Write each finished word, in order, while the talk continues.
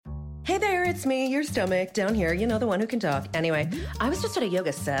Hey there, it's me, your stomach, down here, you know, the one who can talk. Anyway, I was just at a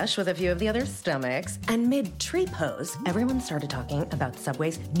yoga sesh with a few of the other stomachs, and mid-tree pose, everyone started talking about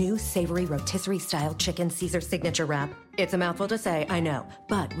Subway's new savory rotisserie-style chicken Caesar signature wrap. It's a mouthful to say, I know,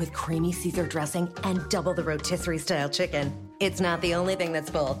 but with creamy Caesar dressing and double the rotisserie-style chicken. It's not the only thing that's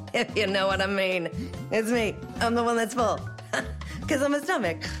full, if you know what I mean. It's me. I'm the one that's full. Because I'm a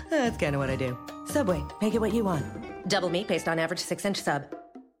stomach. That's kind of what I do. Subway, make it what you want. Double meat based on average 6-inch sub.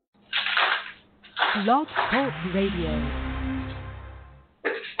 Blog Talk Radio.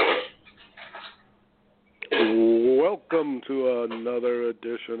 Welcome to another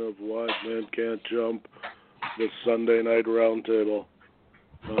edition of Wise Men Can't Jump, the Sunday Night Roundtable.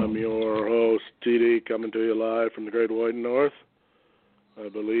 I'm your host, TD, coming to you live from the Great White North. I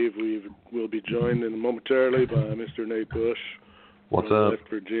believe we'll be joined momentarily by Mr. Nate Bush. What's up? West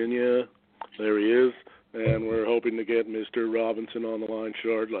Virginia. There he is. And we're hoping to get Mr. Robinson on the line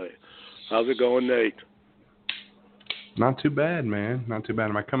shortly. How's it going, Nate? Not too bad, man. Not too bad.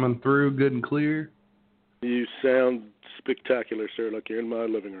 Am I coming through good and clear? You sound spectacular, sir, like you're in my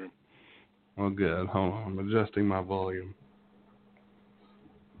living room. Well, good. Hold on. I'm adjusting my volume.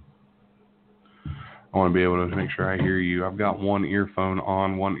 I want to be able to make sure I hear you. I've got one earphone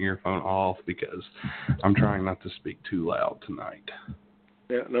on, one earphone off because I'm trying not to speak too loud tonight.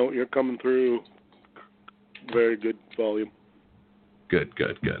 Yeah, no, you're coming through very good volume. Good.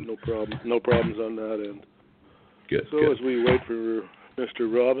 No problem. No problems on that end. Good. As we wait for Mr.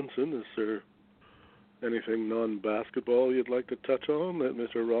 Robinson, is there anything non-basketball you'd like to touch on that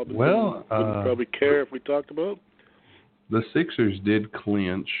Mr. Robinson wouldn't probably care if we talked about? The Sixers did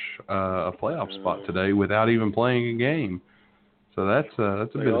clinch a playoff spot today without even playing a game, so that's a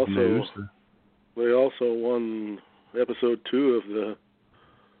bit of news. They also won episode 2 of the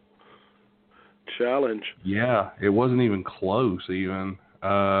challenge. Yeah, it wasn't even close even.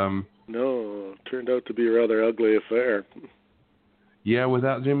 No, it turned out to be a rather ugly affair. Yeah,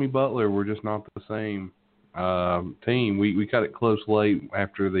 without Jimmy Butler, we're just not the same team. We cut it close late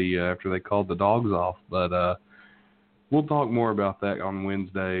after they called the dogs off, but we'll talk more about that on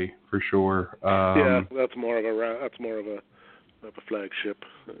Wednesday for sure. Yeah, that's more of a flagship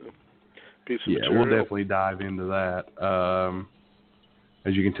piece of material. We'll definitely dive into that.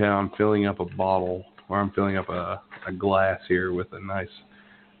 As you can tell, I'm filling up a bottle, or I'm filling up a glass here with a nice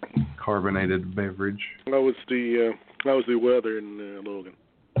carbonated beverage. How was the weather in Logan?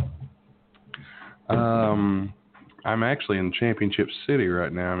 I'm actually in Championship City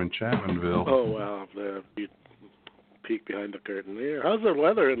right now. I'm in Chapmanville. Oh wow! You peek behind the curtain there. How's the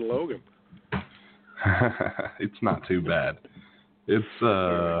weather in Logan? It's not too bad. It's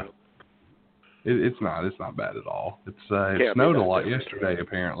not bad at all. It snowed a lot yesterday.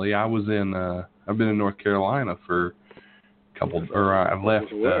 Apparently, I've been in North Carolina for I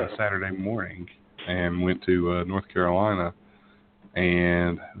left Saturday morning and went to North Carolina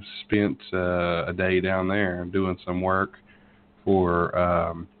and spent a day down there doing some work for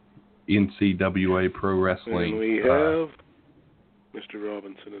NCAA Pro Wrestling. And we have Mr.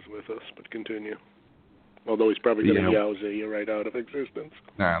 Robinson is with us, but continue. Although he's probably going to yowza you right out of existence.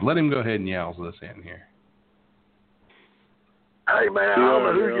 Nah, let him go ahead and yowza us in here. Hey man, I don't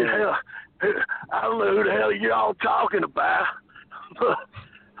know who the hell you're all talking about.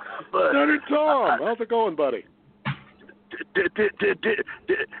 but Senator Tom, how's it going, buddy? Did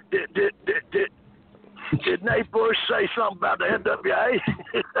Nate Bush say something about the NWA?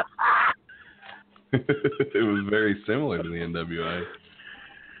 It was very similar to the NWA.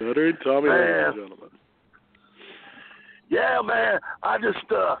 Senator Tommy, ladies and gentlemen. Yeah, man. I'm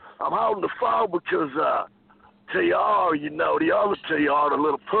holding the phone because TR, you know, the other TR, the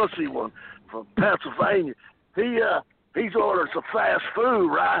little pussy one from Pennsylvania, he's ordering some fast food,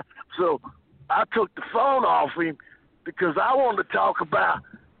 right? So I took the phone off him because I wanted to talk about,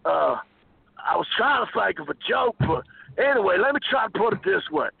 I was trying to think of a joke, but anyway, let me try to put it this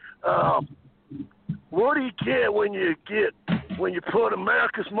way. What do you get when you put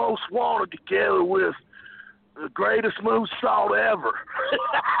America's Most Wanted together with the greatest moose salt ever?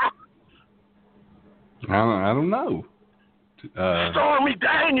 I don't know. Stormy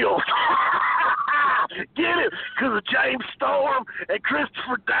Daniels. Get it? Because of James Storm and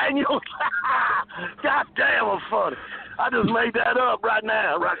Christopher Daniels. God damn, I'm funny. I just made that up right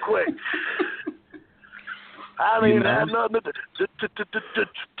now, right quick. I didn't even have nothing I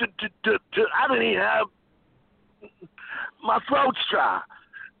didn't even have my throat's dry.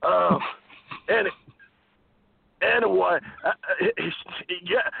 Anyway,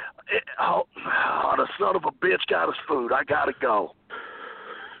 the son of a bitch got his food. I gotta go.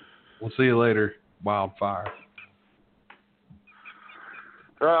 We'll see you later, Wildfire.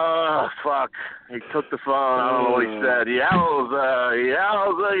 Fuck. He took the phone. I don't know what he said. Yowza.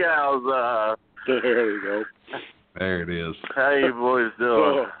 There you go. There it is. How you boys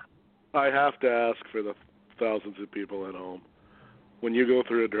doing? So, I have to ask for the thousands of people at home. When you go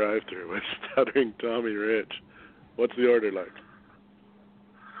through a drive-thru with Stuttering Tommy Rich, what's the order like?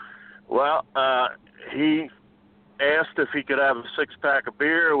 Well, he asked if he could have a 6-pack of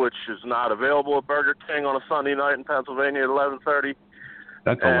beer, which is not available at Burger King on a Sunday night in Pennsylvania at 11:30.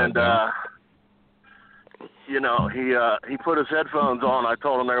 That's all. And he put his headphones on. I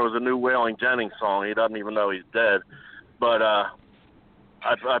told him there was a new Waylon Jennings song. He doesn't even know he's dead. But I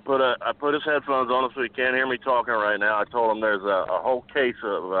put his headphones on so he can't hear me talking right now. I told him there's a whole case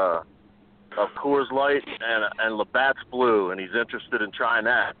of Coors Light and Labatt's Blue, and he's interested in trying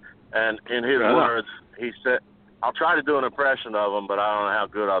that. And in his words, he said, I'll try to do an impression of him, but I don't know how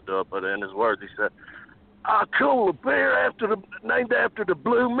good I'll do it. But in his words, he said, cool, a beer named after the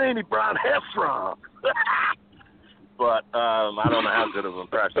Blue Meanie Brian Heffron. But I don't know how good of an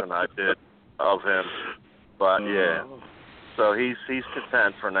impression I did of him. But, yeah. So he's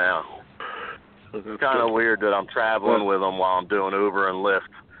content for now. It's kind of weird that I'm traveling with him while I'm doing Uber and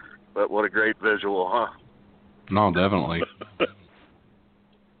Lyft. But what a great visual, huh? No, definitely.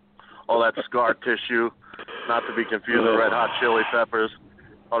 All that scar tissue, not to be confused with Red Hot Chili Peppers.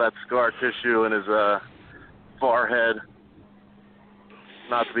 All that scar tissue in his forehead,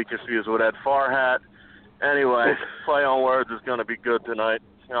 not to be confused with Ed Farhat. Anyway, play on words is going to be good tonight.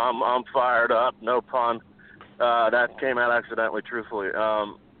 I'm fired up, no pun. That came out accidentally, truthfully,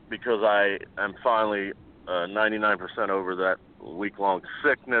 because I am finally 99% over that week-long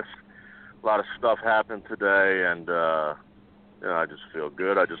sickness. A lot of stuff happened today, and I just feel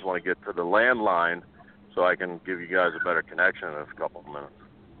good. I just want to get to the landline so I can give you guys a better connection in a couple of minutes.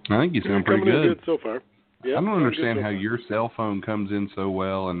 I think you sound pretty good so far. Yeah, I don't understand how your cell phone comes in so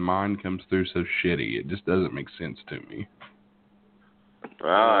well and mine comes through so shitty. It just doesn't make sense to me.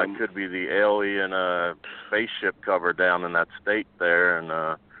 It could be the alien spaceship cover down in that state there, and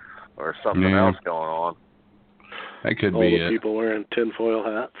or something else going on. That could All be the people wearing tinfoil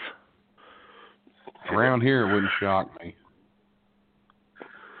hats. Around here, it wouldn't shock me.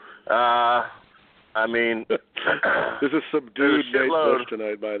 I mean, this is subdued Nate Bush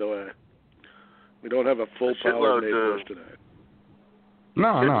tonight, by the way. We don't have a full-powered Nate Bush tonight. No,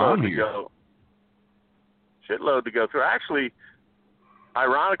 I'm here. Shitload to go through. Actually,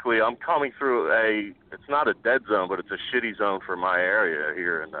 ironically, I'm coming through it's not a dead zone, but it's a shitty zone for my area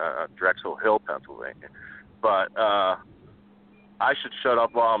here in Drexel Hill, Pennsylvania. But I should shut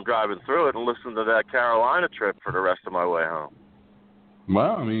up while I'm driving through it and listen to that Carolina trip for the rest of my way home.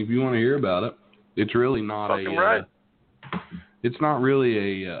 Well, I mean, if you want to hear about it, it's really not it's not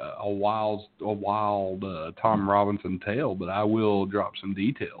really a wild Tom Robinson tale, but I will drop some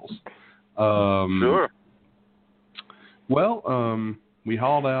details. Sure. Well, we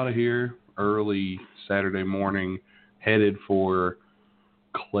hauled out of here early Saturday morning, headed for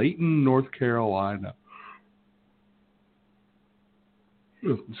Clayton, North Carolina.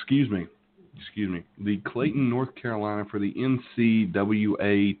 Excuse me. The Clayton, North Carolina for the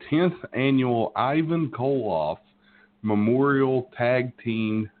NCAA 10th Annual Ivan Koloff Memorial Tag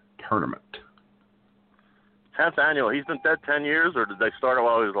Team Tournament. 10th Annual. He's been dead 10 years, or did they start it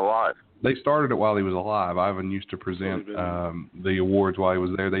while he was alive? They started it while he was alive. Ivan used to present the awards while he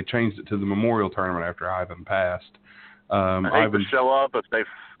was there. They changed it to the Memorial Tournament after Ivan passed. I hate to show up. If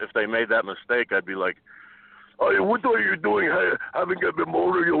they made that mistake, I'd be like, "Oh, what are you doing having a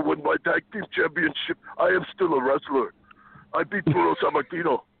memorial with my tag team championship? I am still a wrestler. I beat Bruno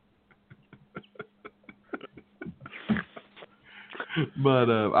Sammartino." But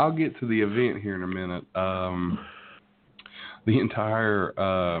I'll get to the event here in a minute. The entire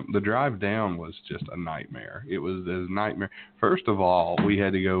the drive down was just a nightmare. It was a nightmare. First of all, we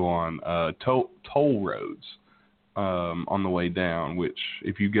had to go on toll roads on the way down, which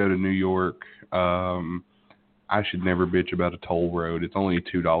if you go to New York, I should never bitch about a toll road. It's only a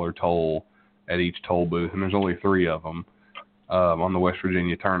 $2 toll at each toll booth, and there's only 3 of them on the West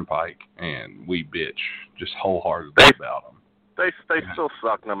Virginia Turnpike, and we bitch just wholeheartedly about them. They still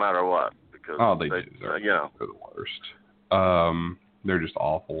suck no matter what. Because they do. They're the worst. They're just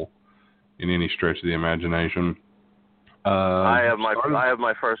awful in any stretch of the imagination. I have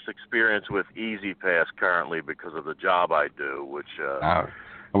my first experience with Easy Pass currently because of the job I do, which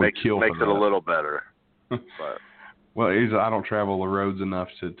makes it a little better. But. Well, I don't travel the roads enough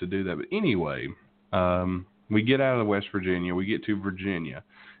to do that. But anyway, we get out of West Virginia. We get to Virginia.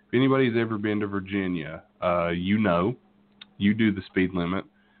 If anybody's ever been to Virginia, you do the speed limit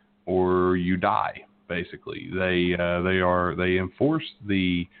or you die, basically. They enforce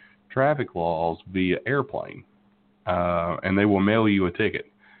the traffic laws via airplane, and they will mail you a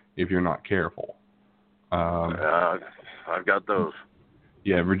ticket if you're not careful. I've got those.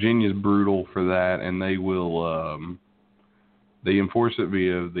 Yeah, Virginia's brutal for that, and they will they enforce it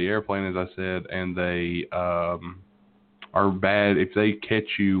via the airplane, as I said, and they are bad if they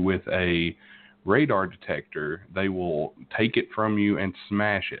catch you with a radar detector. They will take it from you and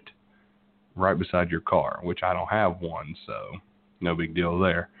smash it right beside your car, which I don't have one, so no big deal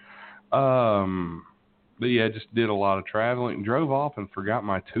there. But yeah, just did a lot of traveling, drove off and forgot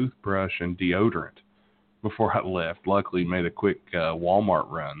my toothbrush and deodorant before I left. Luckily made a quick Walmart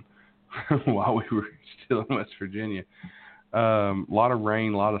run while we were still in West Virginia. A lot of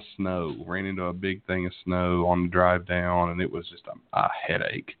rain, a lot of snow. Ran into a big thing of snow on the drive down, and it was just a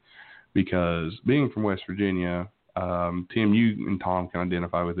headache. Because being from West Virginia, Tim, you and Tom can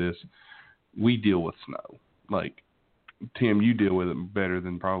identify with this. We deal with snow. Like, Tim, you deal with it better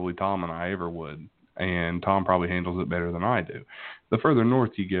than probably Tom and I ever would. And Tom probably handles it better than I do. The further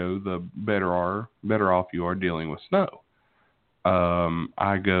north you go, the better off you are dealing with snow.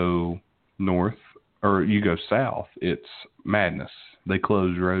 I go north, or you go south, it's madness. They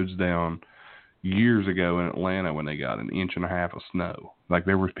closed roads down years ago in Atlanta when they got 1.5 inches of snow. Like,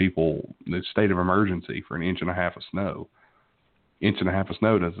 there was people, the state of emergency for 1.5 inches of snow. 1.5 inches of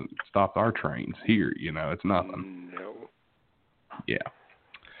snow doesn't stop our trains here, it's nothing. No. Yeah.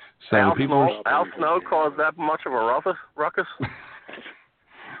 So Al Snow caused that much of a ruckus?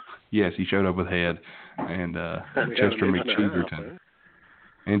 Yes, he showed up with Head and Chester McCheeserton.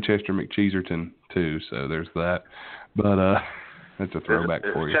 And Chester McCheeserton, too, so there's that. But that's a throwback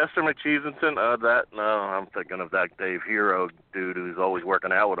for you. Chester McCheeserton, I'm thinking of that Dave Hero dude who's always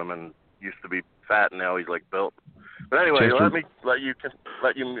working out with him and used to be fat and now he's like built. But anyway, Chester,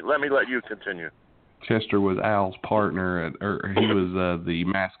 let me let you continue. Chester was Al's partner, he was the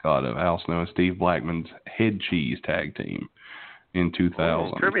mascot of Al Snow and Steve Blackman's Head Cheese tag team in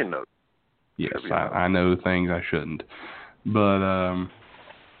 2000. Trivia note. Yes, I know things I shouldn't. But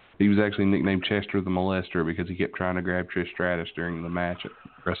he was actually nicknamed Chester the Molester because he kept trying to grab Trish Stratus during the match at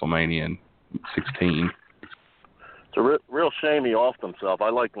WrestleMania in 16. It's a real shame he offed himself.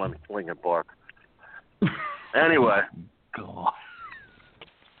 I like Lincoln Park. Anyway. God.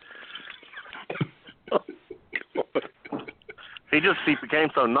 He became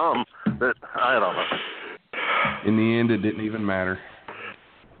so numb that I don't know. In the end, it didn't even matter.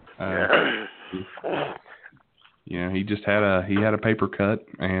 He just had a paper cut,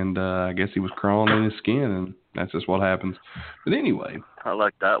 and I guess he was crawling in his skin, and that's just what happens. But anyway, I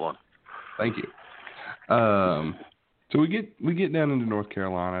like that one. Thank you. So we get down into North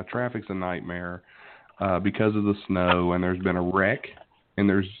Carolina. Traffic's a nightmare because of the snow, and there's been a wreck, and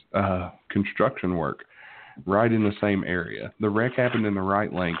there's construction work right in the same area. The wreck happened in the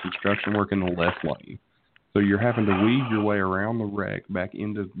right lane, construction work in the left lane. So you're having to weave your way around the wreck back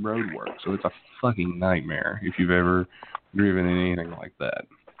into road work. So it's a fucking nightmare if you've ever driven in anything like that.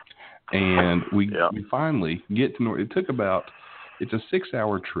 And we finally get to North. It's a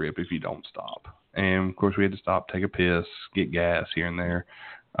 6-hour trip if you don't stop. And, of course, we had to stop, take a piss, get gas here and there,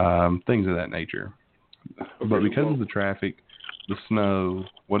 things of that nature. But because of the traffic, the snow,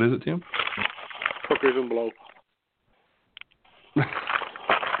 what is it, Tim? Hookers and blow.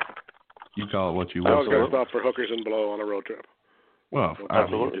 You call it what you want. I was going to stop for hookers and blow on a road trip. Well, I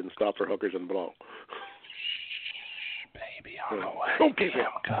didn't stop for hookers and blow. Shh, baby, on the way. Okay,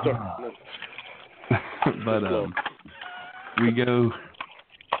 come on. But we get to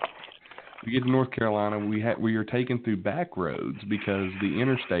North Carolina. We are taken through back roads because the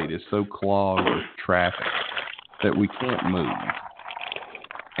interstate is so clogged with traffic that we can't move.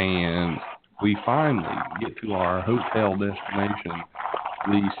 And we finally get to our hotel destination,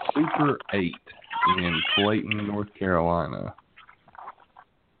 the Super 8 in Clayton, North Carolina.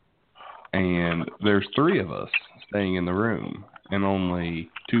 And there's 3 of us staying in the room and only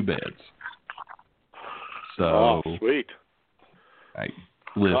 2 beds. So, sweet. Hey,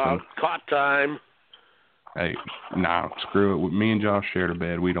 listen. Cot time. Hey, screw it. Me and Josh shared a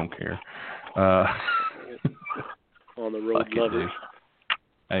bed. We don't care. On the road lovers.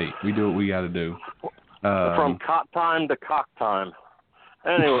 Hey, we do what we got to do. From cot time to cock time.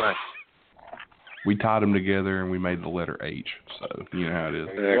 Anyway. We tied them together and we made the letter H. So, you know how it is.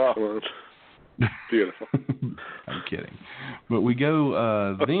 Excellent. Beautiful. I'm kidding. But we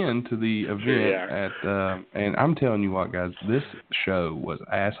go then to the event and I'm telling you what, guys, this show was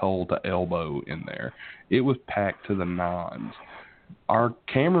asshole to elbow in there. It was packed to the nines. Our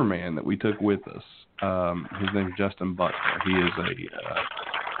cameraman that we took with us, his name's Justin Butler. He is a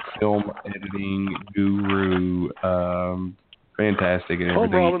film editing guru, fantastic and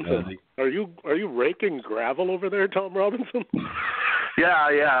everything. Tom Robinson, are you raking gravel over there, Tom Robinson? Yeah.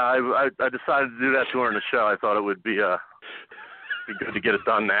 I decided to do that during the show. I thought it would be good to get it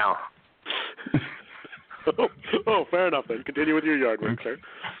done now. Oh, fair enough then. Continue with your yard work, sir.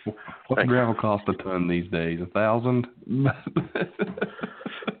 What gravel cost a ton these days? 1,000?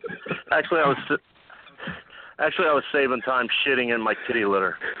 Actually, I was saving time shitting in my kitty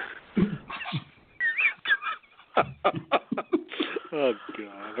litter. Oh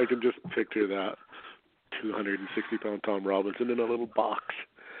God, I can just picture that 260-pound Tom Robinson in a little box.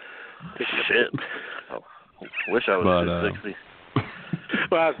 Shit. I wish I was 260.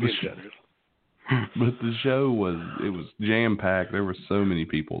 Well, that's being generous. But the show was jam-packed. There were so many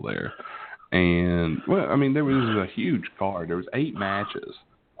people there. And, well, I mean, there was a huge card. There was 8 matches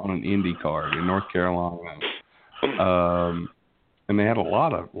on an indie card in North Carolina. And they had a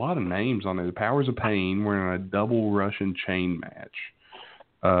lot of names on there. The Powers of Pain were in a double Russian chain match.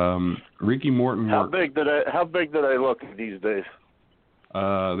 Ricky Morton worked. How big do they look these days?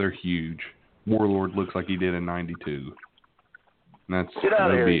 They're huge. Warlord looks like he did in '92. That's Get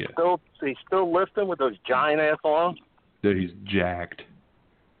out of here. He's still lifting with those giant ass arms? Dude, he's jacked.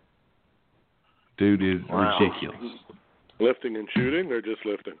 Dude is ridiculous. Lifting and shooting, or just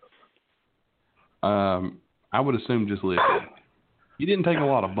lifting? I would assume just lifting. He didn't take a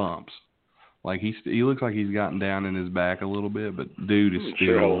lot of bumps. Like he looks like he's gotten down in his back a little bit, but dude is still.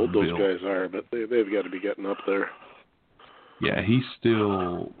 Sure how old those guys are, but they've got to be getting up there. Yeah, he's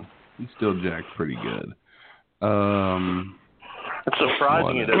still jacked pretty good. It's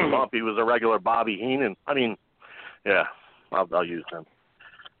surprising he didn't bump. He was a regular Bobby Heenan. I mean, yeah, I'll use him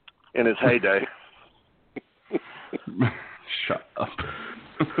in his heyday. Shut up.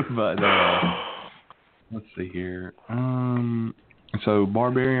 But let's see here. So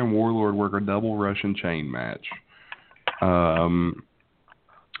Barbarian Warlord work a double Russian chain match.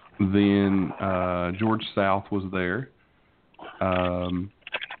 Then George South was there. I'm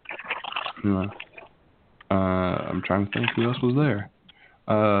trying to think who else was there.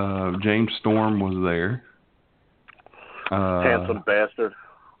 James Storm was there. Handsome bastard.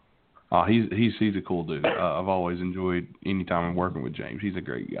 Oh, he's a cool dude. I've always enjoyed any time I'm working with James. He's a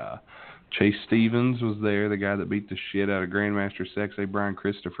great guy. Chase Stevens was there, the guy that beat the shit out of Grandmaster Sexay Brian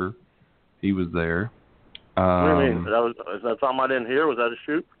Christopher. He was there. What do you mean? Is that something I didn't hear? Was that a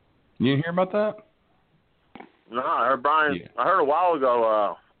shoot? You didn't hear about that? No, I heard Brian. Yeah. I heard a while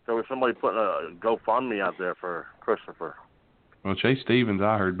ago there was somebody putting a GoFundMe out there for Christopher. Well, Chase Stevens,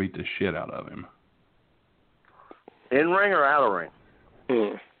 I heard, beat the shit out of him. In ring or out of ring?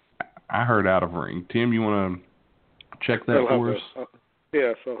 I heard out of ring. Tim, you want to check that for us?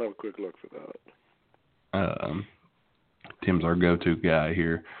 Yes, I'll have a quick look for that. Tim's our go-to guy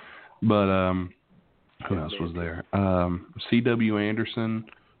here. But who else was there? C.W. Anderson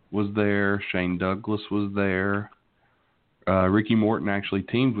was there. Shane Douglas was there. Ricky Morton actually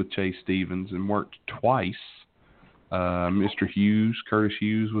teamed with Chase Stevens and worked twice. Mr. Hughes, Curtis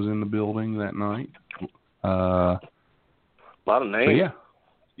Hughes, was in the building that night. A lot of names. So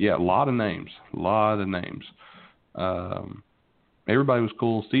yeah, a lot of names. Everybody was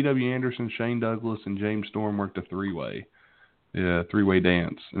cool. C.W. Anderson, Shane Douglas, and James Storm worked a three-way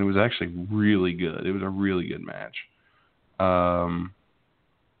dance, and it was actually really good. It was a really good match. I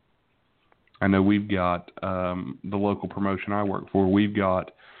know we've got the local promotion I work for. We've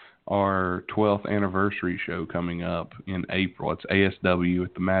got our 12th anniversary show coming up in April. It's ASW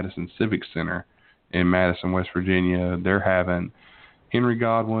at the Madison Civic Center in Madison, West Virginia. They're having Henry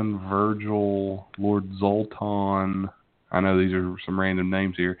Godwin, Virgil, Lord Zoltan. I know these are some random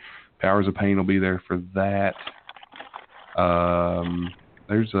names here. Powers of Pain will be there for that.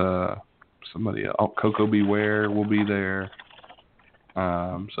 There's somebody else. Oh, Coco Beware will be there.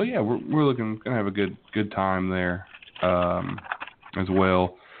 So yeah, we're gonna have a good time there as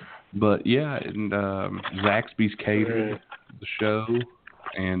well. But yeah, and Zaxby's catered the show,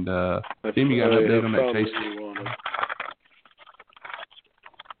 and Tim, you got an update on that Chase?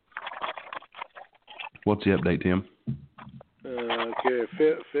 What's the update, Tim? Okay,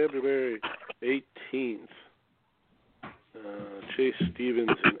 February 18th, Chase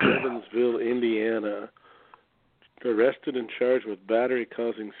Stevens in Evansville, Indiana, arrested and charged with battery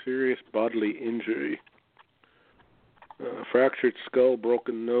causing serious bodily injury. Fractured skull,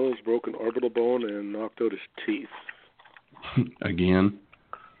 broken nose, broken orbital bone, and knocked out his teeth. Again?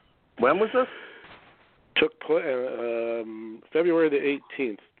 When was this? Took place February the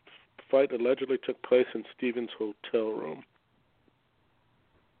 18th. Fight allegedly took place in Stevens' hotel room.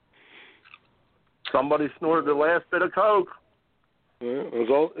 Somebody snorted the last bit of coke.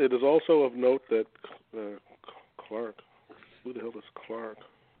 It is also of note that Clark. Who the hell is Clark?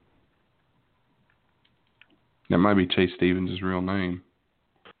 That might be Chase Stevens' real name.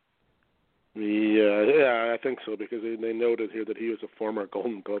 Yeah, I think so, because they noted here that he was a former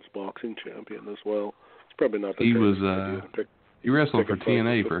Golden Gloves boxing champion as well. It's probably not the He wrestled for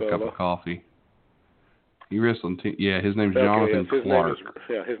TNA for a cup of coffee. He wrestled his name's Jonathan Clark.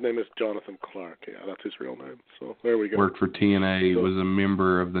 His name is Jonathan Clark. Yeah, that's his real name. So there we go. Worked for TNA, was a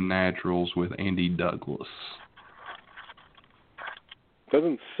member of the Naturals with Andy Douglas.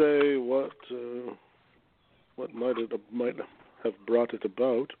 Doesn't say what might have brought it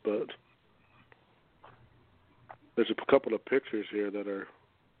about, but there's a couple of pictures here that are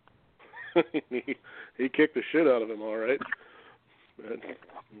he kicked the shit out of him, all right.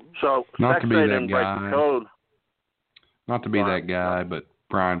 So not to be that didn't break the code. Not to be that guy, but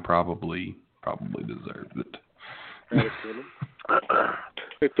Brian probably deserved it.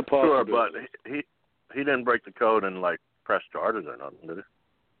 It's a possibility. Sure, but he didn't break the code and press charges or nothing, did he?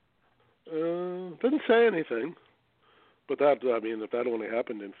 Didn't say anything. But if that only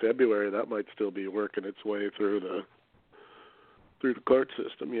happened in February, that might still be working its way through the court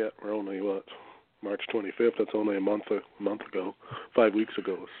system yet. We're only March 25th. That's only a month ago, 5 weeks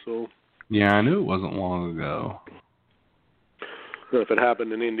ago. So. Yeah, I knew it wasn't long ago. If it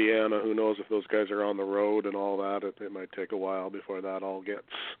happened in Indiana, who knows if those guys are on the road and all that? It might take a while before that all gets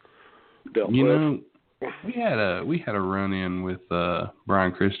dealt with. You know, we had a run in with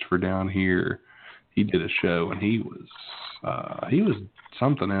Brian Christopher down here. He did a show and he was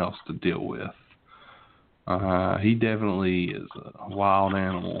something else to deal with. He definitely is a wild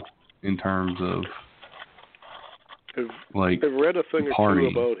animal in terms of I've read a thing or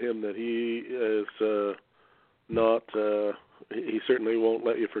partying. two about him that he is not. He certainly won't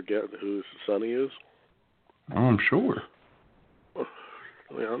let you forget whose son he is. Oh, I'm sure.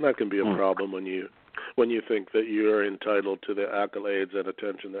 Well, that can be a problem when you think that you are entitled to the accolades and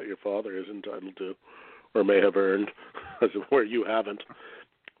attention that your father is entitled to, or may have earned, as where you haven't.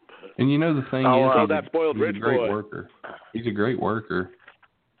 And you know the thing is, that spoiled he's rich a great boy. worker. He's a great worker.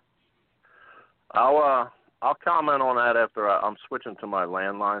 I'll comment on that after I'm switching to my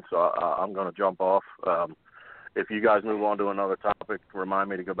landline, so I'm going to jump off. If you guys move on to another topic, remind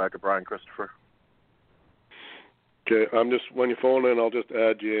me to go back to Brian Christopher. Okay, when you phone in, I'll just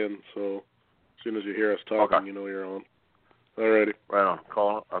add you in, so as soon as you hear us talking, okay. You know you're on. Alrighty. Right on.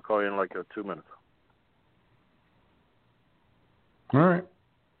 I'll call you in 2 minutes. All right.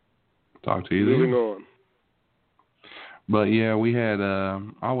 Talk to you then. Moving on. But yeah, we had.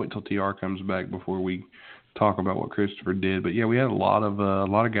 I'll wait till TR comes back before we talk about what Christopher did. But yeah, we had a lot of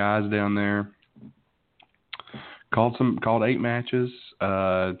guys down there. Called 8 matches.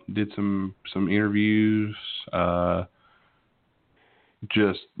 Did some interviews.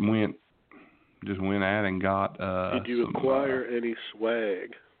 Just went at and got. Did you acquire any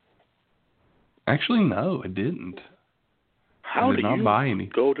swag? Actually, no, I didn't. How do you buy any.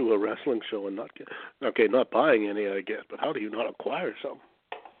 Go to a wrestling show and not get? Okay, not buying any, I guess, but how do you not acquire some?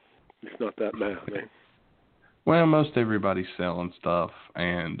 It's not that bad, man. Well, most everybody's selling stuff,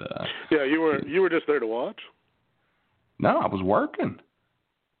 and yeah, you were just there to watch. No, I was working.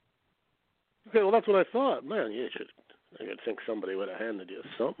 Okay, well that's what I thought. Man, I would think somebody would have handed you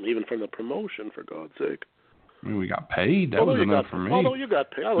something, even from the promotion, for God's sake. I mean, we got paid. That was enough for me. Although you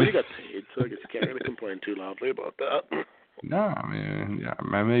got paid, so I guess you can't really complain too loudly about that. No, I mean,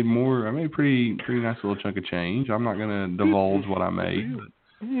 I made more. I made a pretty nice little chunk of change. I'm not going to divulge what I made.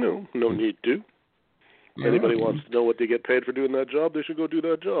 No need to. Yeah, Anybody wants to know what they get paid for doing that job, they should go do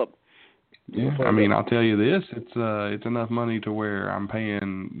that job. Yeah, I mean, I'll tell you this: it's enough money to where I'm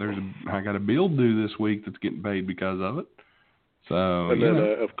paying. I got a bill due this week that's getting paid because of it. So, and then,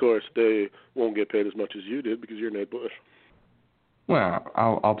 of course, they won't get paid as much as you did because you're Nate Bush. Well,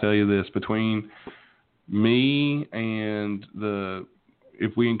 I'll tell you this: between me and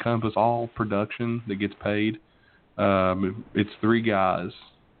if we encompass all production that gets paid, it's 3 guys,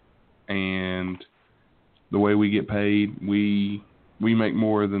 and the way we get paid, we make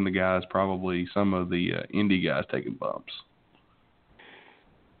more than the guys, probably some of the indie guys taking bumps.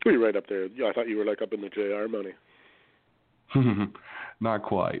 You're right up there. Yeah, I thought you were up in the JR money. Not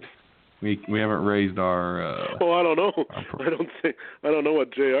quite. We haven't raised our. I don't know. I don't know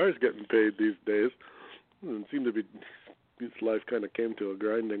what JR is getting paid these days. It seemed to be his life kind of came to a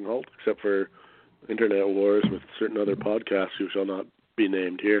grinding halt, except for internet wars with certain other podcasts who shall not be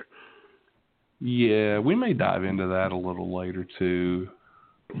named here. Yeah, we may dive into that a little later too.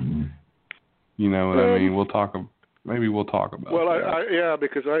 You know what I mean? We'll talk maybe we'll talk about well, that.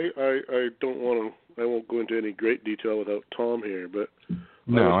 because I don't want to. I won't go into any great detail without Tom here, but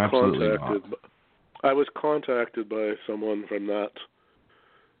no, absolutely not. I was contacted by someone from that,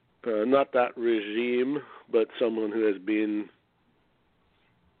 not that regime, but someone who has been.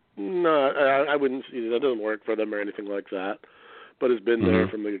 No, I wouldn't. That doesn't work for them or anything like that, but has been there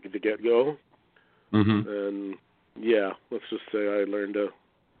from the get-go. Mm-hmm. And yeah, let's just say I learned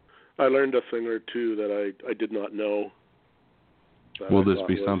a thing or two that I did not know. Will this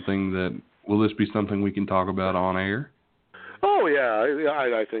be something we can talk about on air? Oh yeah,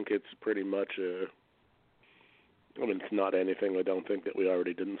 I think it's pretty much it's not anything I don't think that we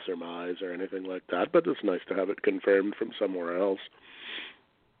already didn't surmise or anything like that, but it's nice to have it confirmed from somewhere else.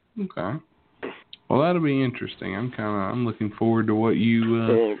 Okay. Well, that'll be interesting. I'm looking forward to what you.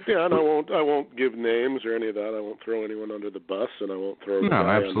 And I won't give names or any of that. I won't throw anyone under the bus, and I won't throw. No,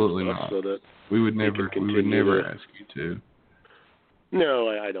 absolutely under the bus not. So that we would never ask you to. No,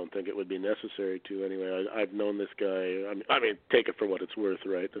 I don't think it would be necessary to. Anyway, I've known this guy. I mean, take it for what it's worth,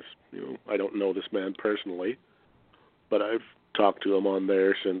 right? I don't know this man personally, but I've talked to him on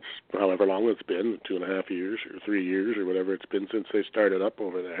there since however long it's been, 2.5 years or 3 years or whatever it's been since they started up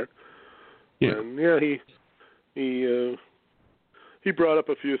over there. Yeah. And yeah, he brought up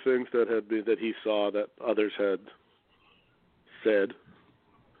a few things that he saw that others had said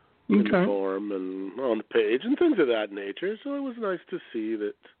in the forum and on the page and things of that nature. So it was nice to see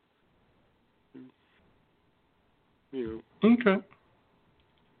that. Okay.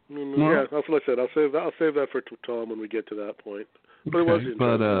 Yeah, that's what I said. I'll save that for Tom when we get to that point. But it was interesting.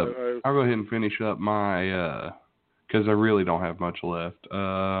 But I'll go ahead and finish up my because I really don't have much left.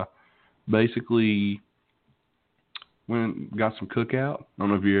 Basically, got some cookout. I don't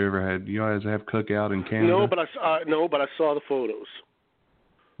know if you guys have cookout in Canada. No, but I saw the photos.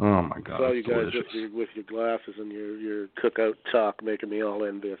 Oh my God! I saw you guys delicious. with your glasses and your cookout talk, making me all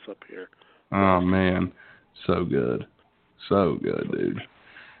envious up here. Oh man, so good, dude.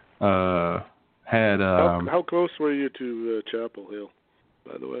 How close were you to Chapel Hill,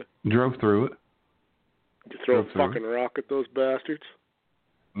 by the way? Drove through it. Did you throw a fucking rock at those bastards?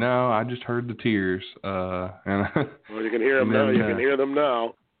 No, I just heard the tears. And well, you can hear them now. You can hear them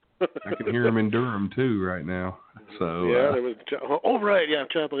now. I can hear them in Durham too right now. So yeah, there was. Right, yeah,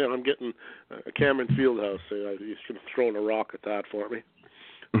 Chapel Hill. I'm getting Cameron Fieldhouse. You should have thrown a rock at that for me.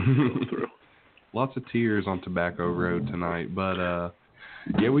 Lots of tears on Tobacco Road tonight, but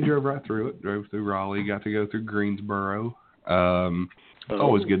yeah, we drove right through it. Drove through Raleigh. Got to go through Greensboro.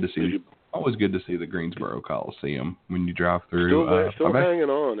 Always good to see. Always good to see the Greensboro Coliseum when you drive through. Still hanging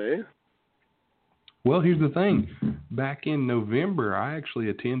on, eh? Well, here's the thing. Back in November, I actually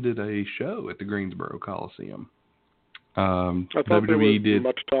attended a show at the Greensboro Coliseum. I thought WWE there was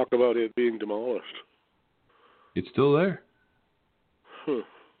much talk about it being demolished. It's still there. Huh.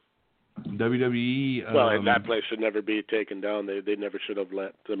 WWE. Well, that place should never be taken down. They never should have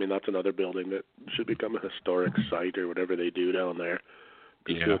let. I mean, that's another building that should become a historic site or whatever they do down there.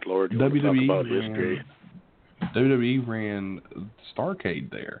 Yeah. Good Lord, you want to talk about history. WWE ran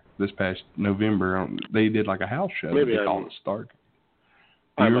Starrcade there this past November. They did like a house show. Maybe they called it Starrcade.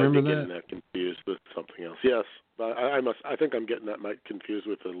 I might be getting that confused with something else. Yes, but I think I'm getting that confused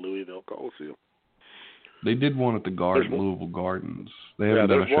with the Louisville Coliseum. They did one at the Louisville Gardens. They haven't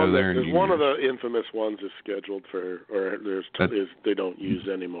done a show there in years. There's one of the infamous ones is scheduled for, or they don't use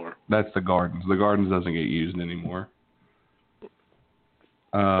anymore. That's the Gardens. The Gardens doesn't get used anymore.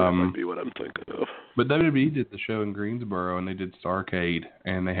 That might be what I'm thinking of. But WWE did the show in Greensboro, and they did Starrcade,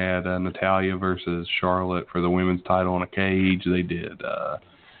 and they had Natalya versus Charlotte for the women's title in a cage. They did.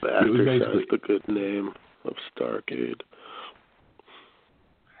 That's the good name of Starrcade.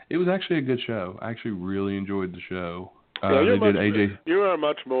 It was actually a good show. I actually really enjoyed the show. You are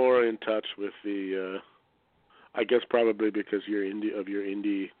much more in touch with the. I guess probably because your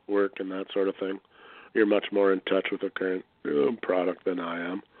indie work and that sort of thing. You're much more in touch with the current product than I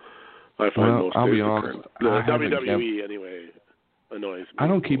am. I find most I'll days be honest. WWE anyway annoys me. I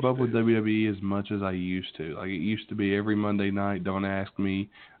don't keep up with WWE as much as I used to. Like it used to be every Monday night. Don't ask me.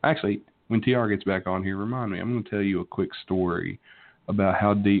 Actually, when TR gets back on here, remind me. I'm going to tell you a quick story about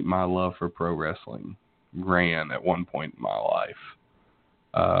how deep my love for pro wrestling ran at one point in my life.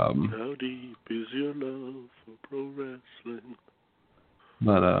 How deep is your love for pro wrestling?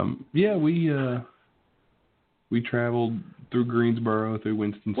 But yeah, we traveled through Greensboro, through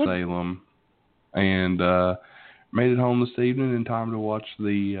Winston-Salem, and made it home this evening in time to watch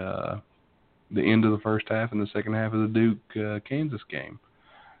the end of the first half and the second half of the Duke Kansas game.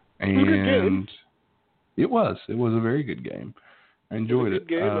 And it was a very good game. I enjoyed it.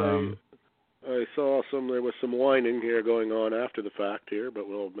 I saw there was some whining here going on after the fact here, but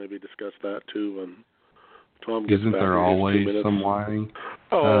we'll maybe discuss that too when Tom gets Isn't back there in always 2 minutes. some whining?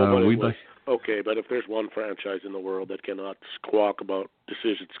 Okay, but if there's one franchise in the world that cannot squawk about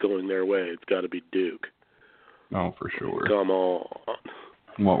decisions going their way, it's got to be Duke. Oh, for sure. Come on.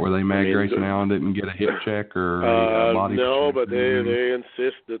 What, were they mad Grayson Allen didn't get a hip check or a body check? No, but they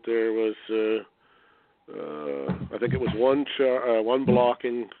insist that there was, I think it was one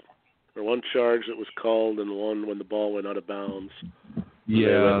blocking or one charge that was called and one when the ball went out of bounds.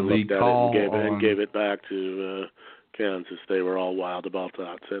 Yeah, the call and gave it back to Kansas. They were all wild about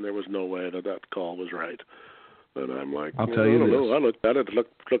that, saying there was no way that call was right. And I'm like, I'll tell you this. I looked at it. It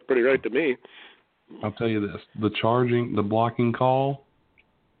looked pretty right to me. I'll tell you this. The blocking call,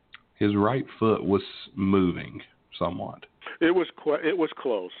 his right foot was moving somewhat. It was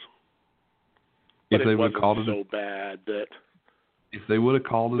close. If But they it would have called it so bad that if they would have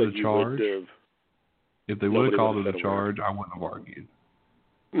called it a charge, if they would have called it a charge, I wouldn't have argued.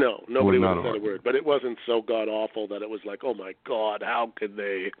 No, nobody would have said a word. But it wasn't so god awful that it was like, oh my God, how could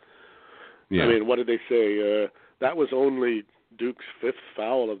they? Yeah. I mean, what did they say? That was only Duke's 5th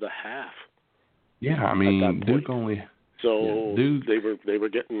foul of the half. Yeah, I mean, Duke only. So Duke, they were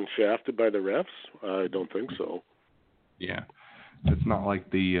getting shafted by the refs? I don't think so. Yeah, it's not like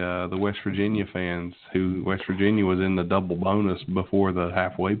the West Virginia fans who West Virginia was in the double bonus before the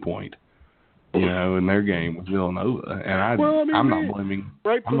halfway point. You know, in their game with Villanova, and I'm not blaming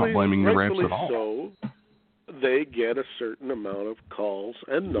the refs at all. So they get a certain amount of calls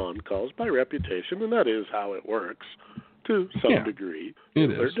and non-calls by reputation, and that is how it works to some degree.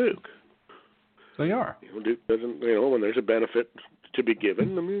 They're Duke. They are. Duke doesn't. When there's a benefit to be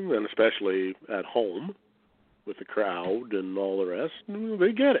given, I mean, and especially at home with the crowd and all the rest,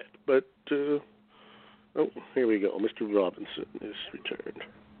 they get it. But here we go. Mr. Robinson is returned.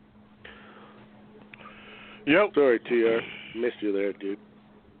 Yep. Sorry, TR. Missed you there, dude.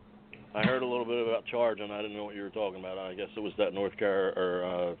 I heard a little bit about charge, and I didn't know what you were talking about. I guess it was that North Carolina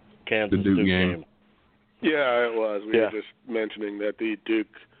or Kansas Duke game. Yeah, it was. We were just mentioning that the Duke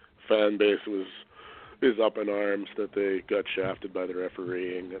fan base is up in arms that they got shafted by the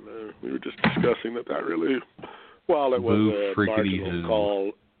refereeing, and we were just discussing that really, while it was a marginal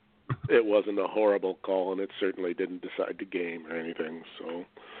call, it wasn't a horrible call, and it certainly didn't decide the game or anything. So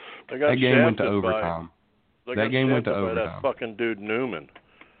that game went to overtime. That game went to overtime. That fucking dude Newman.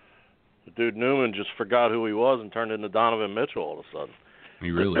 The dude Newman just forgot who he was and turned into Donovan Mitchell all of a sudden.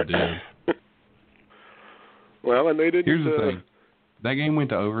 He really did. Well, and they didn't. Here's the thing. That game went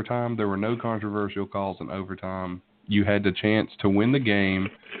to overtime. There were no controversial calls in overtime. You had the chance to win the game.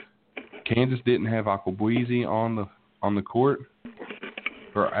 Kansas didn't have Akwabueze on the court,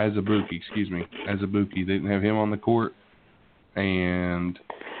 or Azubuike, Azubuike. They didn't have him on the court, and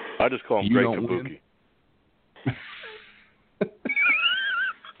I just call him Great Kabuki.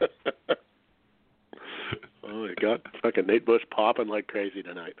 Oh, you got fucking Nate Bush popping like crazy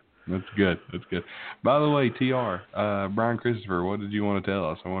tonight. That's good. By the way, TR, Brian Christopher, what did you want to tell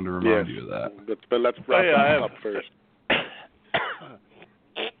us? I wanted to remind you of that. But let's wrap that up first.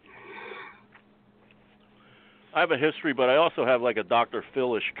 I have a history, but I also have like a Dr.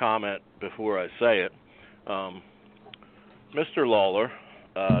 Phil-ish comment before I say it. Mr. Lawler,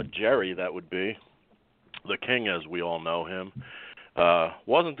 Jerry, that would be, the king as we all know him,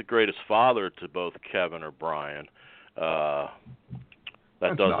 wasn't the greatest father to both Kevin or Brian.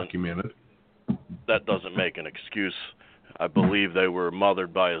 That's documented. That doesn't make an excuse. I believe they were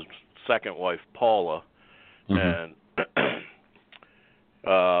mothered by his second wife, Paula, and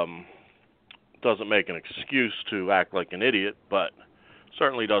doesn't make an excuse to act like an idiot, but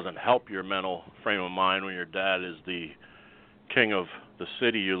certainly doesn't help your mental frame of mind when your dad is the king of the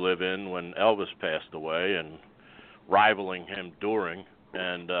city you live in when Elvis passed away and rivaling him during,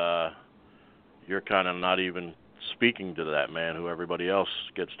 and you're kind of not even speaking to that man who everybody else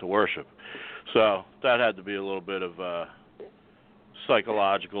gets to worship. So that had to be a little bit of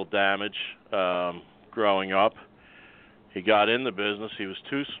psychological damage growing up. He got in the business. He was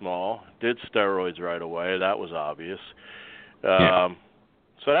too small. Did steroids right away. That was obvious. So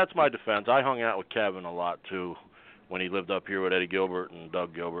that's my defense. I hung out with Kevin a lot, too, when he lived up here with Eddie Gilbert and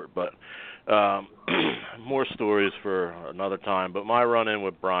Doug Gilbert. But more stories for another time. But my run-in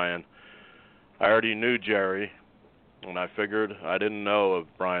with Brian, I already knew Jerry, and I figured I didn't know of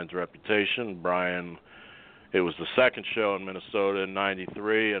Brian's reputation. Brian, it was the second show in Minnesota in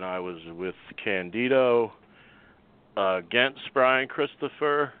 '93, and I was with Candido against Brian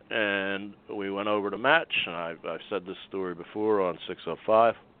Christopher, and we went over to match, and I've said this story before on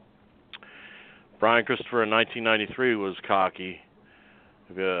 605. Brian Christopher in 1993 was cocky.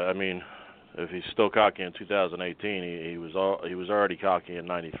 I mean, if he's still cocky in 2018, he was already cocky in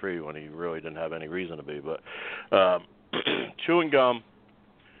 '93 when he really didn't have any reason to be. But chewing gum,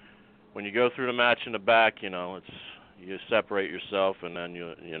 when you go through the match in the back, you separate yourself, and then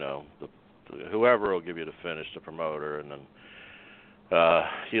whoever will give you the finish, the promoter, and then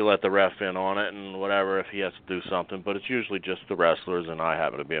you let the ref in on it and whatever if he has to do something. But it's usually just the wrestlers, and I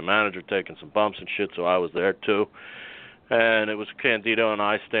happen to be a manager taking some bumps and shit, so I was there too. And it was Candido and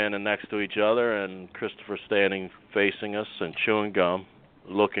I standing next to each other, and Christopher standing facing us and chewing gum,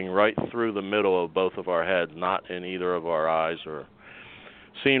 looking right through the middle of both of our heads, not in either of our eyes, or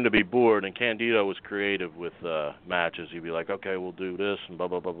seemed to be bored. And Candido was creative with matches. He'd be like, okay, we'll do this, and blah,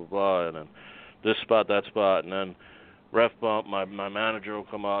 blah, blah, blah, blah, and then this spot, that spot, and then ref bump, my manager will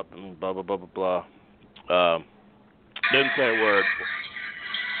come up, and blah, blah, blah, blah, blah. Didn't say a word.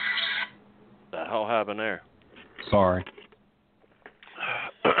 What the hell happened there? Sorry.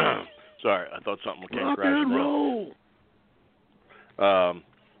 Sorry, I thought something came crashing down.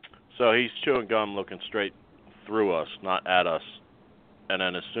 So he's chewing gum, looking straight through us, not at us. And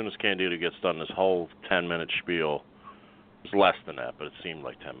then as soon as Candido gets done, this whole 10-minute spiel, it's less than that, but it seemed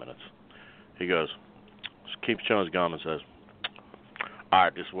like 10 minutes. He goes, keeps chewing his gum and says, all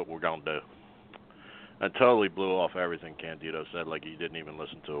right, this is what we're going to do. And totally blew off everything Candido said, like he didn't even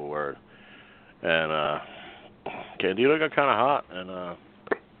listen to a word. And Candido got kind of hot, and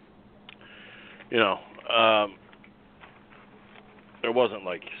there wasn't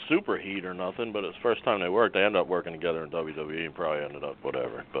like super heat or nothing, but it was the first time they worked. They ended up working together in WWE and probably ended up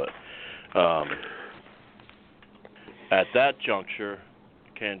whatever. But at that juncture,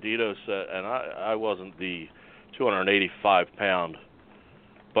 Candido said, and I wasn't the 285-pound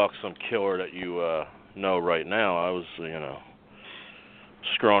buxom killer that you know right now. I was,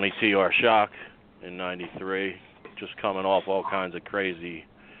 scrawny TR Shock in '93, just coming off all kinds of crazy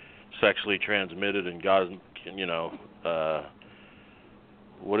sexually transmitted and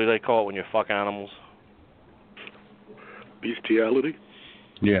what do they call it when you fuck animals? Bestiality?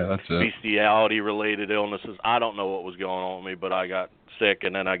 Yeah, that's it. Bestiality-related illnesses. I don't know what was going on with me, but I got sick,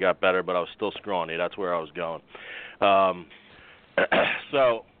 and then I got better, but I was still scrawny. That's where I was going.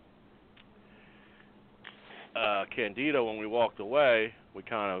 So, Candido, when we walked away, we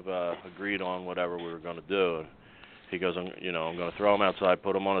kind of agreed on whatever we were going to do. He goes, I'm going to throw him outside,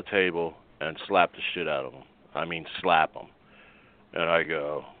 put him on a table, and slap the shit out of him. I mean, slap him. And I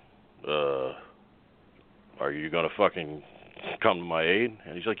go, are you going to fucking come to my aid?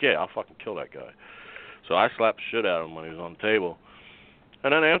 And he's like, yeah, I'll fucking kill that guy. So I slapped the shit out of him when he was on the table.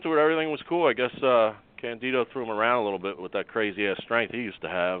 And then afterward, everything was cool. I guess Candido threw him around a little bit with that crazy-ass strength he used to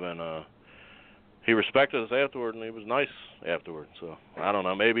have, and he respected us afterward, and he was nice afterward. So I don't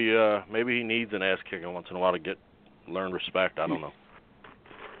know. Maybe he needs an ass kicking once in a while to learn respect. I don't know.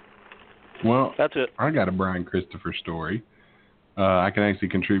 Well, that's it. I got a Brian Christopher story. I can actually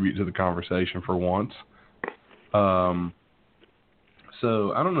contribute to the conversation for once.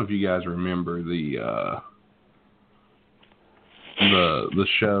 So I don't know if you guys remember the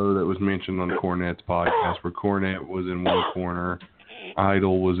show that was mentioned on Cornette's podcast, where Cornette was in one corner,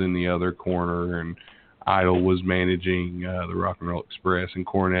 Idol was in the other corner, and Idol was managing the Rock and Roll Express, and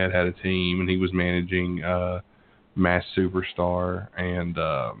Cornette had a team, and he was managing Masked Superstar and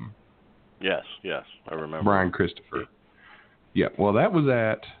yes, I remember Brian Christopher. Yeah, well, that was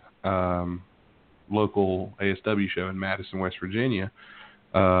at local ASW show in Madison, West Virginia.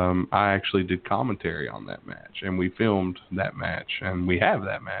 I actually did commentary on that match, and we filmed that match, and we have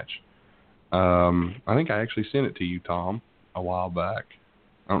that match. I think I actually sent it to you, Tom, a while back.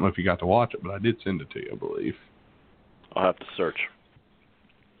 I don't know if you got to watch it, but I did send it to you, I believe. I'll have to search.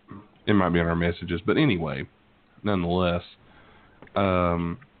 It might be in our messages, but anyway, nonetheless.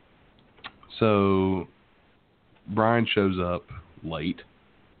 So Brian shows up late,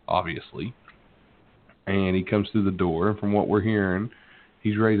 obviously, and he comes through the door, and from what we're hearing,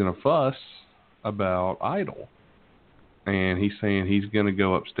 he's raising a fuss about Idol, and he's saying he's going to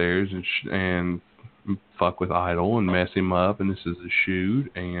go upstairs and fuck with Idol and mess him up, and this is a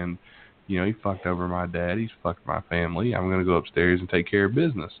shoot, and he fucked over my dad, he's fucked my family, I'm going to go upstairs and take care of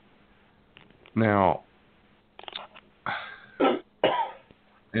business. Now,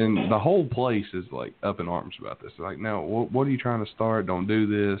 and the whole place is like up in arms about this. They're like, no, what are you trying to start? Don't do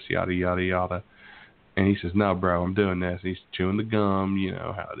this, yada, yada, yada. And he says, no, bro, I'm doing this. He's chewing the gum, you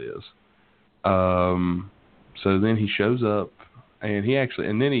know how it is. So then he shows up, and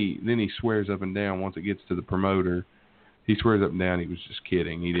then he swears up and down once it gets to the promoter. He swears up and down he was just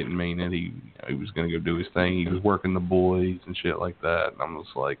kidding. He didn't mean it. He was going to go do his thing. He was working the boys and shit like that. And I'm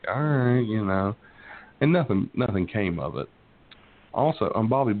just like, all right, and nothing came of it. Also,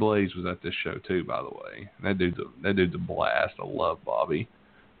 Bobby Blaze was at this show too, by the way. That dude's a blast. I love Bobby.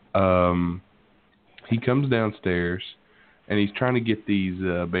 He comes downstairs, and he's trying to get these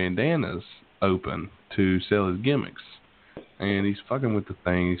bandanas open to sell his gimmicks. And he's fucking with the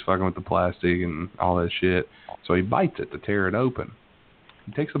thing. He's fucking with the plastic and all that shit. So he bites it to tear it open.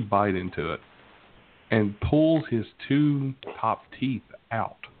 He takes a bite into it and pulls his 2 top teeth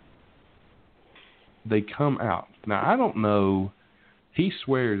out. They come out. Now, I don't know. He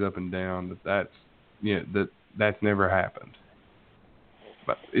swears up and down that's never happened.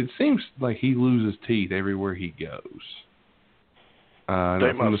 But it seems like he loses teeth everywhere he goes.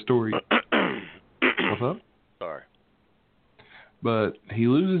 From the story. What's up? Sorry. But he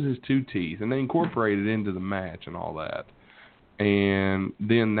loses his 2 teeth, and they incorporate it into the match and all that. And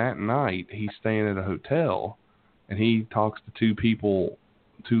then that night, he's staying at a hotel, and he talks to 2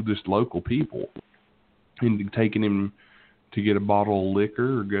 just local people, and taking him to get a bottle of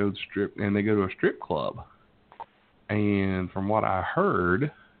liquor or go to strip, and they go to a strip club. And from what I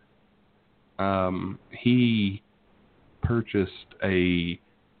heard, he purchased a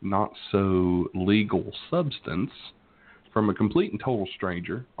not so legal substance from a complete and total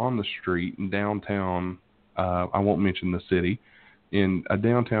stranger on the street in downtown, I won't mention the city, in a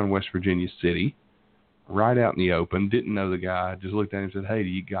downtown West Virginia city, right out in the open, didn't know the guy, just looked at him and said, "Hey, do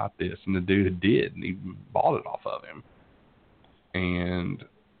you got this?" And the dude did, and he bought it off of him. And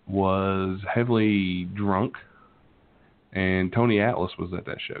was heavily drunk. And Tony Atlas was at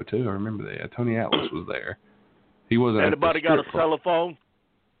that show, too. I remember that. Tony Atlas was there. He wasn't. Anybody got a telephone?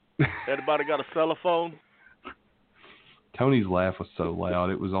 Anybody got a telephone? Tony's laugh was so loud,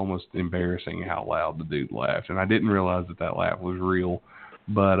 it was almost embarrassing how loud the dude laughed. And I didn't realize that laugh was real.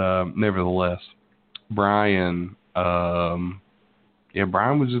 But nevertheless, Brian, Brian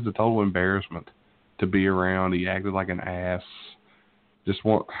was just a total embarrassment to be around. He acted like an ass. Just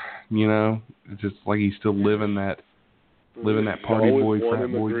just like he's still living that party boy, frat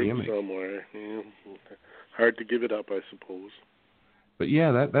boy gimmick. Somewhere. Yeah. Hard to give it up, I suppose. But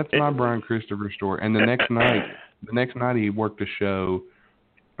yeah, that's my Brian Christopher story. And the next night he worked a show,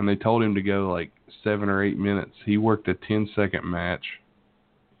 and they told him to go like 7 or 8 minutes. He worked a 10-second match.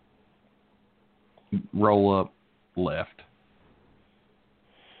 Roll up, left.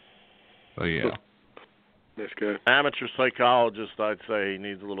 So yeah. This guy. Amateur psychologist, I'd say he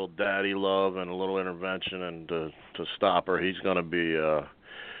needs a little daddy love and a little intervention, and to stop her, he's going to be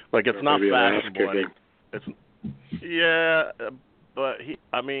it's not fashionable. But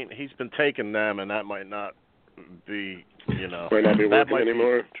he's been taking them, and that might not be, might not be working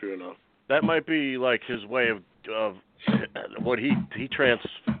anymore. True enough. That might be like his way of what he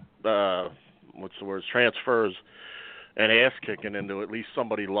transfers an ass kicking into. At least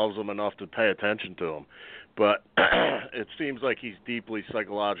somebody loves him enough to pay attention to him. But it seems like he's deeply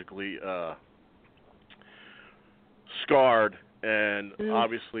psychologically scarred and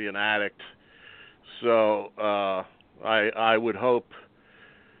obviously an addict. So I would hope,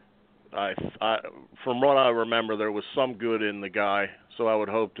 from what I remember, there was some good in the guy. So I would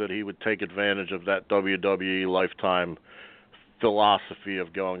hope that he would take advantage of that WWE lifetime philosophy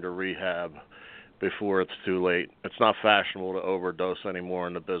of going to rehab before it's too late. It's not fashionable to overdose anymore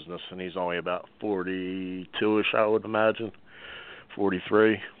in the business, and he's only about 42-ish, I would imagine,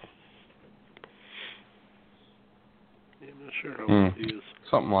 43. I'm not sure how old he is.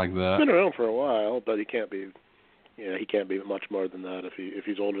 Something like that. He's been around for a while, but he can't be. Yeah, he can't be much more than that. If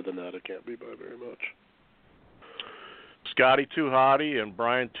he's older than that, it can't be by very much. Scotty Too Hotty and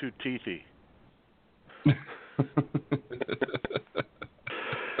Brian Too Teethy.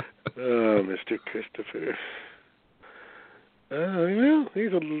 Oh, Mr. Christopher.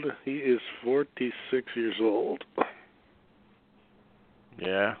 He is 46 years old.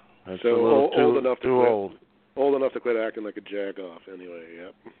 Yeah, that's so a little old enough to too quit, old. Old enough to quit acting like a jagoff. Anyway,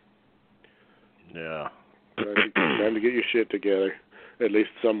 yep. Yeah. Time to get your shit together, at least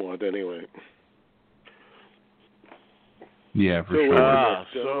somewhat. Anyway. Yeah, for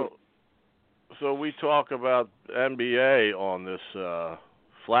sure. So we talk about NBA on this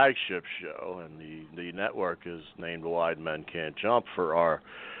flagship show, and the network is named Wide Men Can't Jump. For our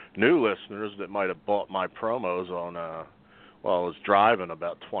new listeners that might have bought my promos on I was driving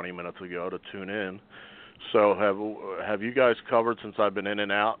about 20 minutes ago to tune in. So have you guys covered, since I've been in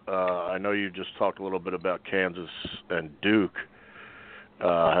and out? I know you just talked a little bit about Kansas and Duke.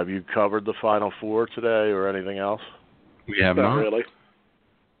 Have you covered the Final Four today or anything else? We have not. Really.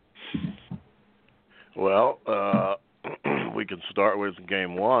 Well, we can start with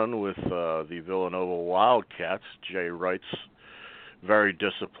Game 1 with the Villanova Wildcats, Jay Wright's very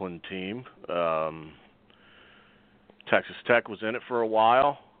disciplined team, Texas Tech was in it for a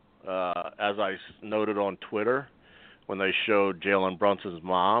while. As I noted on Twitter, when they showed Jalen Brunson's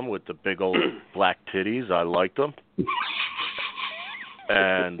mom with the big old black titties, I liked them.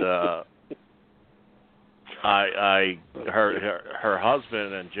 And her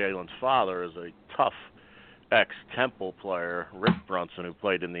husband and Jalen's father is a tough ex-Temple player, Rick Brunson, who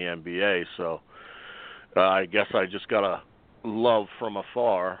played in the NBA. So I guess I just got a love from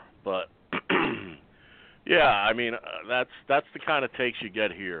afar. But yeah, I mean that's the kind of takes you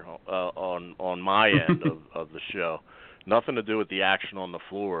get here on my end of the show. Nothing to do with the action on the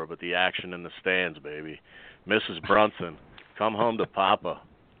floor, but the action in the stands, baby. Mrs. Brunson, come home to Papa.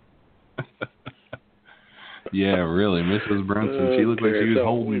 Yeah, really, Mrs. Brunson. She looked like she was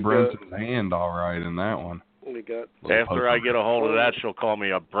holding Brunson's hand all right in that one. After I get a hold of that, she'll call me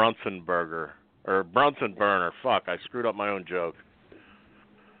a Brunson burger or Brunson burner. Fuck, I screwed up my own joke.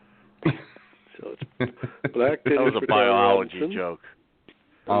 So it's black that was a biology joke.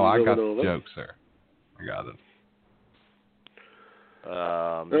 Oh, I got the joke, sir. I got it.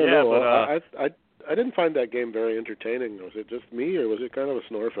 I didn't find that game very entertaining. Was it just me, or was it kind of a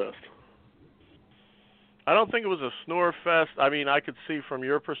snore fest? I don't think it was a snore fest. I mean, I could see from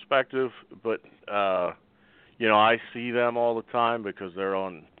your perspective, but I see them all the time because they're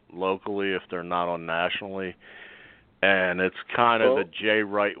on locally if they're not on nationally, and it's kind of the Jay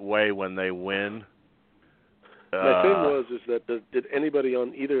Wright way when they win. My thing is that did anybody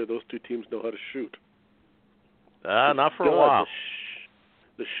on either of those two teams know how to shoot? Not for a while.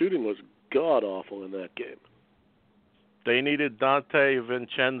 The shooting was god-awful in that game. They needed Dante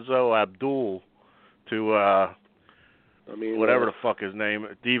Vincenzo Abdul to, whatever the fuck his name,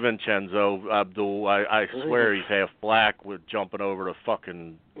 DiVincenzo Abdul. I swear he's half black with jumping over the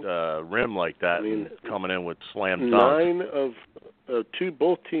fucking rim like that and coming in with slam dunks.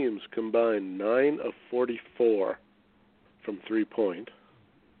 Both teams combined 9 of 44 from 3-point,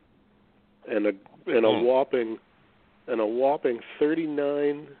 and a whopping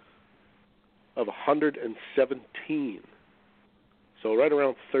 39 of 117. So right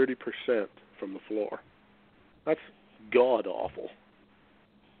around 30% from the floor. That's god-awful.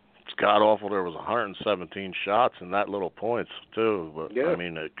 It's god-awful. There was 117 shots and that little points, too. But, yeah. I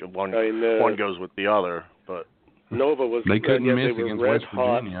mean, one goes with the other. But Nova was... They couldn't miss against West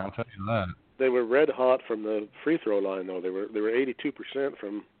Virginia, I'll tell you that. They were red hot from the free throw line, though. They were 82%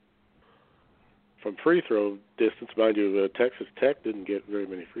 from free throw distance. Mind you, Texas Tech didn't get very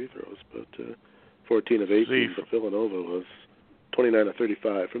many free throws, but 14 of 18 for Villanova was 29 of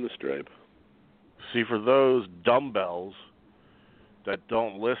 35 from the stripe. See, for those dumbbells that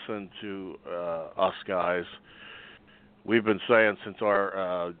don't listen to us guys, we've been saying since our,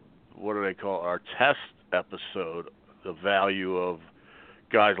 our test episode, the value of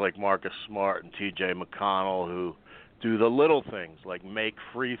guys like Marcus Smart and T.J. McConnell who do the little things like make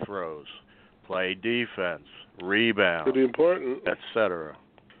free throws, play defense, rebound, could be important, etc.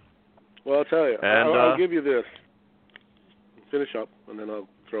 Well, I'll tell you. And I'll give you this. Finish up, and then I'll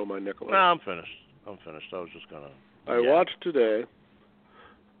throw my nickel in. No, I'm finished. I was just going to... I watched today.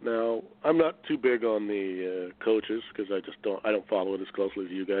 Now, I'm not too big on the coaches because I don't follow it as closely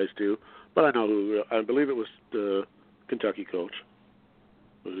as you guys do. But I know who... I believe it was the Kentucky coach.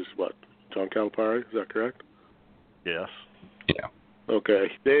 It was what? John Calipari? Is that correct? Yes. Yeah.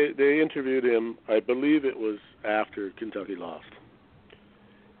 Okay. They interviewed him, I believe it was after Kentucky lost.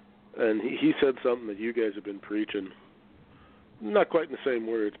 And he said something that you guys have been preaching. Not quite in the same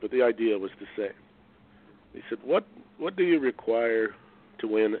words, but the idea was the same. He said, what do you require to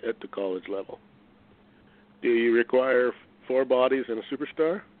win at the college level? Do you require 4 bodies and a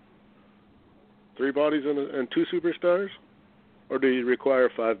superstar? 3 bodies and 2 superstars? Or do you require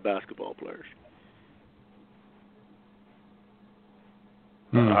 5 basketball players?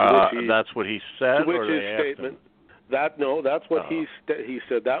 That's what he said, which or his they statement. That's what he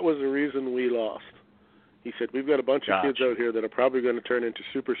said. That was the reason we lost. He said, we've got a bunch of kids out here that are probably going to turn into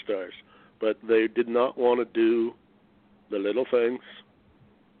superstars, but they did not want to do the little things,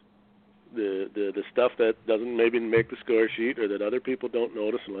 the stuff that doesn't maybe make the score sheet or that other people don't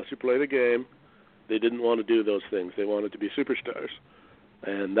notice unless you play the game. They didn't want to do those things. They wanted to be superstars,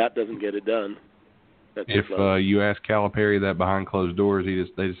 and that doesn't get it done. If you ask Calipari that behind closed doors,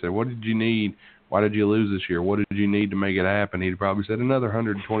 they just said, what did you need? Why did you lose this year? What did you need to make it happen? He'd probably said another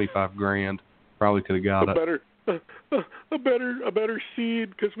 $125,000. Probably could have got a better seed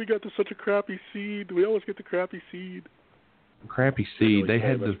because we got such a crappy seed. We always get the crappy seed. Crappy seed. They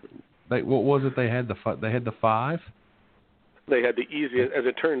had what was it? They had the 5. They had the easiest. As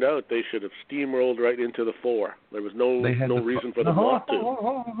it turned out, they should have steamrolled right into the 4. There was no reason for them not to.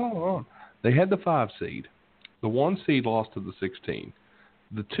 Hold on. They had the 5 seed. The 1 seed lost to the 16.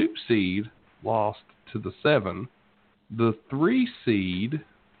 The 2 seed lost to the 7. The 3 seed,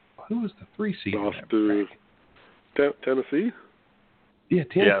 who was the 3 seed? Lost to Tennessee? Yeah,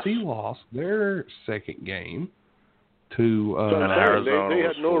 Tennessee lost their second game to Arizona. They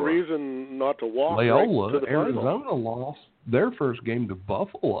had no reason not to walk. Loyola. Right to the Arizona final. lost their first game to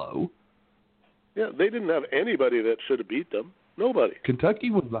Buffalo. Yeah, they didn't have anybody that should have beat them. Nobody. Kentucky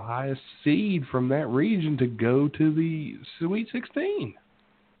was the highest seed from that region to go to the Sweet 16.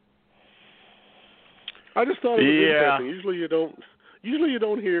 I just thought it was interesting. Usually you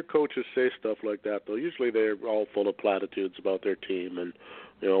don't hear coaches say stuff like that, though. Usually they're all full of platitudes about their team and,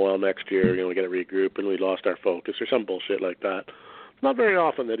 well, next year, we got to regroup and we lost our focus or some bullshit like that. It's not very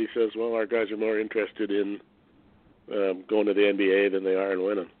often that he says, well, our guys are more interested in going to the NBA than they are in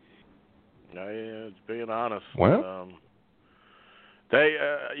winning. Yeah, it's being honest. Well, they,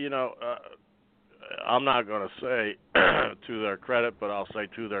 I'm not going to say to their credit, but I'll say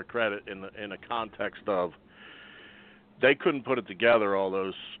to their credit in the context of they couldn't put it together, all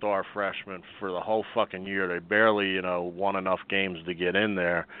those star freshmen, for the whole fucking year. They barely, won enough games to get in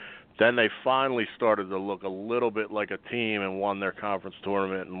there. Then they finally started to look a little bit like a team and won their conference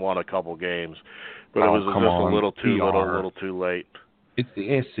tournament and won a couple games. But it was just a little too little, a little too late. It's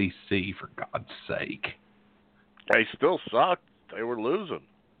the SEC, for God's sake. They still sucked. They were losing.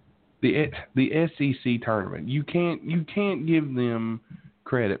 The SEC tournament. You can't give them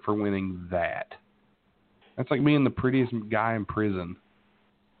credit for winning that. That's like being the prettiest guy in prison.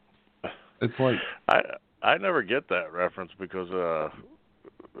 It's like I never get that reference because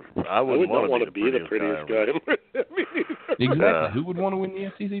I wouldn't want to be the prettiest guy in prison. Exactly. Who would want to win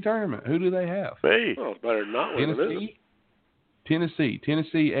the SEC tournament? Who do they have? Me. Oh, better not win it.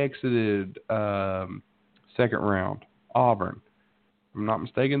 Tennessee exited second round. Auburn, if I'm not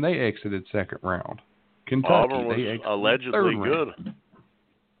mistaken, they exited second round. Kentucky, Auburn was they exited allegedly third good. Round.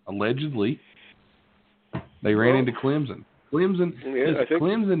 Allegedly, they ran into Clemson.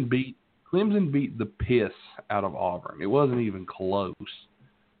 Clemson beat the piss out of Auburn. It wasn't even close.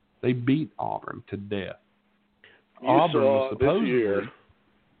 They beat Auburn to death. Auburn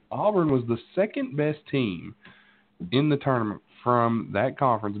was the second best team in the tournament from that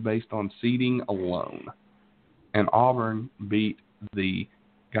conference based on seeding alone. And Auburn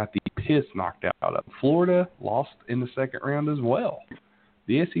got the piss knocked out of. Florida lost in the second round as well.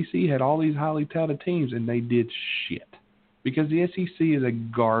 The SEC had all these highly touted teams, and they did shit. Because the SEC is a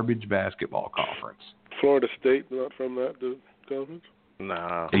garbage basketball conference. Florida State not from that conference?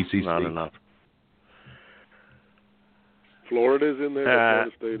 Nah, ACC. Not enough. Florida's in there, but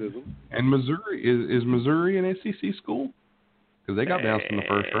Florida State isn't. And Missouri, is Missouri an SEC school? Because they got bounced in the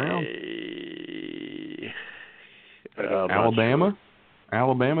first round. Alabama? Sure.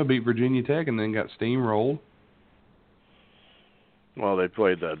 Alabama beat Virginia Tech and then got steamrolled. Well, they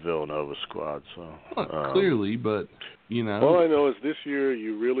played that Villanova squad, so... clearly, but, All I know is this year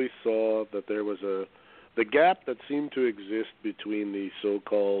you really saw that there was the gap that seemed to exist between the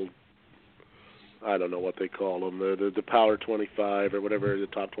so-called, I don't know what they call them, the Power 25 or whatever, the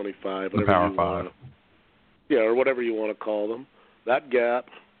Top 25, whatever the Power 5. Or whatever you want to call them. That gap,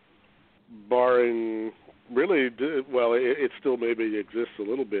 barring... Really, well, it still maybe exists a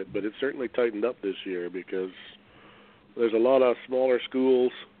little bit, but it certainly tightened up this year because there's a lot of smaller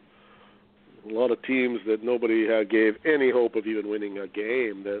schools, a lot of teams that nobody gave any hope of even winning a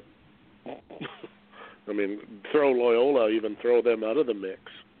game. That, I mean, throw Loyola, even throw them out of the mix.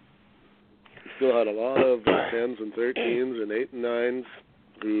 You still had a lot of 10s and 13s and 8 and 9s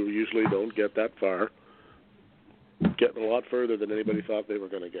who usually don't get that far, getting a lot further than anybody thought they were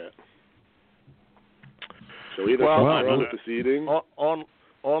going to get. So either with the seeding. On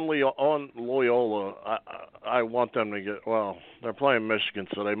Loyola, I want them to get. Well, they're playing Michigan,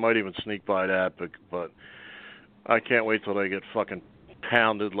 so they might even sneak by that. But I can't wait till they get fucking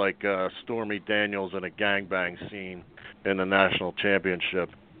pounded like Stormy Daniels in a gangbang scene in the national championship.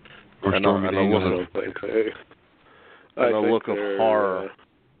 And the look of horror.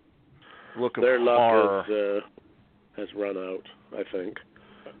 Their luck has run out, I think.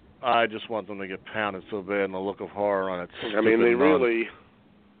 I just want them to get pounded so bad and the look of horror on it. I mean, they really...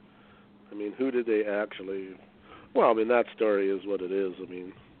 I mean, who did they actually... Well, I mean, that story is what it is. I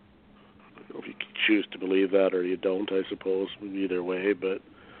mean, if you choose to believe that or you don't, I suppose, either way, but...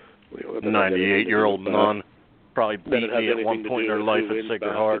 98-year-old nun probably beat me at one point in her life at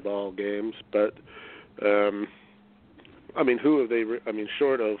Sacred Heart. Basketball games, but, I mean, who have they... I mean,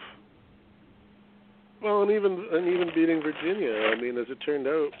 short of... Well, and even beating Virginia, I mean, as it turned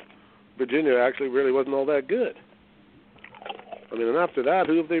out, Virginia actually really wasn't all that good. I mean, and after that,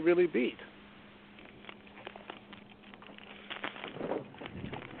 who have they really beat?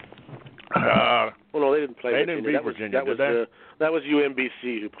 Well, no, they didn't play. They didn't beat Virginia, did they? That was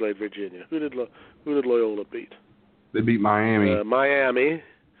UMBC who played Virginia. Who did Loyola beat? They beat Miami. Miami.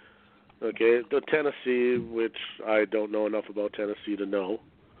 Okay, the Tennessee, which I don't know enough about Tennessee to know.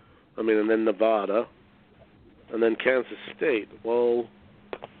 I mean, and then Nevada, and then Kansas State. Well,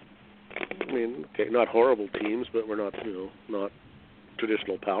 I mean, okay, not horrible teams, but we're not, not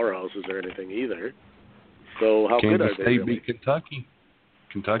traditional powerhouses or anything either. So how good are they? Kansas State really? beat Kentucky.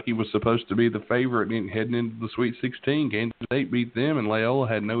 Kentucky was supposed to be the favorite heading into the Sweet 16. Kansas State beat them, and Loyola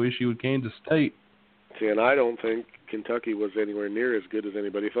had no issue with Kansas State. See, and I don't think Kentucky was anywhere near as good as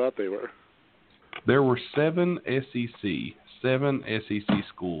anybody thought they were. There were seven SEC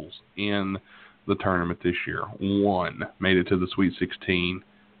schools in the tournament this year. One made it to the Sweet 16,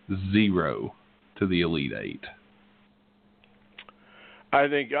 0 to the Elite Eight. I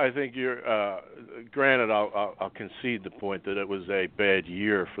think you're. Granted, I'll concede the point that it was a bad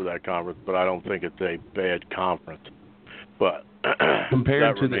year for that conference, but I don't think it's a bad conference. But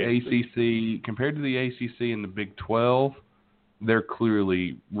compared to the ACC and the Big 12, they're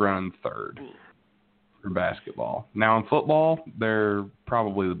clearly run third for basketball. Now in football, they're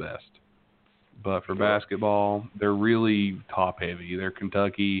probably the best, but for basketball, they're really top heavy. They're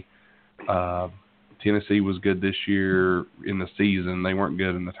Kentucky. Tennessee was good this year in the season. They weren't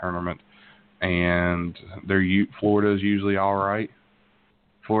good in the tournament. And Florida's usually all right.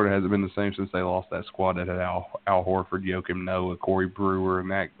 Florida hasn't been the same since they lost that squad that had Al Horford, Joakim Noah, Corey Brewer,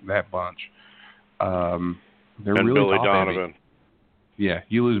 and that bunch. They're and really Billy top Donovan. Heavy. Yeah,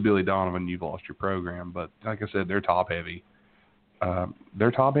 you lose Billy Donovan, you've lost your program. But like I said, they're top heavy.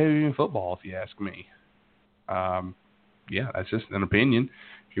 They're top heavy in football, if you ask me. Yeah, that's just an opinion.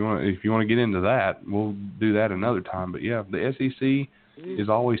 If you want to get into that, we'll do that another time. But yeah, the SEC is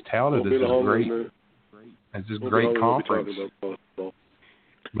always touted as this great conference,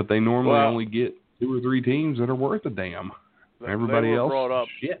 but they normally only get 2 or 3 teams that are worth a damn. Everybody else,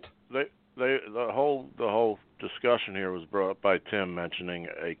 shit. The whole discussion here was brought up by Tim mentioning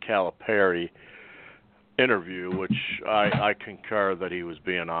a Calipari interview, which I concur that he was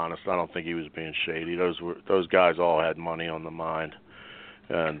being honest. I don't think he was being shady. Those guys all had money on the mind.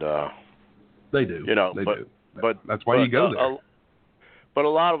 And they do, but that's why you go there. But a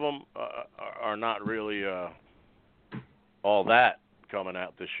lot of them are not really all that coming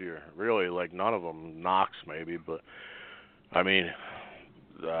out this year. Really, like none of them. Knox maybe, but I mean,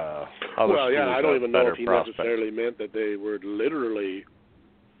 other schools I don't even know if he prospects. necessarily meant that they were literally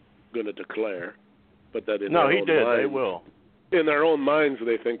going to declare, but that in he did. They will. In their own minds,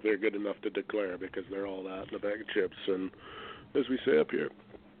 they think they're good enough to declare because they're all that in a bag of chips, and as we say up here,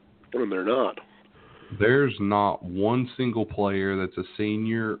 and they're not. There's not one single player that's a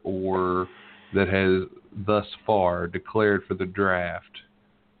senior or that has thus far declared for the draft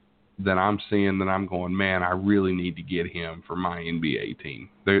that I'm seeing that I'm going, man, I really need to get him for my NBA team.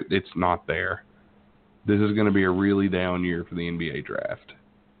 It's not there. This is going to be a really down year for the NBA draft.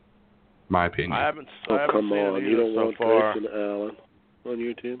 My opinion. I haven't come seen on. it You don't so want far. Grayson Allen on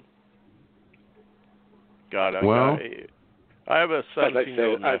your team? God, I have a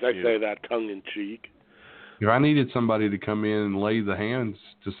 17-year-old nephew. As I say that tongue-in-cheek. If I needed somebody to come in and lay the hands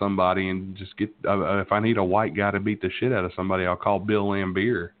to somebody and just get, if I need a white guy to beat the shit out of somebody, I'll call Bill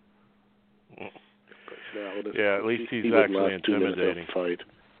Lambier. Yeah, at least he's actually intimidating.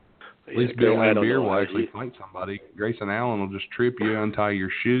 At least Bill Lambier will actually fight somebody. Grayson Allen will just trip you, untie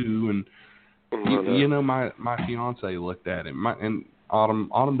your shoe, and you know, my fiance looked at him. And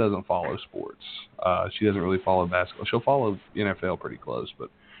Autumn doesn't follow sports. She doesn't really follow basketball. She'll follow NFL pretty close,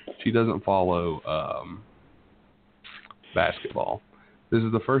 but she doesn't follow basketball. This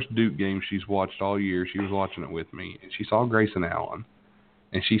is the first Duke game she's watched all year. She was watching it with me, and she saw Grayson Allen,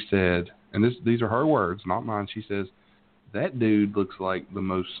 and she said, and these are her words, not mine. She says, that dude looks like the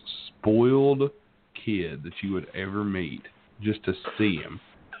most spoiled kid that you would ever meet just to see him.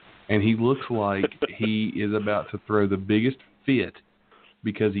 And he looks like he is about to throw the biggest fit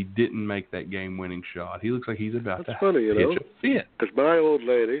because he didn't make that game-winning shot. He looks like he's about to pitch a fit. Because my old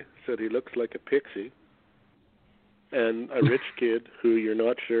lady said he looks like a pixie and a rich kid who you're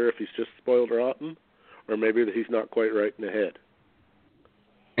not sure if he's just spoiled rotten or maybe that he's not quite right in the head.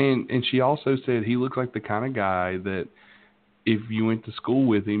 And she also said he looks like the kind of guy that if you went to school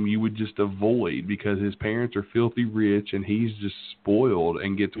with him, you would just avoid because his parents are filthy rich and he's just spoiled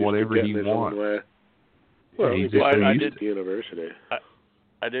and gets whatever he wants. Well, I did the university.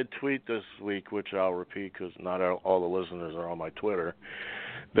 I did tweet this week, which I'll repeat because not all the listeners are on my Twitter,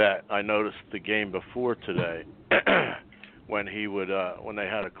 that I noticed the game before today when he would when they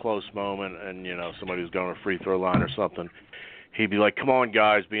had a close moment and somebody was going to a free throw line or something, he'd be like, "Come on,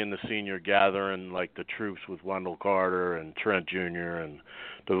 guys," being the senior, gathering like the troops with Wendell Carter and Trent Jr. and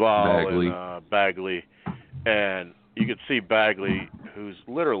Duvall and Bagley, and you could see Bagley, who's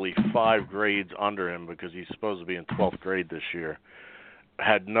literally 5 grades under him because he's supposed to be in 12th grade this year,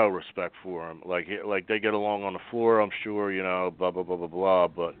 had no respect for him. Like they get along on the floor, I'm sure, blah blah blah blah blah,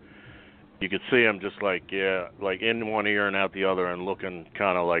 but you could see him just like in one ear and out the other, and looking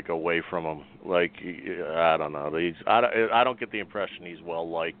kind of like away from him. Like, I don't know. I don't get the impression he's well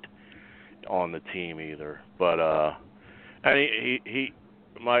liked on the team either. But and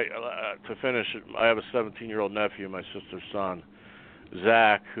to finish, I have a 17-year-old nephew, my sister's son,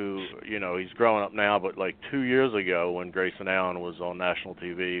 Zach, who he's growing up now, but like 2 years ago when Grayson Allen was on national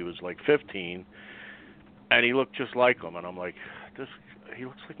TV, he was like 15, and he looked just like him, and I'm like, he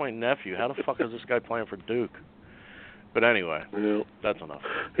looks like my nephew. How the fuck is this guy playing for Duke? But anyway, that's enough.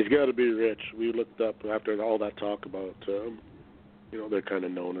 He's got to be rich. We looked up after all that talk about, they're kind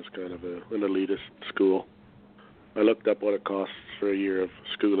of known as kind of an elitist school. I looked up what it costs for a year of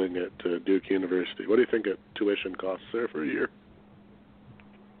schooling at Duke University. What do you think tuition costs there for a year?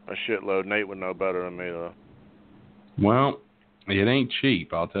 A shitload. Nate would know better than me, though. Well, it ain't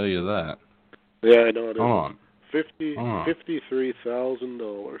cheap, I'll tell you that. Yeah, I know it is. Hold on.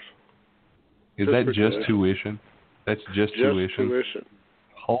 $53,000. Is that just tuition? That's just tuition. Tuition.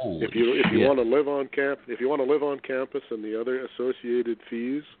 Holy If you want to live on campus and the other associated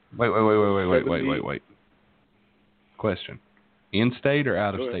fees. Wait. Question: in-state or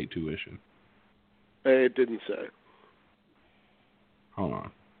out-of-state tuition? It didn't say. Hold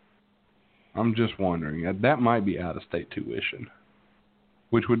on. I'm just wondering. That might be out-of-state tuition,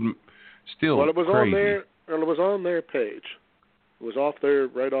 which would still well, it was crazy. on there. Well, it was on their page. It was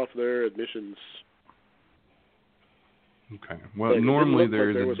right off their admissions. Okay. Well, normally there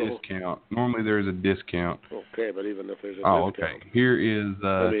is a discount. Normally there is a discount. Okay, but even if there's a discount. Okay. Here is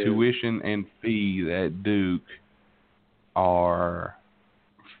tuition and fees at Duke are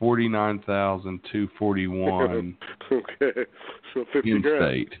 $49,241. Okay, so $50,000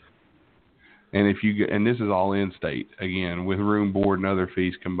 in-state. And and this is all in-state again, with room, board, and other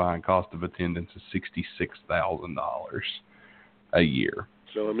fees combined, cost of attendance is $66,000 a year.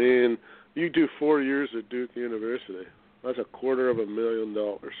 So I mean, you do 4 years at Duke University. That's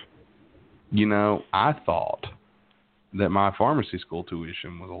 $250,000. I thought that my pharmacy school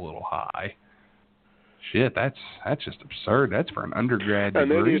tuition was a little high. Shit, that's just absurd. That's for an undergrad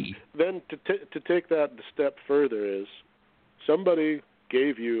degree. Then to take that a step further is somebody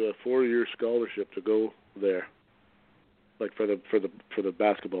gave you a 4-year scholarship to go there, like for the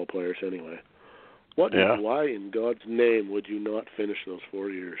basketball players anyway. Why in God's name would you not finish those 4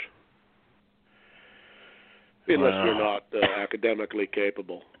 years? Unless you're not academically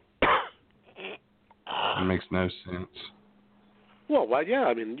capable. It makes no sense. Well, why? Yeah,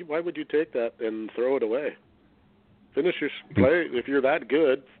 I mean, why would you take that and throw it away? Finish your play. If you're that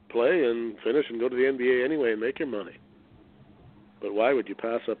good, play and finish and go to the NBA anyway and make your money. But why would you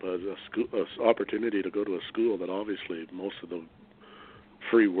pass up a opportunity to go to a school that obviously most of the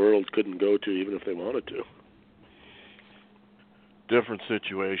free world couldn't go to even if they wanted to? Different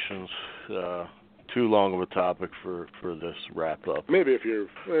situations. Too long of a topic for this wrap up. Maybe if you're,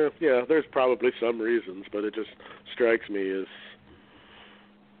 there's probably some reasons, but it just strikes me as,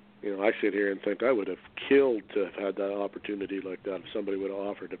 I sit here and think I would have killed to have had that opportunity like that if somebody would have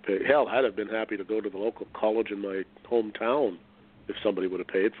offered to pay. Hell, I'd have been happy to go to the local college in my hometown if somebody would have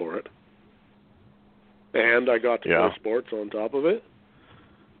paid for it. And I got to play sports on top of it.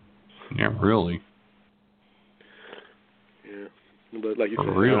 Yeah, really. Yeah, but like you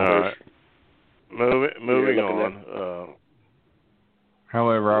said, really. Moving on.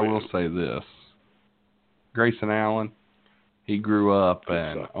 However, I will say this. Grayson Allen, he grew up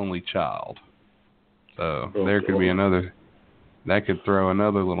an only child. So there could be another, that could throw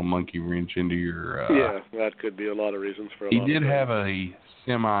another little monkey wrench into your... that could be a lot of reasons for a He lot did of have a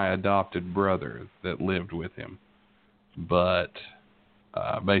semi-adopted brother that lived with him. But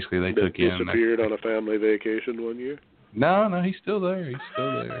basically they took in... Disappeared on a family vacation one year? No, he's still there.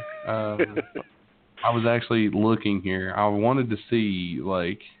 I was actually looking here. I wanted to see,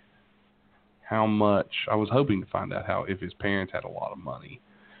 how much. I was hoping to find out if his parents had a lot of money,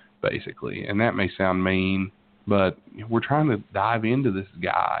 basically. And that may sound mean, but we're trying to dive into this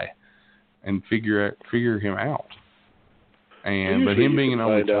guy and figure him out. But him being an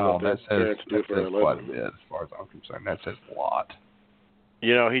only child, that says quite a bit as far as I'm concerned. That says a lot.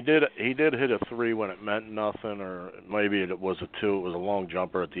 He did hit a 3 when it meant nothing, or maybe it was a 2. It was a long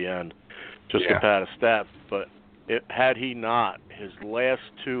jumper at the end, just to pad a stat. But had he not, his last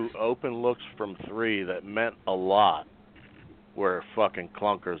 2 open looks from 3 that meant a lot, were fucking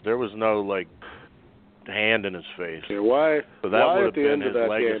clunkers. There was no like hand in his face. Yeah, why? So that why would at have the been end of his that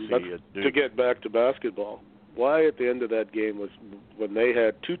legacy game? To get back to basketball, why at the end of that game was when they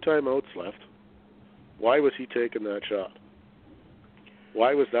had 2 timeouts left? Why was he taking that shot?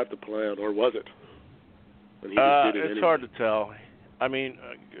 Why was that the plan, or was it? And he just did it it's anyway. hard to tell. I mean,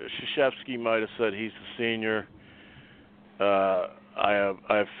 Krzyzewski might have said he's the senior. I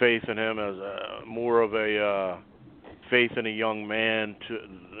have faith in him as more of a faith in a young man.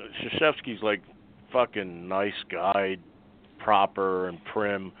 Krzyzewski's like fucking nice guy, proper and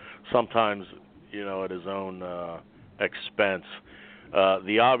prim. Sometimes, at his own expense.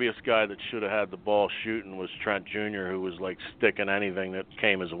 The obvious guy that should have had the ball shooting was Trent Jr., who was like sticking anything that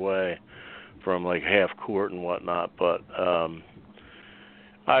came his way from like half court and whatnot. But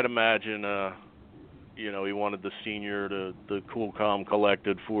I'd imagine, he wanted the senior, the cool, calm,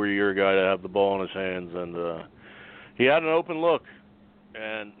 collected 4-year guy to have the ball in his hands, and he had an open look,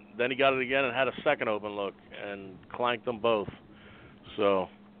 and then he got it again and had a second open look and clanked them both. So.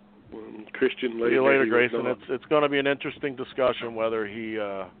 Christian See you later, Grayson. It's going to be an interesting discussion whether he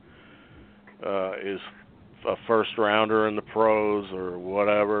is a first rounder in the pros or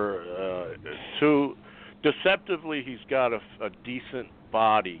whatever. Deceptively, he's got a decent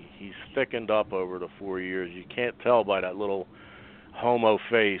body. He's thickened up over the 4 years. You can't tell by that little homo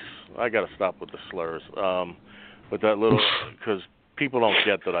face. I got to stop with the slurs. With that little, because people don't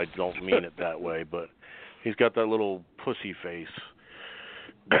get that I don't mean it that way, but he's got that little pussy face.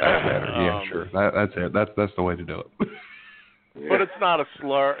 Yeah, sure. That's it. That's the way to do it. But it's not a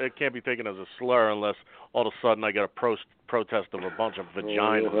slur. It can't be taken as a slur unless all of a sudden I get a protest of a bunch of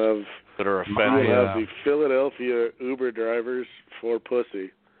vaginas that are offended. You'll have the Philadelphia Uber drivers for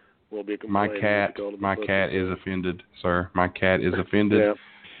pussy will be complaining. My cat is offended, sir. My cat is offended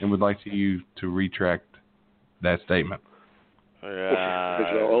and would like you to retract that statement. Yeah. It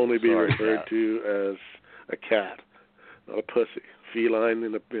shall only be referred to as a cat, not a pussy. Feline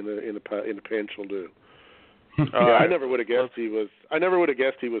in a pinch will do. I never would have guessed he was. I never would have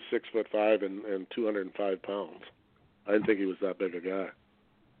guessed he was 6'5" and 205 pounds. I didn't think he was that big a guy.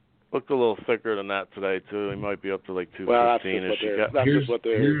 Looked a little thicker than that today too. He might be up to like 215. Well, that's just what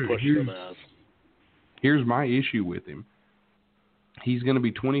they're pushing him as. Here's my issue with him. He's going to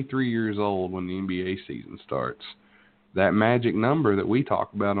be 23 years old when the NBA season starts. That magic number that we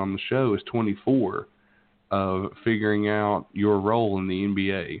talk about on the show is 24. Of figuring out your role in the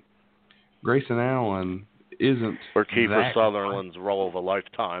NBA. Grayson Allen isn't. Or Kiefer Sutherland's role of a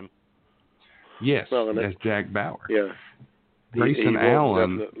lifetime. Yes, that's Jack Bauer. Yeah. Grayson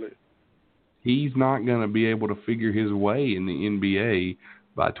Allen, he's not going to be able to figure his way in the NBA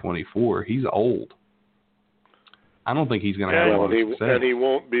by 24. He's old. I don't think he's going to have a lot of success. And he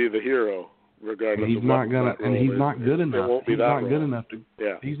won't be the hero. Regardless he's not gonna, and he's not good enough. He's not good enough to.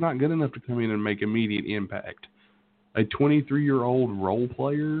 Yeah. He's not good enough to come in and make immediate impact. A 23-year-old role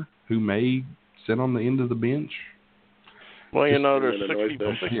player who may sit on the end of the bench. Well, there's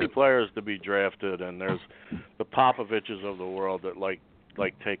 60 players to be drafted, and there's the Popoviches of the world that like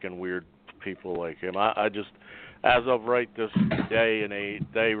taking weird people like him. I just, as of this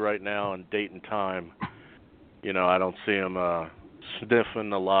day right now and date and time, I don't see him.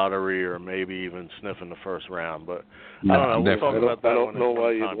 Sniffing the lottery or maybe even sniffing the first round, but I don't know. We'll talk about that. I don't know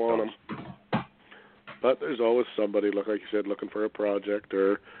why you'd want him. But there's always somebody, like you said, looking for a project,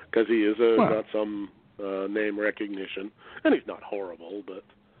 or because he is got some name recognition, and he's not horrible. But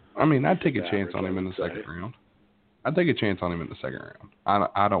I mean, I'd take a chance on him in the second round. I'd take a chance on him in the second round.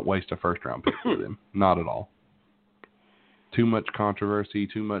 I don't waste a first round pick with him, not at all. Too much controversy,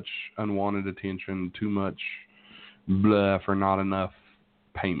 too much unwanted attention, too much blah for not enough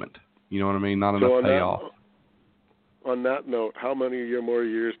payment. You know what I mean? Not enough payoff. On that note, how many more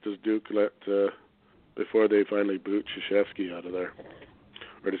years does Duke let before they finally boot Krzyzewski out of there?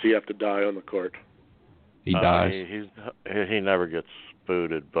 Or does he have to die on the court? He dies. He never gets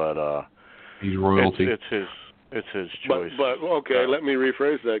booted, but he's royalty. It's his choice. But okay, let me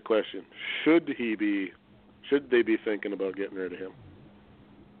rephrase that question. Should they be thinking about getting rid of him?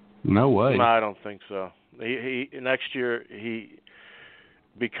 No way. No, I don't think so. He next year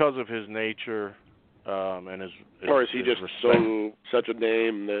because of his nature and his or is he just respect. such a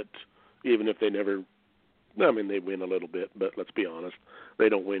name that even if they never, I mean they win a little bit, but let's be honest, they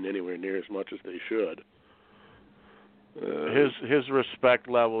don't win anywhere near as much as they should. His respect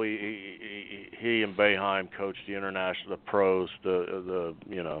level. He and Boeheim coached the pros.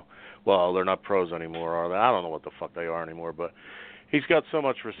 Well, they're not pros anymore, are they? I don't know what the fuck they are anymore, but. He's got so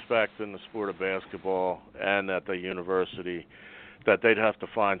much respect in the sport of basketball and at the university that they'd have to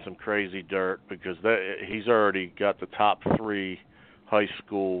find some crazy dirt because he's already got the top 3 high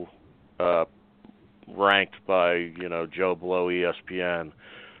school ranked by Joe Blow ESPN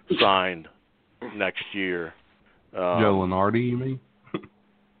signed next year. Joe Lunardi, you mean?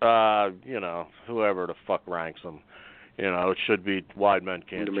 Whoever the fuck ranks them. It should be Wide Men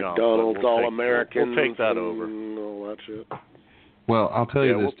Can't the Jump. McDonald's All-Americans. We'll take that over. All that shit. Well, I'll tell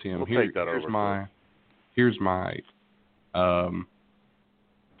you this, Tim. We'll take that here's over. Here's my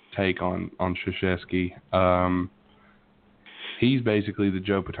take on Krzyzewski. He's basically the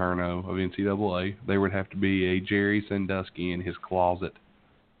Joe Paterno of NCAA. There would have to be a Jerry Sandusky in his closet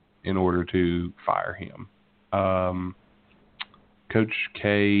in order to fire him. Coach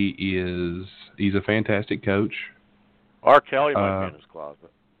K he's a fantastic coach. R. Kelly might be in his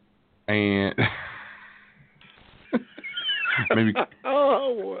closet. And maybe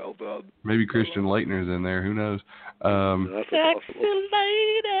well done. Maybe Christian Leitner's in there. Who knows? Sexy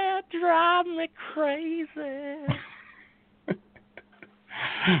lady drive me crazy.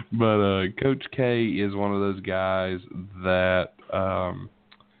 But Coach K is one of those guys that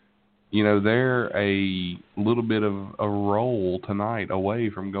they're a little bit of a roll tonight away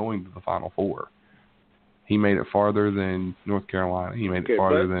from going to the Final Four. He made it farther than North Carolina. He made it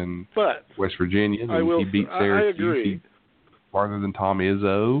farther than West Virginia. He beat Syracuse. I agree. Farther than Tom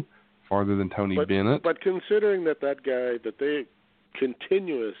Izzo. Farther than Tony Bennett. But considering that guy, that they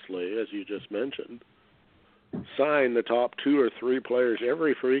continuously, as you just mentioned, sign the top 2 or 3 players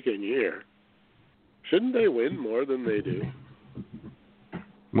every freaking year, shouldn't they win more than they do?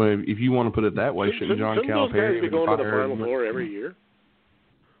 Well, if you want to put it that way, shouldn't John Calipari be going to the Final Four every year?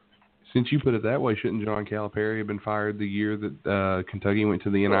 Since you put it that way, shouldn't John Calipari have been fired the year that Kentucky went to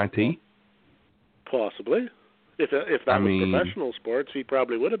the NIT? Possibly. If that was professional sports, he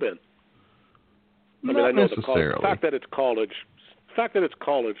probably would have been. I know the fact that it's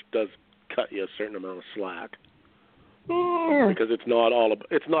college does cut you a certain amount of slack. Because it's not all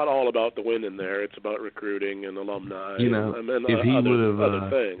about the winning there. It's about recruiting and alumni. And if he would have other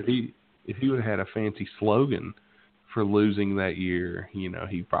things. if he would have had a fancy slogan for losing that year, he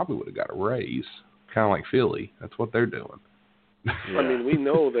probably would have got a raise, kind of like Philly. That's what they're doing. Yeah. I mean, we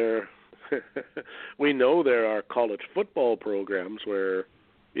know there are college football programs where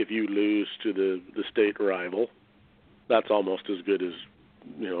if you lose to the state rival, that's almost as good as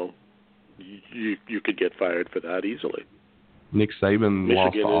you could get fired for that easily. Nick Saban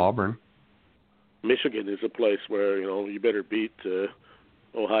lost to Auburn. Michigan is a place where you better beat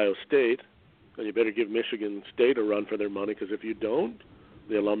Ohio State, and you better give Michigan State a run for their money, because if you don't,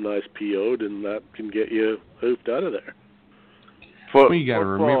 the alumni's PO'd, and that can get you hoofed out of there. Well, you got to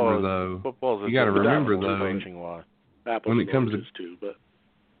remember though. When it comes to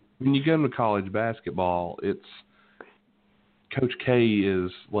when you go to college basketball, it's Coach K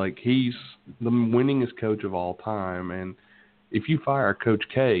is like he's the winningest coach of all time, and if you fire Coach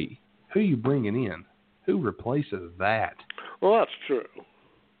K, who are you bringing in? Who replaces that? Well, that's true.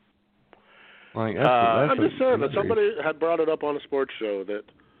 Like, I'm just saying that somebody had brought it up on a sports show that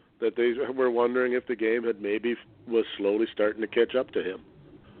they were wondering if the game was slowly starting to catch up to him.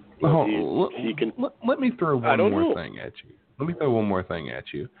 Let me throw one more thing at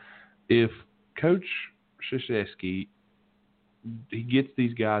you. If Coach Krzyzewski, he gets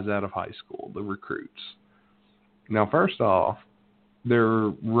these guys out of high school, the recruits. Now, first off,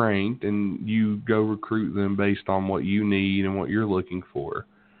 they're ranked, and you go recruit them based on what you need and what you're looking for.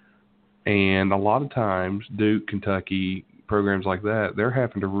 And a lot of times, Duke, Kentucky, programs like that, they're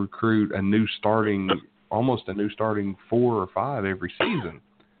having to recruit almost a new starting 4 or 5 every season.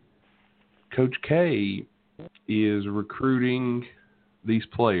 Coach K is recruiting these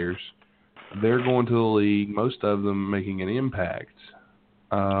players. They're going to the league, most of them making an impact.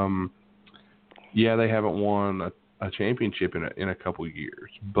 They haven't won a championship in a couple years,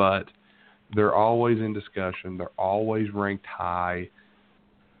 but they're always in discussion. They're always ranked high.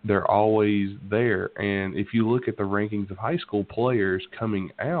 They're always there. And if you look at the rankings of high school players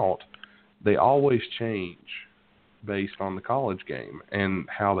coming out, they always change based on the college game and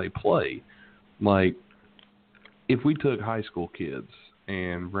how they play. Like, if we took high school kids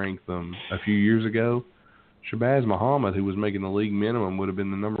and ranked them a few years ago, Shabazz Muhammad, who was making the league minimum, would have been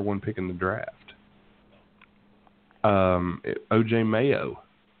the number 1 pick in the draft. O.J. Mayo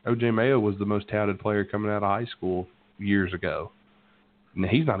was the most touted player coming out of high school years ago. Now,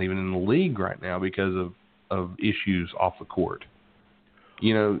 he's not even in the league right now because of issues off the court.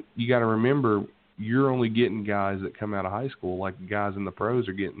 You got to remember, you're only getting guys that come out of high school, like guys in the pros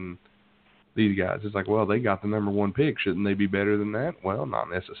are getting these guys. It's like, well, they got the number 1 pick. Shouldn't they be better than that? Well, not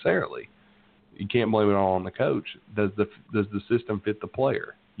necessarily. you can't blame it all on the coach. Does the system fit the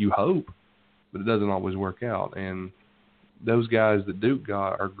player? You hope, but it doesn't always work out. And those guys that Duke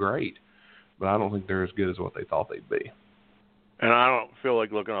got are great, but I don't think they're as good as what they thought they'd be. And I don't feel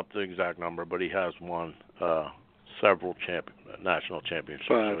like looking up the exact number, but he has won several national championships.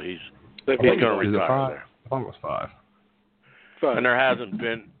 5. So he's Going to retire there. I thought it was 5. 5. And there hasn't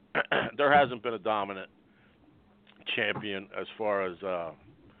been a dominant champion as far as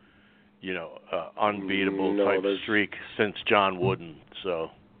unbeatable type streak since John Wooden. So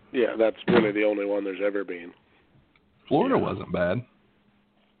yeah, that's really the only one there's ever been. Florida wasn't bad.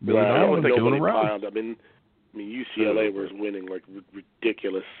 Well, I don't think nobody piled. I mean, UCLA was winning like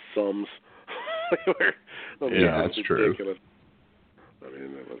ridiculous sums. That's true. I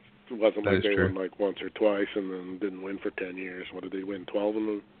mean, it wasn't like they won like once or twice and then didn't win for 10 years. What did they win? 12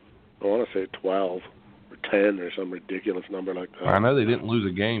 I want to say 12 or 10 or some ridiculous number like that. I know they didn't lose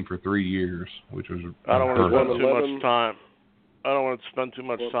a game for 3 years, which was. I don't want to spend too much time. I don't want to spend too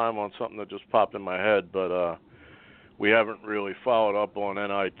much time on something that just popped in my head, but we haven't really followed up on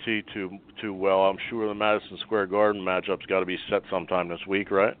NIT too well. I'm sure the Madison Square Garden matchup's got to be set sometime this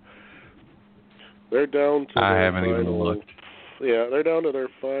week, right? They're down to. I haven't even looked. Yeah, they're down to their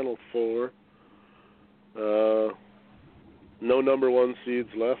final 4. No number 1 seeds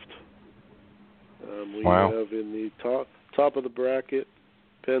left. We have in the top of the bracket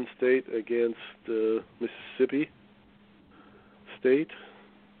Penn State against Mississippi State,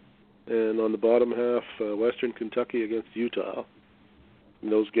 and on the bottom half Western Kentucky against Utah.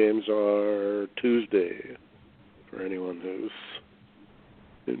 And those games are Tuesday for anyone who's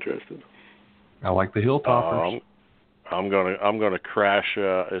interested. I like the Hilltoppers. I'm gonna crash.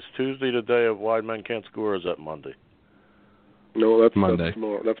 Is Tuesday the day of Wide Men Can't Score, or is that Monday? No, that's Monday. That's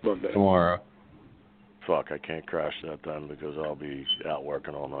tomorrow. That's Monday. Tomorrow. Fuck, I can't crash that time because I'll be out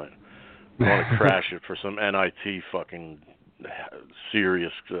working all night. I want to crash it for some NIT fucking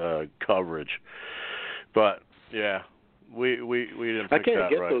serious coverage. But yeah, we didn't pick that right. I can't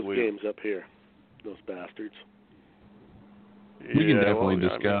get those games up here. Those bastards. We can definitely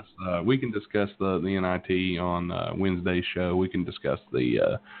discuss. We can discuss the NIT on Wednesday's show. We can discuss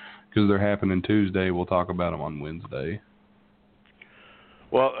because they're happening Tuesday. We'll talk about them on Wednesday.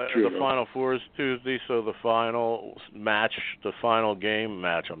 Well, the Final Four is Tuesday, so the final game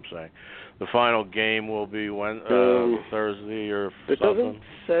will be Thursday or it something. It doesn't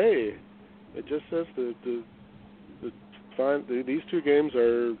say. It just says these 2 games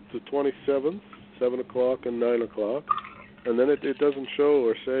are the 27th, 7 o'clock and 9 o'clock, and then it doesn't show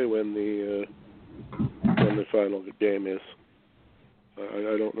or say when the final game is.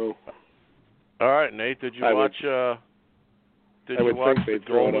 I don't know. All right, Nate, did you watch? I would think they'd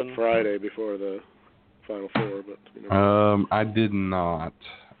throw it up Friday before the Final Four, but I did not.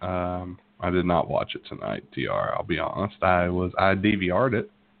 I did not watch it tonight, TR. I'll be honest. I DVR'd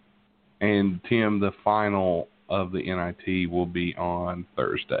it, and Tim, the final of the NIT will be on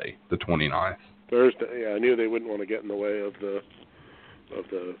Thursday, the 29th. Thursday, yeah. I knew they wouldn't want to get in the way of the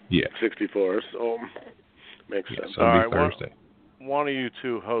 64, so makes sense. So it'll be Thursday. One of you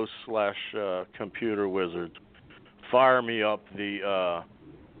two hosts / computer wizards, fire me up the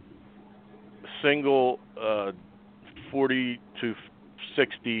single 40 to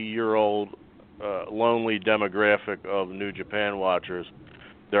 60-year-old lonely demographic of New Japan watchers.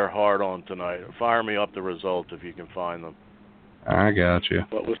 They're hard on tonight. Fire me up the results if you can find them. I got you.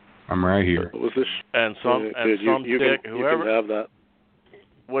 I'm right here. What was this? And some dick, whoever, you can have that.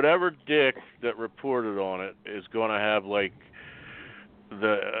 Whatever dick that reported on it is going to have like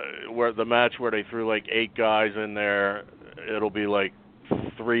the match where they threw like 8 guys in there. It'll be like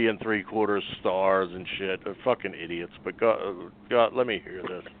 3 3/4 stars and shit. They're fucking idiots. But God, let me hear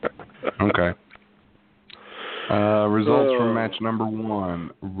this. Okay. Results from match number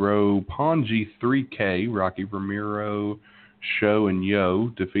 1. Roppongi 3K, Rocky Romero, Sho, and Yo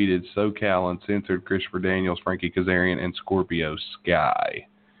defeated SoCal Uncensored, Christopher Daniels, Frankie Kazarian, and Scorpio Sky.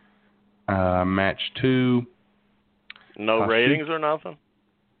 Match 2. No ratings or nothing?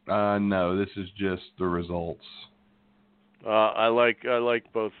 No, this is just the results. I like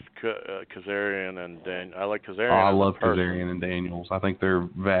both Kazarian and Daniels. I like Kazarian. I love Kazarian and Daniels. I think they're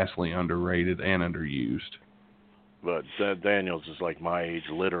vastly underrated and underused. But Daniels is like my age,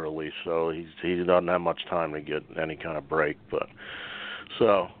 literally, so he doesn't have much time to get any kind of break. But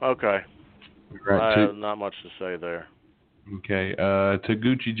so okay, I have not much to say there. Okay,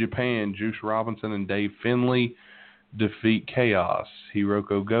 Taguchi Japan, Juice Robinson and Dave Finlay defeat Chaos,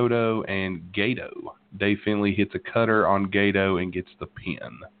 Hiroko Goto, and Gato. Dave Finlay hits a cutter on Gato and gets the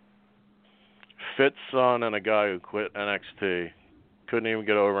pin. Fitz son and a guy who quit NXT, couldn't even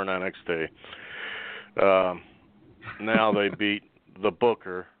get over in NXT. Now they beat the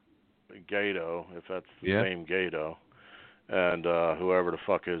Booker, Gato, if that's the same Gato, and whoever the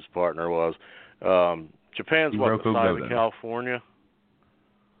fuck his partner was. Japan's what, the size of California?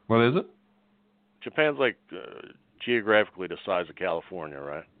 What is it? Japan's like geographically the size of California,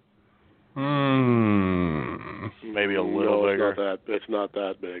 right? Maybe a little bigger. It's not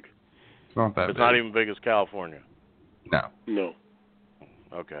that big. It's not that big. It's not even big as California. No.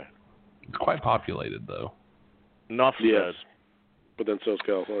 Okay. It's quite populated, though. Enough said. Yes. But then so's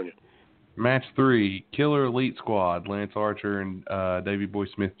California. Match 3, Killer Elite Squad. Lance Archer and Davey Boy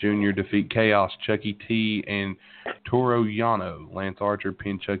Smith Jr. defeat Chaos, Chucky T, and Toru Yano. Lance Archer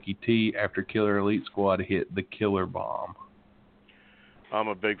pinned Chucky T after Killer Elite Squad hit the Killer Bomb. I'm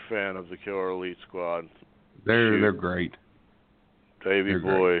a big fan of the Killer Elite Squad. They're great. Davey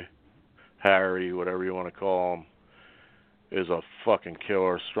Boy, Harry, whatever you want to call him, is a fucking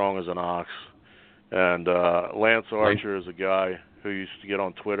killer, strong as an ox. And Lance Archer is a guy who used to get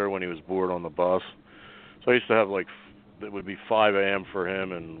on Twitter when he was bored on the bus. So I used to have it would be 5 a.m. for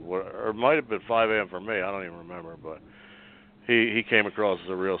him, or it might have been 5 a.m. for me. I don't even remember, but he came across as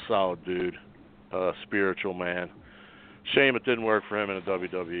a real solid dude, spiritual man. Shame it didn't work for him in the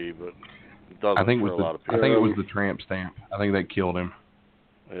WWE, but it doesn't for a lot of people. I think it was the tramp stamp. I think that killed him.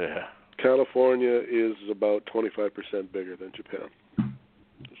 Yeah. California is about 25% bigger than Japan.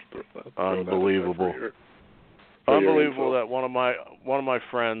 Unbelievable. Unbelievable that one of my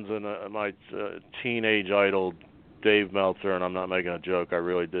friends and my teenage idol, Dave Meltzer, and I'm not making a joke, I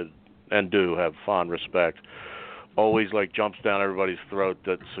really did and do have fond respect, always jumps down everybody's throat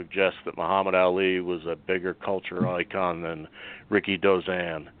that suggests that Muhammad Ali was a bigger cultural icon than Ricky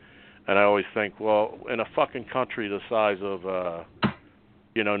Dozan. And I always think, well, in a fucking country the size of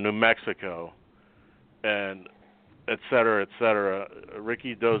New Mexico and et cetera,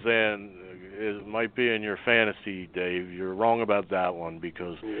 Ricky Dozan might be in your fantasy, Dave. You're wrong about that one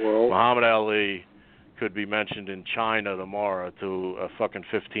because Muhammad Ali could be mentioned in China tomorrow to a fucking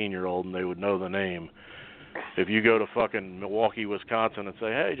 15-year-old and they would know the name. If you go to fucking Milwaukee, Wisconsin and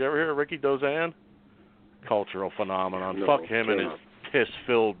say, hey, did you ever hear of Ricky Dozan? Cultural phenomenon. No, fuck him and his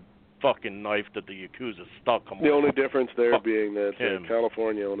piss-filled fucking knife that the Yakuza stuck him. The only difference there being that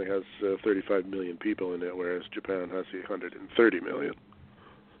California only has 35 million people in it, whereas Japan has 130 million.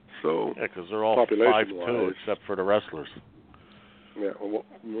 So yeah, because they're all 5'2", except for the wrestlers. Yeah,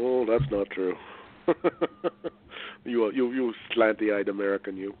 well, that's not true. you slanty-eyed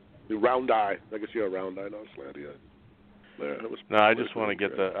American, you round eye. I guess you're a round eye, not slanty-eyed. I just want to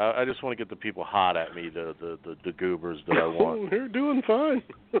get the people hot at me, the goobers that I want. You're doing fine.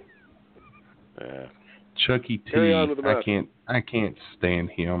 Yeah. Chucky T. I can't stand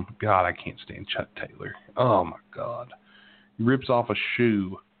him. God, I can't stand Chuck Taylor. Oh my God, he rips off a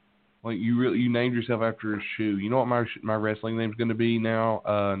shoe. You named yourself after a shoe. You know what my wrestling name's going to be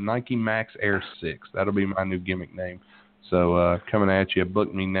now? Nike Max Air 6. That'll be my new gimmick name. So coming at you,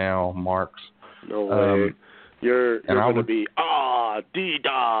 book me now, Marks. No way. You're going to be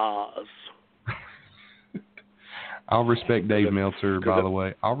Adidas. I'll respect Dave Meltzer, by the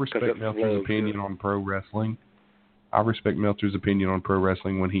way. I'll respect Meltzer's opinion on pro wrestling. I respect Meltzer's opinion on pro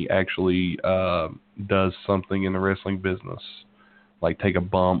wrestling when he actually does something in the wrestling business, like take a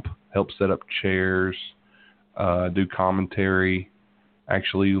bump, help set up chairs, do commentary,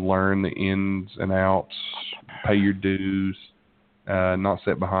 actually learn the ins and outs, pay your dues, not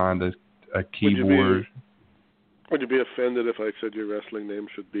sit behind a keyboard. Would you be offended if I said your wrestling name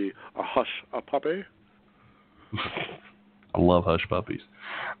should be a puppy? I love hush puppies.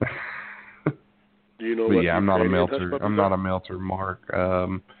 Do you know but what I'm not a Meltzer. I'm not a Meltzer, Mark.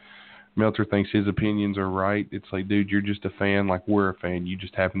 Meltzer thinks his opinions are right. It's like, dude, you're just a fan like we're a fan. You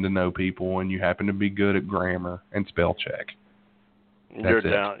just happen to know people, and you happen to be good at grammar and spell check. You're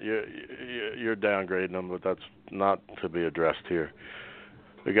downgrading them, but that's not to be addressed here.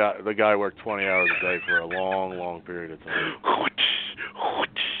 The guy worked 20 hours a day for a long, long period of time.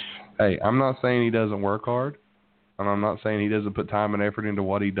 Hey, I'm not saying he doesn't work hard, and I'm not saying he doesn't put time and effort into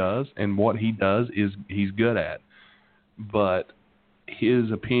what he does, and what he does is he's good at. But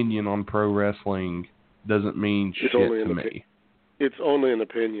his opinion on pro wrestling doesn't mean shit to me. It's only an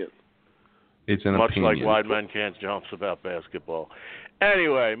opinion. It's an opinion. Much like Wide Men Can't Jump about basketball.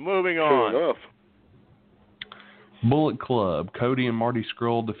 Anyway, moving on. True enough. Bullet Club. Cody and Marty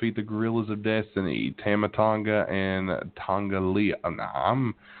Scurll defeat the Gorillas of Destiny, Tama Tonga and Tonga-Lia.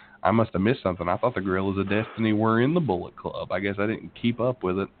 I must have missed something. I thought the Gorillas of Destiny were in the Bullet Club. I guess I didn't keep up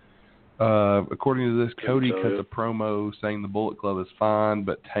with it. According to this, Cody cuts a promo saying the Bullet Club is fine,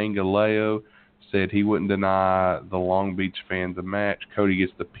 but Tonga-Lia said he wouldn't deny the Long Beach fans a match. Cody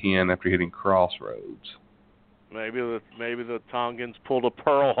gets the pin after hitting Crossroads. Maybe the Tongans pulled a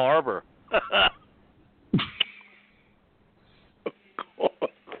Pearl Harbor.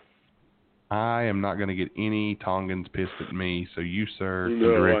 I am not going to get any Tongans pissed at me, so you, sir, can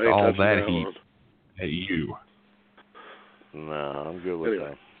direct all that heat at you. No, I'm good with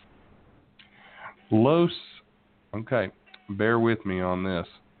that. Los, okay, bear with me on this.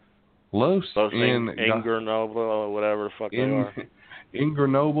 Los in Ingernoble, or whatever the fuck they are.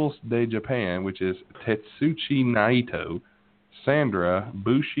 Ingernobles de Japan, which is Tetsuchi Naito, Sandra,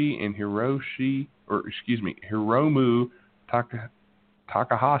 Bushi, and Hiromu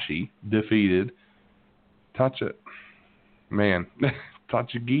Takahashi defeated Tachigishi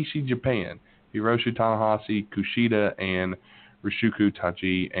Japan, Hiroshi Tanahashi, Kushida, and Rishiku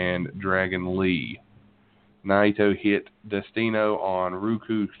Tachi, and Dragon Lee. Naito hit Destino on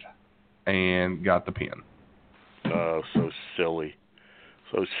Ruku and got the pin. Oh, so silly.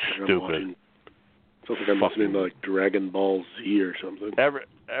 So stupid. Sounds like I'm listening to like Dragon Ball Z or something.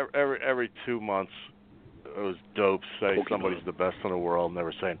 Every 2 months, those dopes say somebody's the best in the world, and they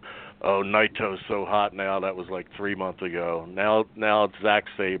were saying, "Oh, Naito's so hot now." That was like 3 months ago. Now it's Zack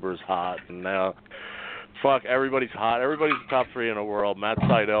Saber's hot, and now, fuck, everybody's hot. Everybody's top 3 in the world. Matt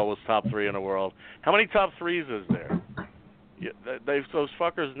Sydal was top 3 in the world. How many top 3s is there? Those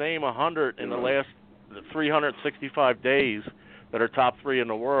fuckers name 100 in the last 365 days that are top 3 in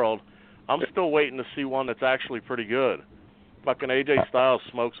the world. I'm still waiting to see one that's actually pretty good. Fucking AJ Styles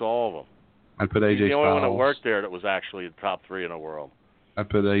smokes all of them. I'd put AJ Styles. He's the only one that worked there that was actually the top 3 in the world. I'd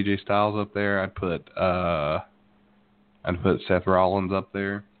put AJ Styles up there. I'd put Seth Rollins up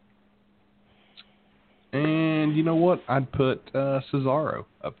there. And you know what? I'd put Cesaro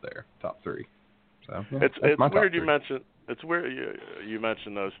up there, top 3. So yeah, it's weird you mentioned. It's weird you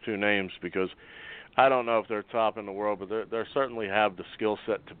mentioned those 2 names because I don't know if they're top in the world, but they certainly have the skill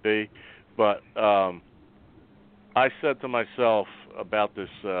set to be. But I said to myself about this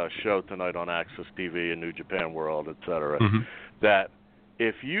show tonight on Access TV and New Japan World, etc., that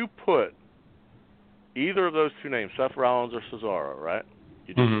if you put either of those 2 names, Seth Rollins or Cesaro, right?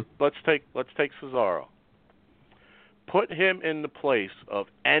 You just, let's take Cesaro. Put him in the place of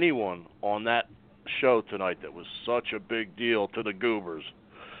anyone on that show tonight that was such a big deal to the Goobers.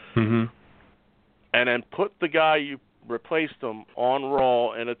 And then put the guy you replaced him on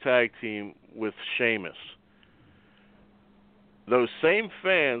Raw in a tag team with Sheamus. Those same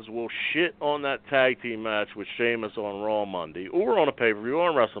fans will shit on that tag team match with Sheamus on Raw Monday or on a pay-per-view or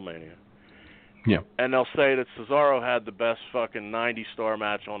on WrestleMania. Yeah. And they'll say that Cesaro had the best fucking 90-star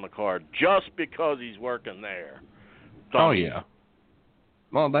match on the card just because he's working there. Oh, yeah.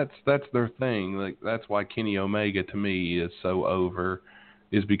 Well, that's their thing. Like that's why Kenny Omega to me is so over,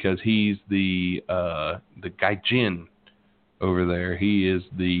 is because he's the gaijin over there. He is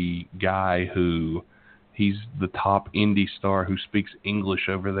the guy he's the top indie star who speaks English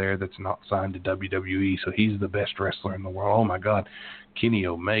over there that's not signed to WWE, so he's the best wrestler in the world. Oh my God, Kenny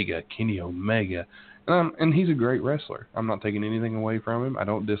Omega. And he's a great wrestler. I'm not taking anything away from him. I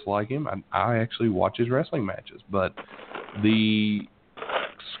don't dislike him. I actually watch his wrestling matches, but the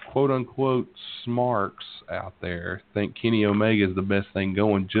quote-unquote smarks out there think Kenny Omega is the best thing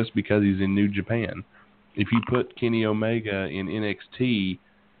going just because he's in New Japan. If you put Kenny Omega in NXT,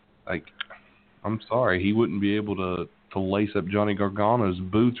 like, I'm sorry, he wouldn't be able to lace up Johnny Gargano's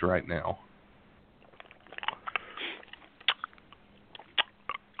boots right now.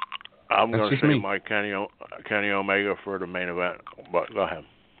 I'm going to say my Kenny Omega for the main event, but go ahead.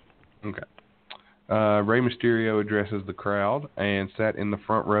 Okay. Rey Mysterio addresses the crowd and sat in the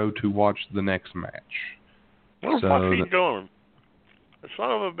front row to watch the next match. What the fuck is he doing? The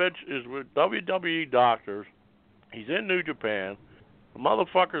son of a bitch is with WWE doctors. He's in New Japan. The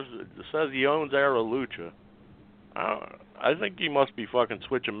motherfucker says he owns Era Lucha. I think he must be fucking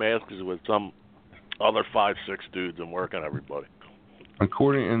switching masks with some other 5'6" dudes and working everybody. And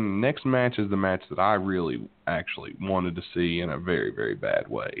the next match is the match that I really actually wanted to see in a very, very bad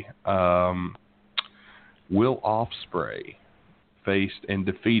way. Will Ospreay faced and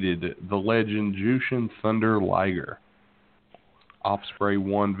defeated the legend Jushin Thunder Liger. Ospreay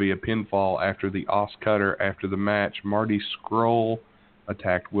won via pinfall after the Os Cutter. After the match, Marty Scurll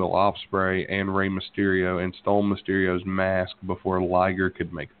attacked Will Ospreay and Rey Mysterio and stole Mysterio's mask before Liger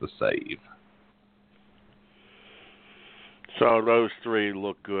could make the save. So those 3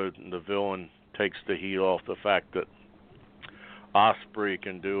 look good, and the villain takes the heat off the fact that Ospreay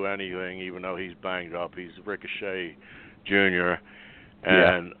can do anything, even though he's banged up. He's Ricochet Jr.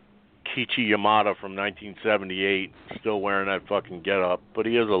 and Kichi Yamada from 1978, still wearing that fucking getup. But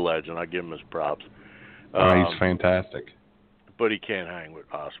he is a legend. I give him his props. He's fantastic. But he can't hang with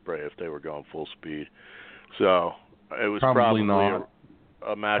Ospreay if they were going full speed. So it was probably not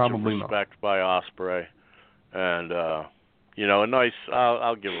a match of respect by Ospreay. And, a nice,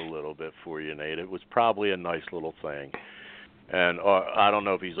 I'll give a little bit for you, Nate. It was probably a nice little thing. And I don't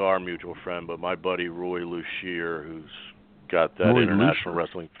know if he's our mutual friend, but my buddy Roy Lucier, who's got that international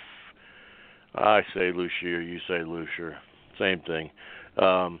wrestling. I say Lucier, you say Lucier. Same thing.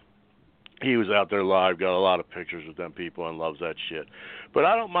 He was out there live, got a lot of pictures with them people, and loves that shit. But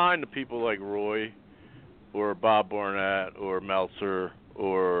I don't mind the people like Roy or Bob Barnett or Meltzer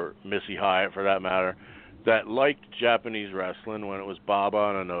or Missy Hyatt, for that matter, that liked Japanese wrestling when it was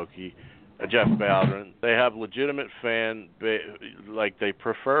Baba and Inoki, Jeff Bowden. They have legitimate like they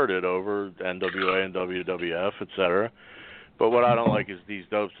preferred it over NWA and WWF, etc. But what I don't like is these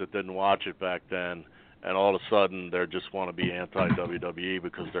dopes that didn't watch it back then, and all of a sudden they just want to be anti-WWE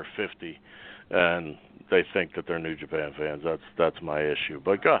because they're 50, and they think that they're New Japan fans. That's my issue.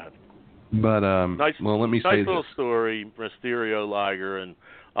 But go ahead. But nice little story. Mysterio, Liger, and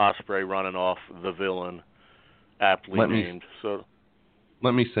Ospreay running off the villain, aptly named. So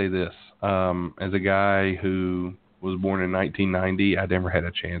let me say this: as a guy who was born in 1990, I never had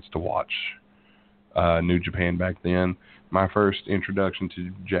a chance to watch New Japan back then. My first introduction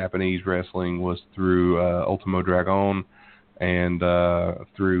to Japanese wrestling was through Ultimo Dragon and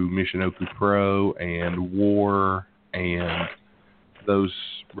through Michinoku Pro and War and those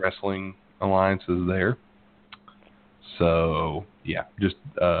wrestling alliances there. So yeah, just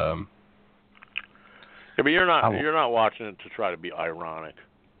yeah, but you're not watching it to try to be ironic,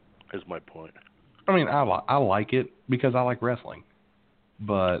 is my point. I mean, I like it because I like wrestling,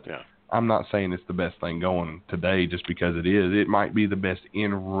 but yeah. I'm not saying it's the best thing going today just because it is. It might be the best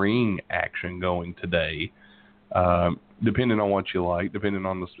in-ring action going today, depending on what you like, depending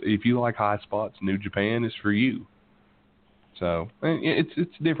on if you like high spots, New Japan is for you. So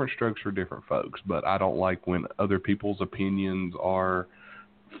it's different strokes for different folks, but I don't like when other people's opinions are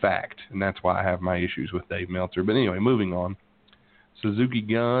fact, and that's why I have my issues with Dave Meltzer. But anyway, moving on. Suzuki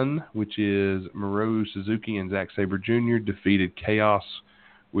Gun, which is Minoru Suzuki and Zack Sabre Jr., defeated Chaos,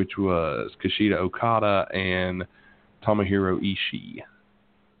 which was Kushida Okada and Tomohiro Ishii.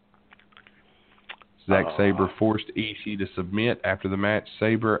 Zack Sabre forced Ishii to submit. After the match,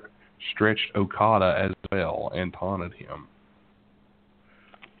 Sabre stretched Okada as well and taunted him.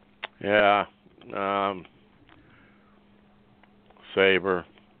 Yeah. Sabre.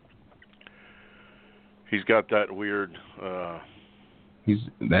 He's got that weird... he's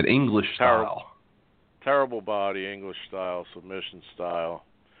that English style. Terrible body, English style, submission style.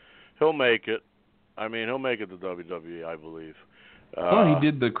 He'll make it. I mean, he'll make it to WWE, I believe. Well, he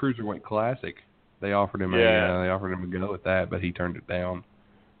did the Cruiserweight Classic. They offered him a go at that, but he turned it down.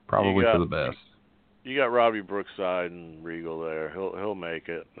 Probably for the best. You got Robbie Brookside and Regal there. He'll make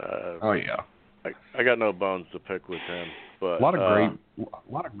it. Oh yeah. I got no bones to pick with him. But a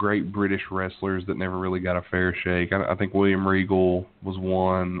lot of great British wrestlers that never really got a fair shake. I think William Regal was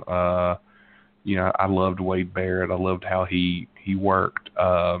one. I loved Wade Barrett. I loved how he worked.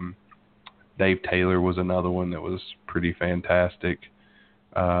 Dave Taylor was another one that was pretty fantastic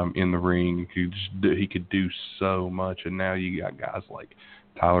in the ring. He could do so much, and now you got guys like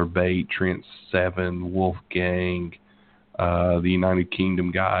Tyler Bate, Trent Seven, Wolfgang, the United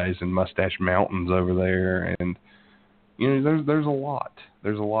Kingdom guys, and Mustache Mountains over there, and there's a lot.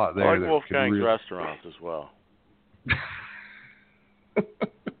 There's a lot there. I like Wolfgang's restaurants as well.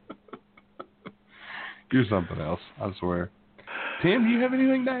 You're something else, I swear. Tim, do you have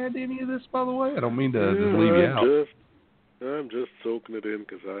anything to add to any of this, by the way? I don't mean to just leave you out. I'm just soaking it in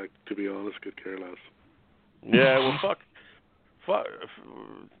because I, to be honest, could care less. Yeah, well, fuck.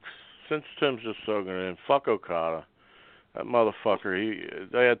 Since Tim's just soaking it in, fuck Okada. That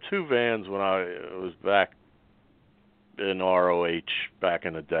motherfucker. They had two vans when I was back in ROH back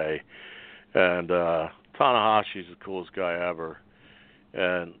in the day, and Tanahashi's the coolest guy ever,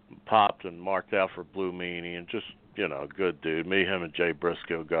 and popped and marked out for Blue Meanie, and just good dude. Me, him, and Jay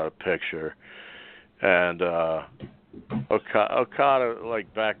Briscoe got a picture, and Okada,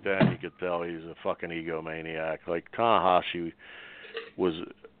 like back then, you could tell he was a fucking egomaniac. Like Tanahashi was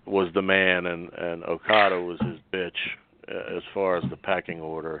the man, and Okada was his bitch as far as the pecking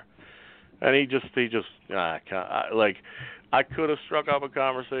order. And he just I could have struck up a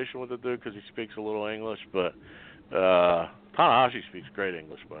conversation with the dude because he speaks a little English, but Tanahashi speaks great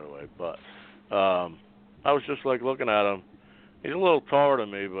English, by the way. But I was just like looking at him. He's a little taller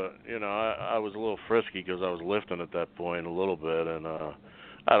than me, but I was a little frisky because I was lifting at that point a little bit, and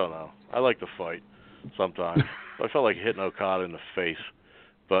I don't know. I like to fight sometimes. I felt like hitting Okada in the face.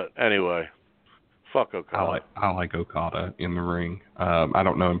 But anyway, fuck Okada. I like Okada in the ring. I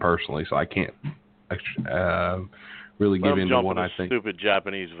don't know him personally, so I can't really give into what I think. Stupid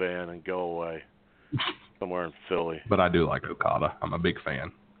Japanese van and go away somewhere in Philly. But I do like Okada. I'm a big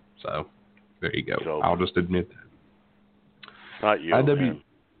fan. So there you go. I'll just admit that. Not you, man.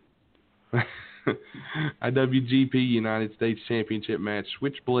 IWGP United States Championship match.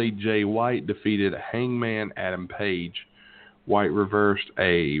 Switchblade Jay White defeated Hangman Adam Page. White reversed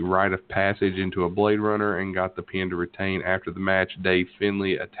a rite of passage into a Blade Runner and got the pin to retain. After the match, Dave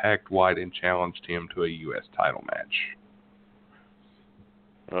Finlay attacked White and challenged him to a U.S. title match.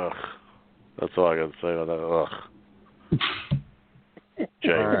 Ugh. That's all I got to say about that. Ugh.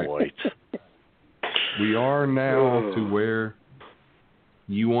 Jay White. We are now to where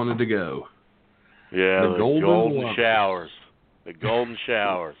you wanted to go. Yeah, the golden showers. The golden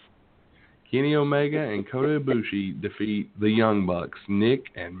showers. Kenny Omega and Kota Ibushi defeat the Young Bucks, Nick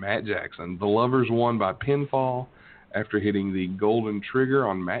and Matt Jackson. The Lovers won by pinfall after hitting the golden trigger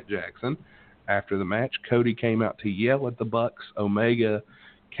on Matt Jackson. After the match, Cody came out to yell at the Bucks. Omega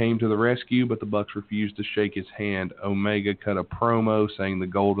came to the rescue, but the Bucks refused to shake his hand. Omega cut a promo saying the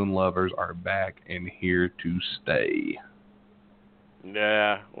Golden Lovers are back and here to stay.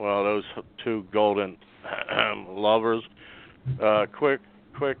 Yeah, well, those two golden lovers. Quick,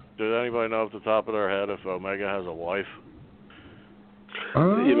 does anybody know off the top of their head if Omega has a wife?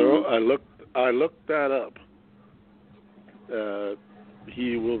 You know, I looked that up.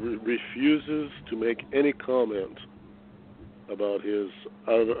 He refuses to make any comment about his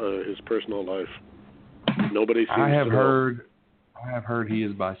personal life. Nobody seems I have to know. heard he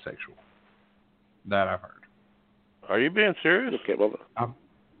is bisexual. That I've heard. Are you being serious? Okay, well,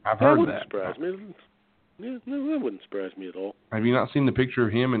 I've heard that. That surprise me. Yeah, no, that wouldn't surprise me at all. Have you not seen the picture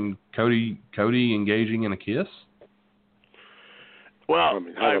of him and Cody engaging in a kiss? Well, I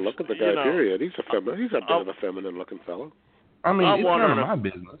mean, have a look at the guy. Period. He's a bit of a feminine-looking fellow. I mean, it's none of my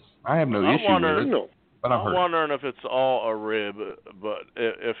business. I have no issue with it. No. But I'm wondering if it's all a rib, but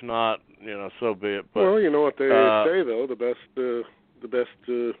if not, so be it. But, well, you know what they say though, the best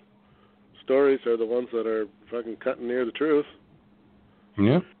stories are the ones that are fucking cutting near the truth.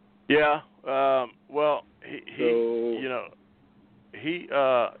 Yeah. Yeah. Well, he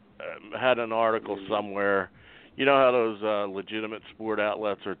had an article somewhere. You know how those legitimate sport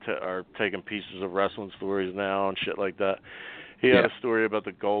outlets are taking pieces of wrestling stories now and shit like that. He had a story about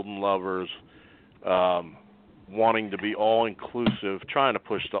the Golden Lovers wanting to be all-inclusive, trying to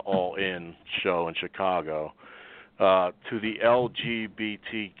push the all-in show in Chicago to the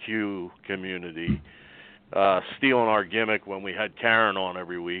LGBTQ community, stealing our gimmick when we had Karen on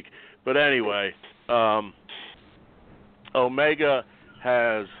every week. But anyway, Omega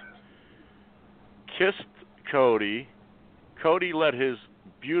has kissed Cody. Cody let his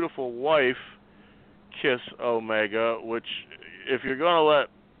beautiful wife kiss Omega, which if you're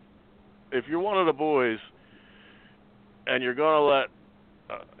one of the boys and you're going to let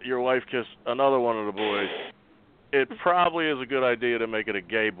your wife kiss another one of the boys, it probably is a good idea to make it a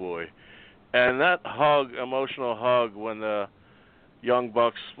gay boy. And that emotional hug when the Young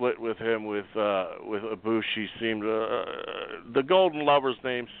Bucks split with him with Ibushi seemed the Golden Lovers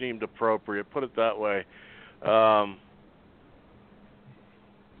name seemed appropriate. Put it that way.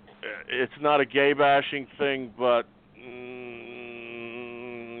 It's not a gay bashing thing, but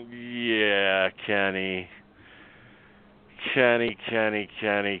yeah, Kenny,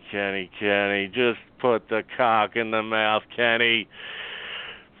 just put the cock in the mouth, Kenny.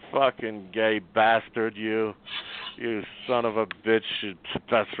 Fucking gay bastard, you son of a bitch, you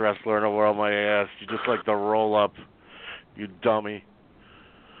best wrestler in the world, my ass. You just like to roll up, you dummy.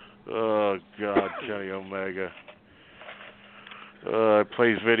 Oh, God, Kenny Omega.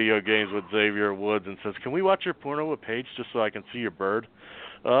 Plays video games with Xavier Woods and says, "Can we watch your porno with Paige just so I can see your bird?"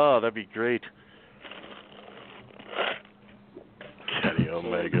 Oh, that'd be great. Kenny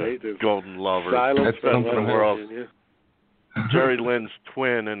Omega, Golden Lover, best in the world. Jerry Lynn's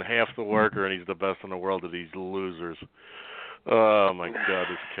twin and half the worker, and he's the best in the world of these losers. Oh my God,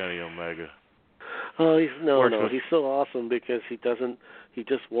 this Kenny Omega. Oh, he's so awesome because he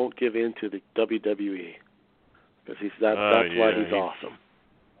just won't give in to the WWE. Because that's why he's awesome.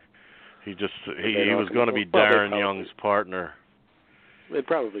 He was going to be Darren Young's partner. They'd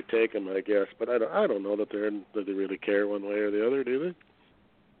probably take him, I guess, but I don't know that they really care one way or the other, do they?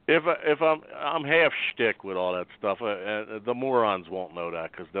 If I'm half shtick with all that stuff, the morons won't know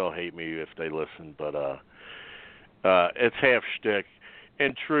that because they'll hate me if they listen. But it's half shtick.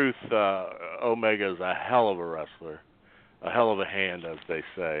 In truth, Omega's a hell of a wrestler. a hell of a hand, as they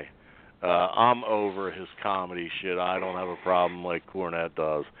say. I'm over his comedy shit. I don't have a problem like Cornette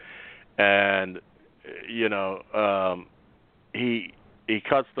does. And, you know, he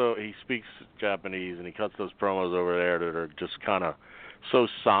speaks Japanese, and he cuts those promos over there that are just kind of so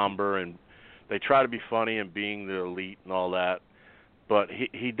somber, and they try to be funny and being the elite and all that. But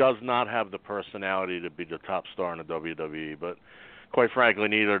he does not have the personality to be the top star in the WWE. But quite frankly,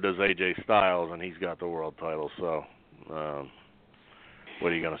 neither does AJ Styles, and he's got the world title. So,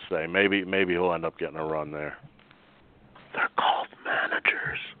 what are you going to say? Maybe he'll end up getting a run there. They're called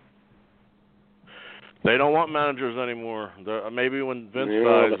managers. They don't want managers anymore. Maybe when Vince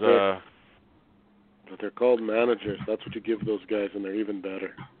dies. But they're called managers. That's what you give those guys, and they're even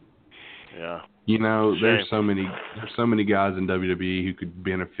better. Yeah. You know, there's so many guys in WWE who could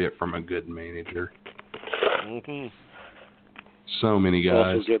benefit from a good manager. Mm-hmm. So many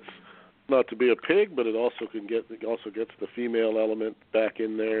guys. Also gets, not to be a pig, but it also gets the female element back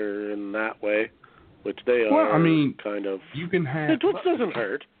in there in that way, which they are. Well, I mean, kind of. You can have. Which doesn't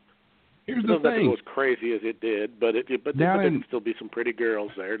hurt. Here's it the doesn't have to thing. go as crazy as it did, but there can still be some pretty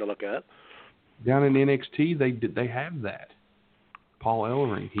girls there to look at. Down in NXT, they have that. Paul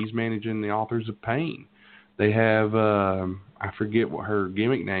Ellering, he's managing the Authors of Pain. They have I forget what her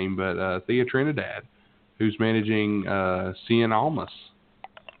gimmick name, but Thea Trinidad, who's managing Cien Almas.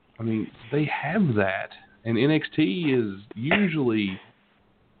 I mean, they have that, and NXT is usually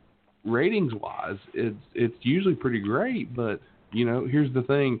ratings-wise, it's usually pretty great. But you know, here's the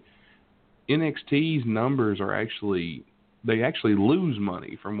thing: NXT's numbers are actually lose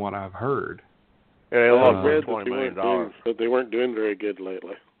money from what I've heard. Yeah, they lost $20 million. But they weren't doing very good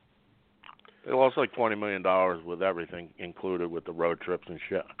lately. They lost like $20 million with everything included, with the road trips and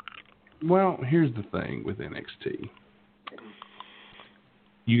shit. Well, here's the thing with NXT.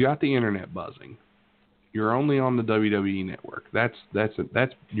 You got the internet buzzing. You're only on the WWE network. That's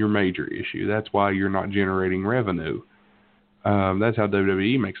your major issue. That's why you're not generating revenue. That's how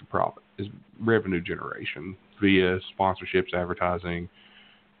WWE makes a profit, is revenue generation via sponsorships, advertising,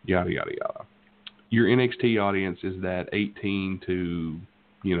 yada, yada, yada. Your NXT audience is that 18 to,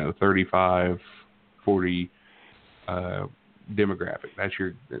 35, 40 demographic.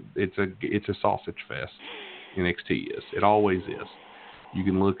 It's a sausage fest. NXT is. It always is. You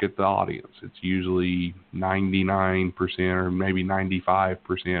can look at the audience. It's usually 99% or maybe 95%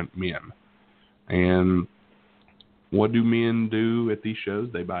 men. And what do men do at these shows?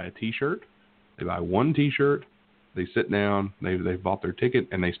 They buy a T-shirt. They buy one T-shirt. They sit down. They've bought their ticket,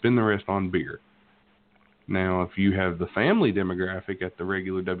 and they spend the rest on beer. Now, if you have the family demographic at the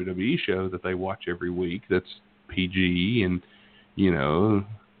regular WWE show that they watch every week, that's PG, and,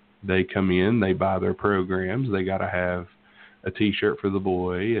 they come in, they buy their programs. They got to have a T-shirt for the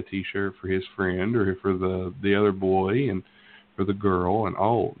boy, a T-shirt for his friend, or for the other boy, and for the girl.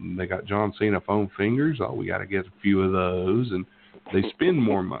 And, they got John Cena foam fingers. Oh, we got to get a few of those. And they spend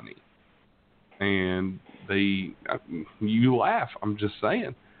more money. And you laugh. I'm just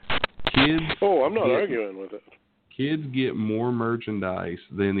saying. Kids. Oh, I'm not arguing with it. Kids get more merchandise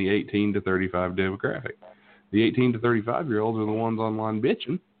than the 18 to 35 demographic. The 18 to 35-year-olds are the ones online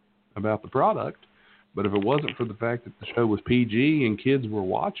bitching about the product. But if it wasn't for the fact that the show was PG and kids were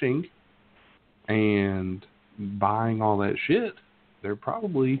watching and buying all that shit, there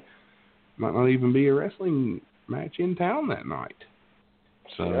probably might not even be a wrestling match in town that night.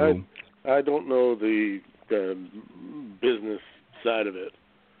 So I don't know the business side of it.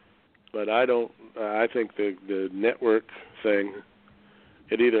 But I think the network thing,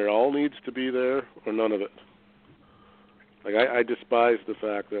 it either all needs to be there or none of it. Like, I despise the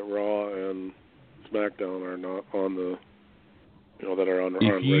fact that Raw and SmackDown are not on the, that are on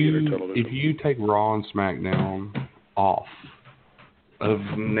regular television. If you take Raw and SmackDown off of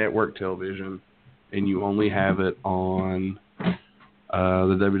network television and you only have it on the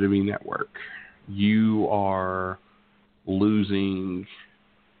WWE network, you are losing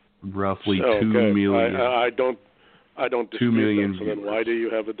roughly 2 million. I don't dispute 2 million that. So then why do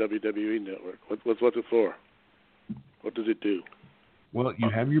you have a WWE network? What's it for? What does it do? Well, you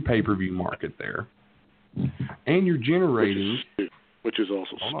have your pay-per-view market there, and you're generating, which is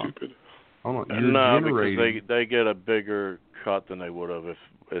also stupid. Hold on, because they get a bigger cut than they would have if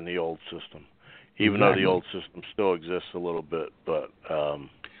in the old system, even though the old system still exists a little bit, but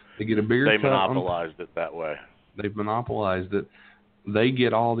they get a bigger cut. They monopolized it that way. They've monopolized it. They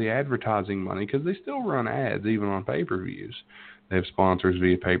get all the advertising money because they still run ads even on pay-per-views. They have sponsors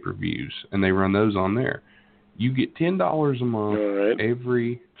via pay-per-views, and they run those on there. You get $10 a month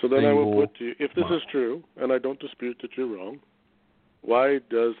every. So then I will put to you, if this month. is true, and I don't dispute that you're wrong, why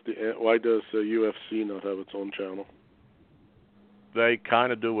does the UFC not have its own channel? They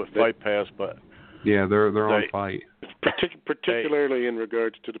kind of do with Fight Pass, but yeah, they're on Fight. Particularly in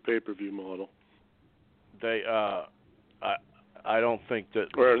regards to the pay-per-view model. They, I don't think that.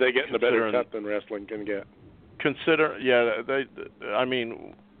 Or are they getting a better cut than wrestling can get?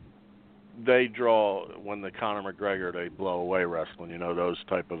 They draw when the Conor McGregor, they blow away wrestling, those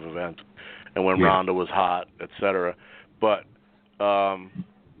type of events, and when Ronda was hot, etc. But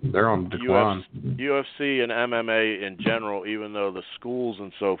they're on decline. UFC and MMA in general, even though the schools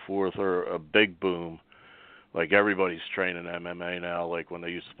and so forth are a big boom, like everybody's training MMA now, like when they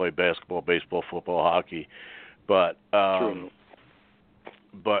used to play basketball, baseball, football, hockey, but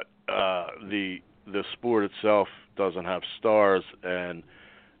the sport itself doesn't have stars, and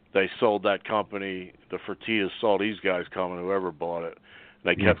they sold that company. The Fertittas saw these guys coming, whoever bought it.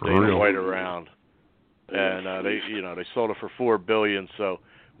 And they kept Dana White around, and they sold it for $4 billion. So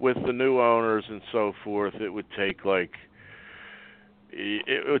with the new owners and so forth, it would take a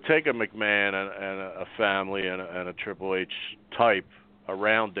McMahon and a family and a Triple H type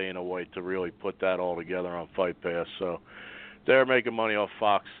around Dana White to really put that all together on Fight Pass. So they're making money off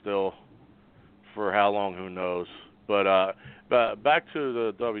Fox still. For how long, who knows? But back to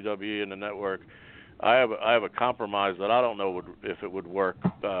the WWE and the network, I have a compromise that I don't know if it would work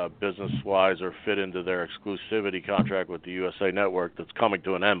business-wise or fit into their exclusivity contract with the USA Network that's coming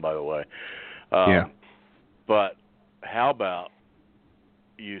to an end, by the way. But how about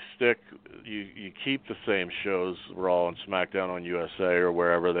you keep the same shows, Raw and SmackDown on USA or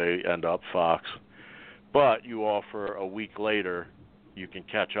wherever they end up, Fox, but you offer a week later you can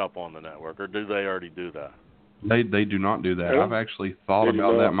catch up on the network, or do they already do that? They do not do that. I've actually thought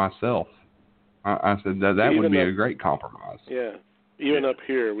about that myself. I said that would be a great compromise. Yeah. Even up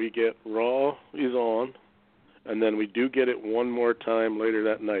here, we get Raw is on, and then we do get it one more time later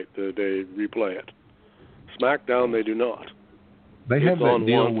that night. They replay it. SmackDown, they do not. They have that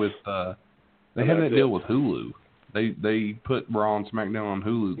deal with deal with Hulu. They put Raw and SmackDown on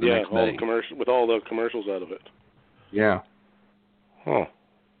Hulu the next day. With all the commercials out of it. Yeah. Huh.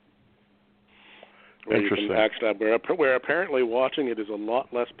 Interesting. Where apparently watching it is a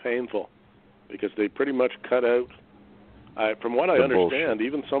lot less painful because they pretty much cut out. From what I understand, bullshit.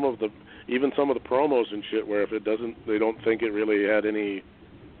 even some of the promos and shit, where if it doesn't, they don't think it really had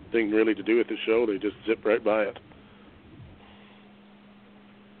anything really to do with the show. They just zip right by it.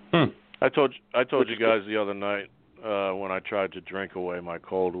 I told you guys the other night when I tried to drink away my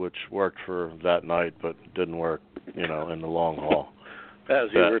cold, which worked for that night, but didn't work, in the long haul. As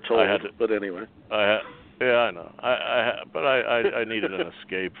you were told, but anyway. I know. I needed an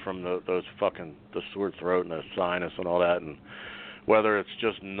escape from the sore throat and the sinus and all that, and whether it's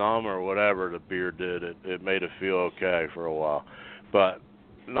just numb or whatever the beer did, it made it feel okay for a while. But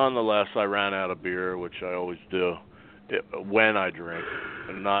nonetheless, I ran out of beer, which I always do when I drink,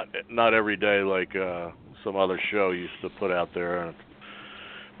 and not every day like some other show used to put out there.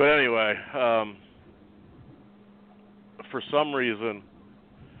 But anyway, for some reason,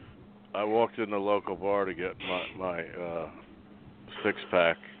 I walked in the local bar to get my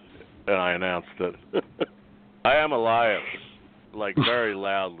six-pack, and I announced that I am Elias, like very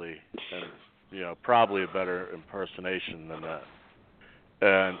loudly, and probably a better impersonation than that.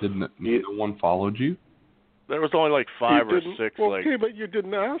 And no one followed you? There was only like 5 or 6. Okay, but you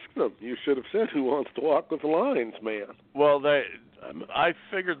didn't ask them. You should have said, "Who wants to walk with the lines, man?" Well, I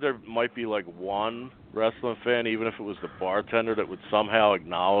figured there might be like one wrestling fan, even if it was the bartender, that would somehow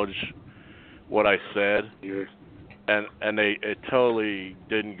acknowledge what I said. Yeah. And it totally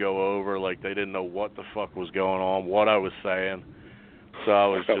didn't go over. Like they didn't know what the fuck was going on, what I was saying. So I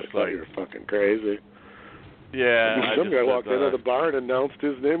was just like, "You're fucking crazy." Yeah. Some guy walked into the bar and announced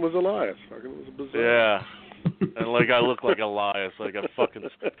his name was Elias. Fucking, it was bizarre. Yeah. And I look like Elias, I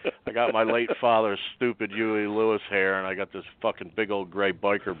got my late father's stupid Huey Lewis hair, and I got this fucking big old gray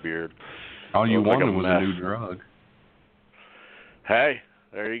biker beard. All you wanted was a new drug. Hey,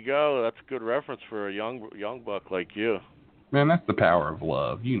 there you go. That's a good reference for a young buck like you. Man, that's the power of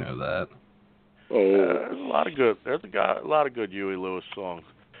love. You know that. There's a lot of good. There's a lot of good Huey Lewis songs.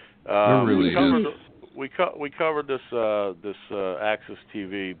 There really is. We covered this Access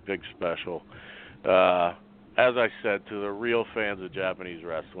TV big special. As I said, to the real fans of Japanese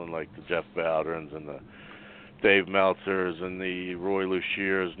wrestling, like the Jeff Bowdens and the Dave Meltzers and the Roy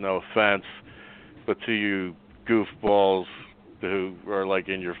Luciers, no offense, but to you goofballs who are like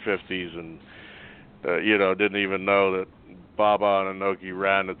in your 50s and didn't even know that Baba and Inoki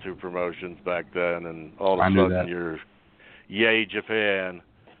ran the two promotions back then, and all of a sudden you're yay Japan.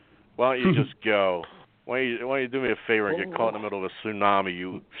 Why don't you just go? Why don't you do me a favor and get caught in the middle of a tsunami,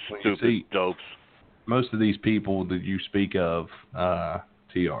 you stupid dopes? most of these people that you speak of,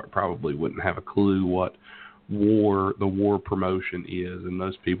 TR, probably wouldn't have a clue what the war promotion is, and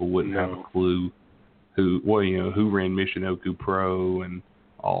most people wouldn't have a clue who ran Michinoku Pro and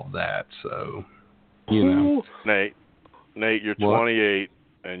all of that. So, Nate, you're 28,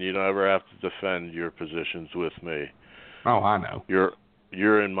 and you never have to defend your positions with me. Oh, I know.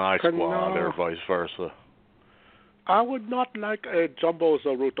 You're in my squad, or vice versa. I would not like a jumbo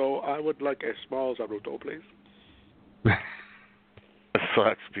Zaruto. I would like a small Zaruto, please. It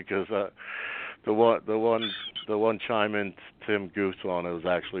sucks because the one chime in Tim Goose on it was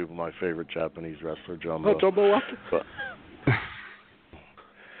actually my favorite Japanese wrestler, Jumbo. Oh, Jumbo what? But,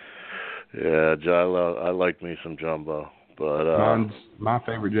 yeah, I like me some Jumbo. But my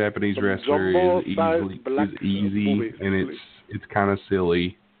favorite Japanese wrestler is Easy, and it's kind of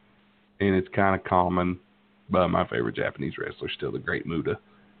silly, and it's kind of common. But my favorite Japanese wrestler is still the Great Muta.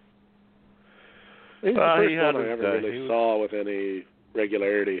 He's the first one I ever really saw with any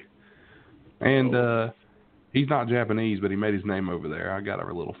regularity. And he's not Japanese, but he made his name over there. I got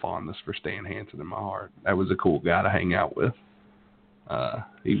a little fondness for Stan Hansen in my heart. That was a cool guy to hang out with.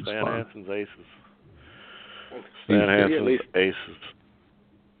 He was Stan fun. Hansen's aces. Stan Hansen's aces.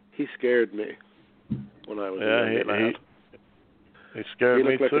 He scared me when I was a young lad. He scared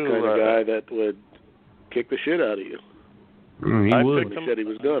me too. He looked like the kind of guy that would kick the shit out of you. He would. He said he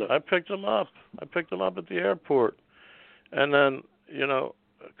was gonna. I picked him up. I picked him up at the airport, and then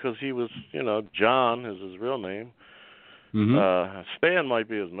because he was John is his real name. Mm-hmm. Stan might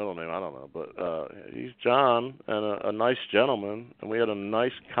be his middle name. I don't know, but he's John and a nice gentleman, and we had a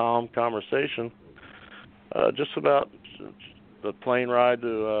nice, calm conversation just about the plane ride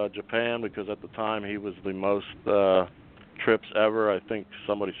to Japan, because at the time he was the most trips ever. I think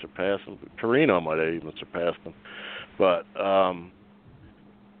somebody surpassed him. Carino might have even surpassed him. But I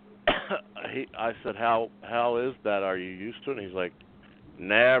said, how is that? Are you used to it? And he's like,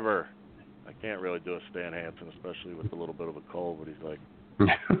 never. I can't really do a Stan Hansen, especially with a little bit of a cold. But he's like,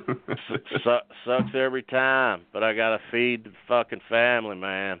 sucks every time, but I got to feed the fucking family,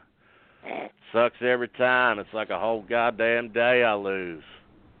 man. Sucks every time. It's like a whole goddamn day I lose.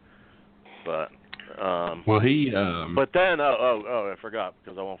 But but then I forgot,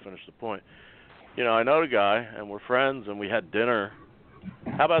 because I won't finish the point. I know the guy, and we're friends, and we had dinner.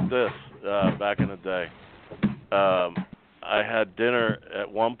 How about this? Back in the day, I had dinner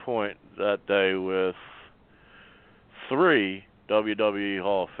at one point that day with 3 WWE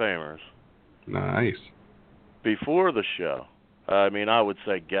Hall of Famers. Nice. Before the show. I mean, I would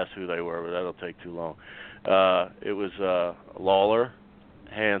say guess who they were, but that'll take too long. It was Lawler,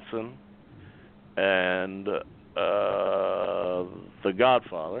 Hansen, and the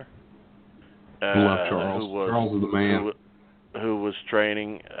Godfather. Love Charles. Charles is the man. Who was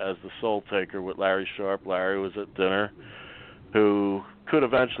training as the Soul Taker with Larry Sharp. Larry was at dinner, who could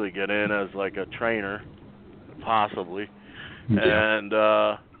eventually get in as like a trainer, possibly. Yeah.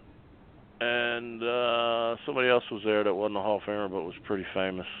 And somebody else was there that wasn't a Hall of Famer but was pretty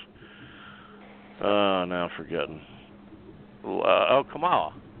famous. Now I'm forgetting.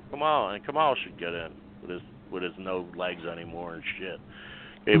 Kamal. And Kamal should get in with his no legs anymore and shit.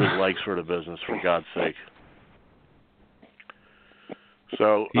 Gave his legs for the business, for God's sake.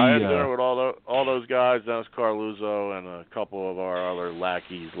 So I had dinner with all those guys, Dennis Carluzzo, and a couple of our other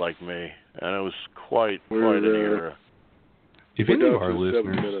lackeys like me, and it was quite an era. If any of our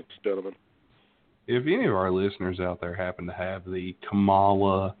listeners, 7 minutes, gentlemen. If any of our listeners out there happen to have the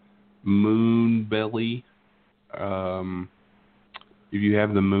Kamala Moonbelly, if you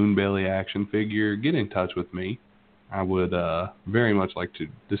have the Moonbelly action figure, get in touch with me. I would very much like to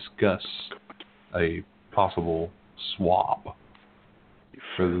discuss a possible swap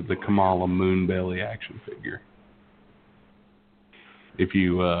for the Kamala Moonbelly action figure. If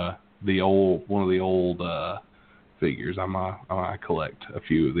you one of the old figures, I collect a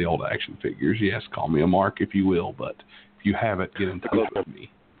few of the old action figures. Yes, call me a mark if you will, but if you have it, get in touch with me.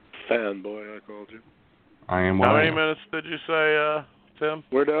 Fanboy, I called you. I am. How many minutes did you say, Tim?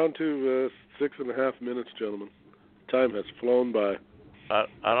 We're down to 6.5 minutes, gentlemen. Time has flown by. I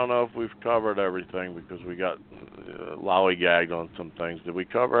don't know if we've covered everything, because we got lollygagged on some things. Did we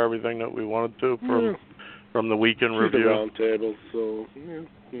cover everything that we wanted to from the weekend review? The round table, so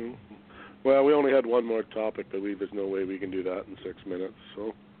yeah. Well, we only had one more topic, but there's no way we can do that in 6 minutes.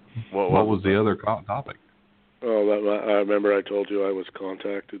 So what was the other topic? Oh, I remember I told you I was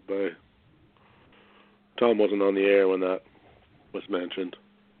contacted by. Tom wasn't on the air when that was mentioned.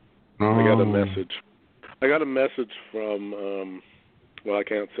 Oh. I got a message from. Well, I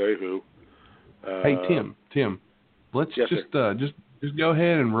can't say who. Hey, Tim, let's just Just go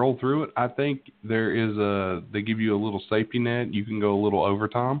ahead and roll through it. I think they give you a little safety net. You can go a little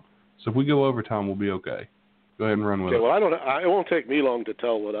overtime. So if we go overtime, we'll be okay. Go ahead and run with it. Well, it won't take me long to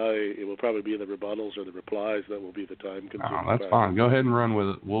tell it will probably be the rebuttals or the replies that will be the time consuming. Oh, that's fine. Go ahead and run with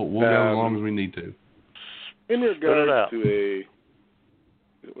it. We'll go as long as we need to. In regard to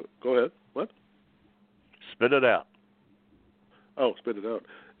go ahead. What? Spit it out. Oh, spit it out.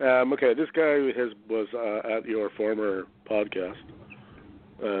 Okay, this guy was at your former podcast.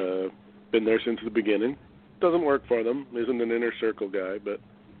 Been there since the beginning. Doesn't work for them. Isn't an Inner Circle guy, but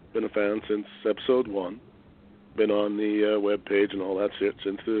been a fan since episode 1. Been on the web page and all that shit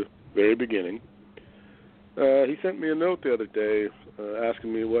since the very beginning. He sent me a note the other day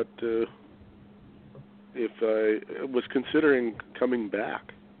asking me if I was considering coming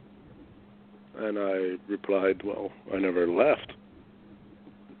back. And I replied, well, I never left.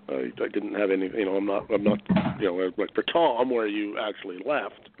 I didn't have any, I'm not, like for Tom, where you actually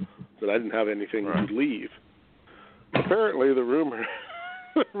left, that I didn't have anything to leave. Apparently, the rumor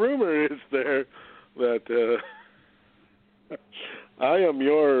is there that I am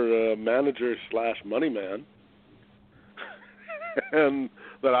your manager / money man, and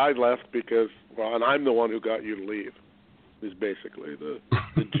that I left because, and I'm the one who got you to leave. Is basically the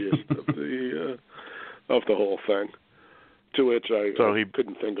gist of the whole thing. To which I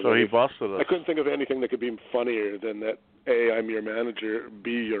couldn't think of. So he busted us. I couldn't think of anything that could be funnier than that. A, I'm your manager.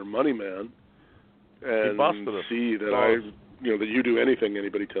 B, your money man. And he busted us. C, that that you do anything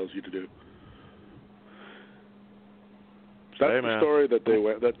anybody tells you to do. That's the story that they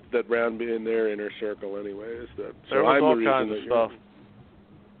went that ran in their Inner Circle. Anyways, there was all kinds of stuff.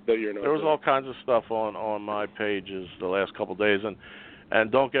 That you're not. There was all kinds of stuff on my pages the last couple of days,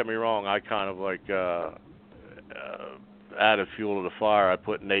 and don't get me wrong, I kind of like added fuel to the fire. I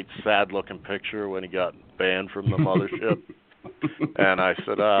put Nate's sad-looking picture when he got banned from the mothership, and I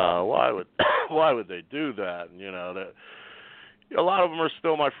said, why would they do that? And, a lot of them are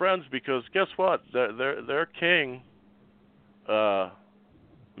still my friends because guess what? Their king, Mr.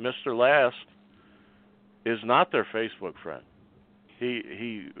 Last, is not their Facebook friend.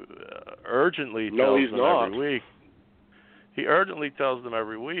 He urgently tells them every week. He urgently tells them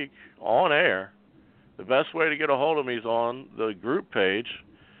every week on air. The best way to get a hold of me is on the group page,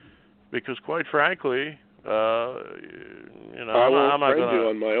 because quite frankly, I won't friend you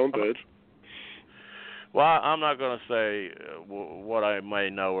on my own page. Well, I'm not going to say what I may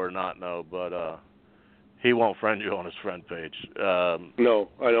know or not know, but he won't friend you on his friend page. No,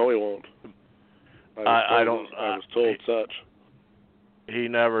 I know he won't. I was told such. He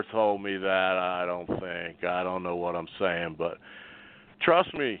never told me that, I don't think. I don't know what I'm saying, but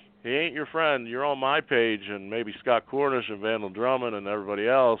trust me, he ain't your friend. You're on my page and maybe Scott Cornish and Vandal Drummond and everybody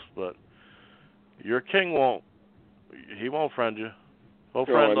else, but your king won't. He won't friend you. He'll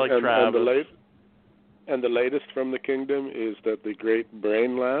friend like Travis. And the latest from the kingdom is that the great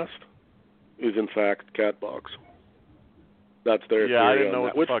Brain Last is in fact Catbox. That's their theory. I didn't know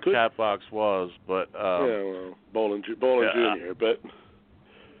what the fuck Catbox was, but Bolin Jr., but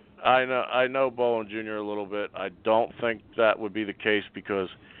I know Bolin Jr. a little bit. I don't think that would be the case because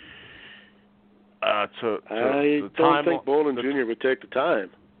I don't think Bolin Jr. would take the time.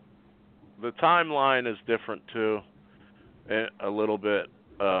 The timeline is different too, a little bit.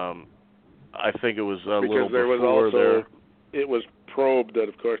 I think it was little there was before also there. It was probed that,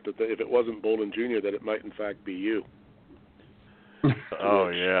 of course, that if it wasn't Bolin Jr., that it might in fact be you.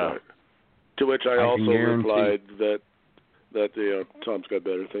 To which I also replied that Tom's got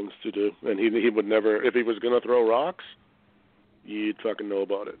better things to do, and he would never, if he was going to throw rocks, you'd fucking know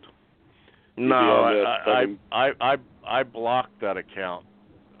about it. No, I blocked that account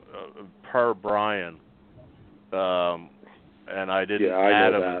per Brian, and I didn't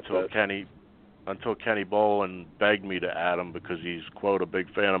add him until Kenny Bolin begged me to add him because he's, quote, a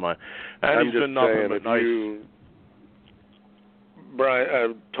big fan of mine. And he's been nothing but nice.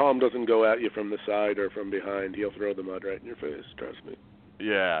 Brian, Tom doesn't go at you from the side or from behind. He'll throw the mud right in your face. Trust me.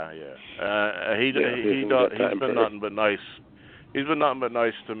 Yeah. He's been nothing but nice. He's been nothing but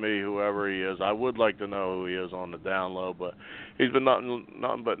nice to me, whoever he is. I would like to know who he is on the down low, but he's been nothing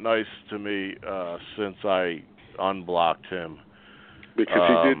but nice to me since I unblocked him.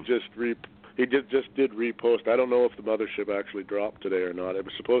 Because he just did repost. I don't know if the mothership actually dropped today or not. It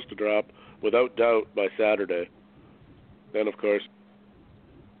was supposed to drop without doubt by Saturday. Then, of course,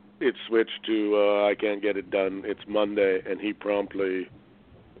 it switched to I can't get it done. It's Monday, and he promptly,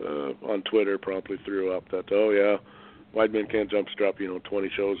 on Twitter, threw up that, White Man Can't Jump's dropped, 20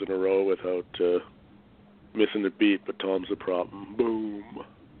 shows in a row without missing a beat, but Tom's the problem. Boom.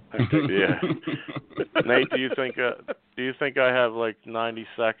 Yeah. Nate, do you think Do you think I have like 90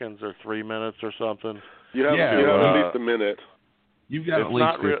 seconds or 3 minutes or something? You have at least a minute. You've got at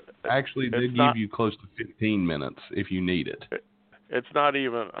least. Actually, they give you close to 15 minutes if you need it. It's not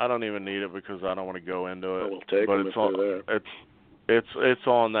even. I don't even need it because I don't want to go into it. We'll take but them it's if they're there. It's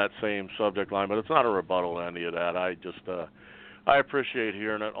on that same subject line, but it's not a rebuttal to any of that. I just I appreciate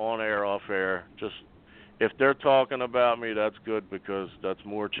hearing it on air, off air. Just if they're talking about me, that's good because that's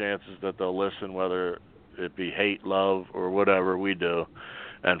more chances that they'll listen, whether it be hate, love, or whatever we do,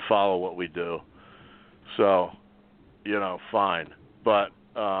 and follow what we do. So, fine. But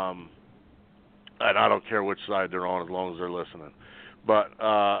and I don't care which side they're on as long as they're listening. But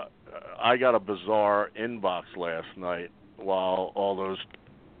I got a bizarre inbox last night while all those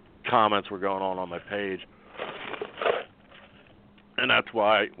comments were going on my page. And that's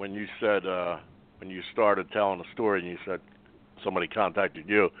why when you said, when you started telling the story and you said somebody contacted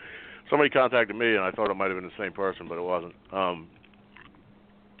you, somebody contacted me and I thought it might have been the same person, but it wasn't. I'm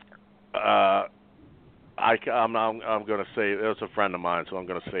going to say, it was a friend of mine, so I'm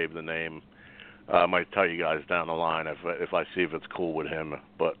going to save the name. I might tell you guys down the line if I see if it's cool with him,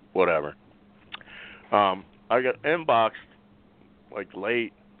 but whatever. I got inboxed like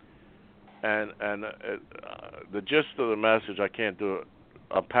late, and the gist of the message, I can't do it.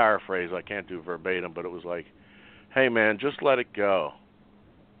 A paraphrase, I can't do verbatim, but it was like, "Hey man, just let it go."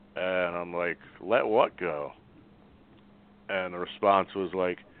 And I'm like, "Let what go?" And the response was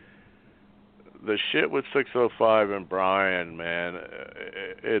like, "The shit with 605 and Brian, man,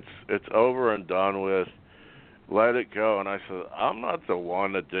 it's over and done with. Let it go." And I said, "I'm not the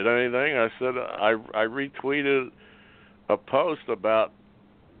one that did anything." I said, I retweeted a post about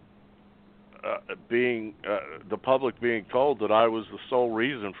the public being told that I was the sole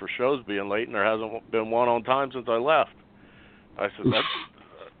reason for shows being late, and there hasn't been one on time since I left. I said,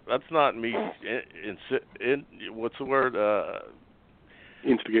 that's not me. What's the word?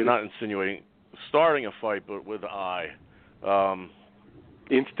 Instigating. Not insinuating. Starting a fight, but with I.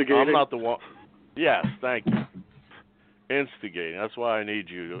 Instigating? I'm not the one. Yes, thank you. Instigating. That's why I need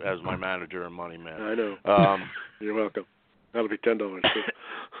you as my manager and money man. I know. You're welcome. That'll be $10 too.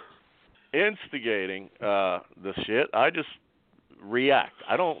 Instigating the shit, I just react.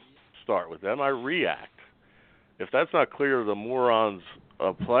 I don't start with them. I react. If that's not clear to the morons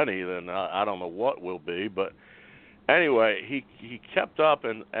plenty, then I don't know what will be, but anyway, he kept up,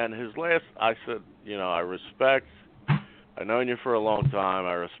 and his last, I said, I respect, I've known you for a long time,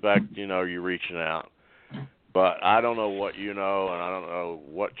 I respect, you reaching out, but I don't know what you know, and I don't know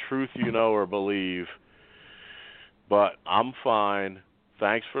what truth you know or believe, but I'm fine,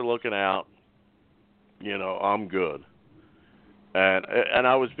 thanks for looking out, I'm good. And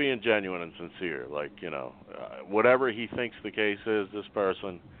I was being genuine and sincere, like, whatever he thinks the case is, this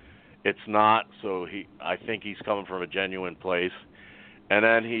person, it's not, so I think he's coming from a genuine place. And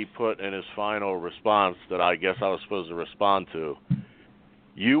then he put in his final response that I guess I was supposed to respond to,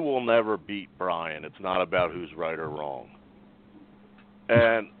 "You will never beat Brian. It's not about who's right or wrong."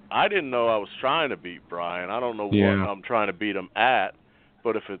 And I didn't know I was trying to beat Brian. I don't know what I'm trying to beat him at,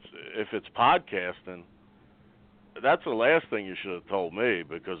 but if it's podcasting, that's the last thing you should have told me,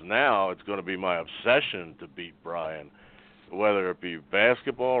 because now it's going to be my obsession to beat Brian, whether it be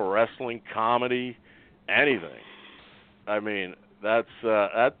basketball, wrestling, comedy, anything. I mean, that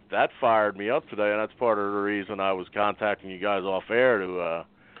fired me up today, and that's part of the reason I was contacting you guys off air to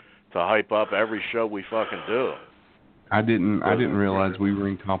hype up every show we fucking do. I didn't realize we were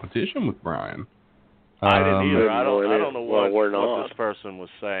in competition with Brian. I didn't either. I don't know what this person was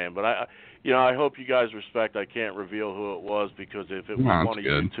saying, but I hope you guys respect. I can't reveal who it was, because if it was one of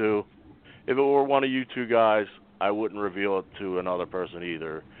you two, if it were one of you two guys, I wouldn't reveal it to another person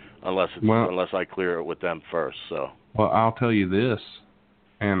either, unless I clear it with them first. So. Well, I'll tell you this,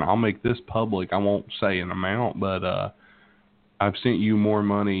 and I'll make this public. I won't say an amount, but I've sent you more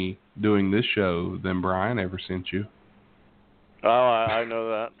money doing this show than Brian ever sent you. Oh, I know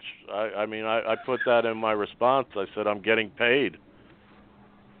that. I put that in my response. I said I'm getting paid.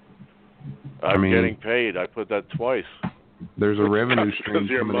 I'm getting paid. I put that twice. There's a revenue stream. Because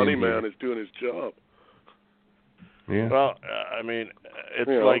your money man is doing his job. Yeah. Well,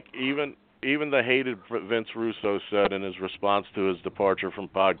 it's like even the hated Vince Russo said in his response to his departure from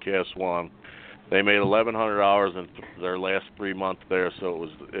Podcast One, they made $1,100 in their last 3 months there, so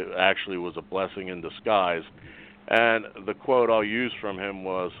it actually was a blessing in disguise. And the quote I'll use from him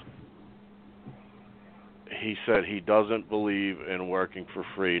was, he said he doesn't believe in working for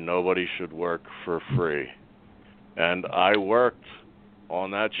free. Nobody should work for free. And I worked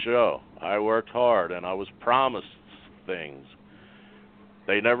on that show. I worked hard, and I was promised things.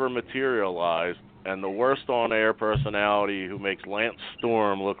 They never materialized, and the worst on-air personality who makes Lance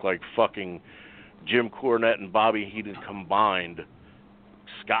Storm look like fucking Jim Cornette and Bobby Heenan combined,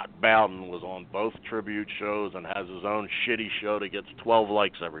 Scott Bowden, was on both tribute shows and has his own shitty show that gets 12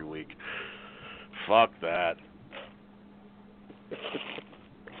 likes every week. Fuck that.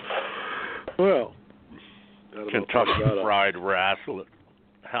 Well, Kentucky Fried Wrestling.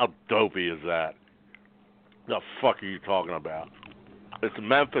 How dopey is that? The fuck are you talking about? It's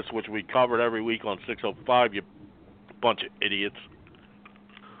Memphis, which we covered every week on 605, you bunch of idiots.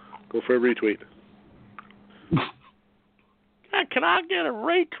 Go for a retweet. God, can I get a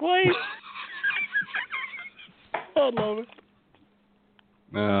retweet? I love it.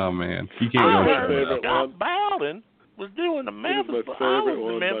 Oh, man. You can't go Scott Bowden was doing the Memphis, but I was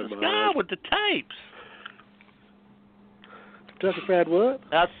the Memphis guy with the tapes. Kentucky Fried what?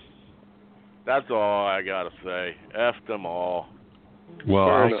 That's all I gotta say. F them all. Well,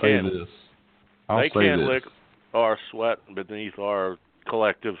 I'll say this. They can't lick our sweat beneath our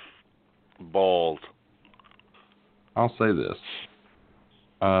collective balls. I'll say this.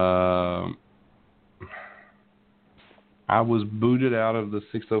 I was booted out of the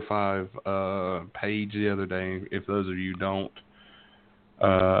 605 page the other day. If those of you don't,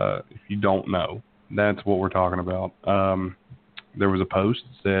 if you don't know, that's what we're talking about. There was a post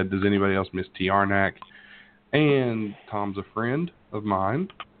that said, "Does anybody else miss T. Arnack?" And Tom's a friend of mine.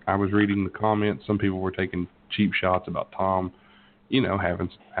 I was reading the comments. Some people were taking cheap shots about Tom, you know, having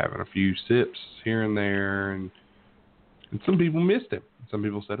a few sips here and there, and some people missed him. Some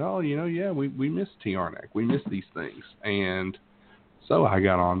people said, "Oh, you know, yeah, we miss T. Arnack. We miss these things." And so I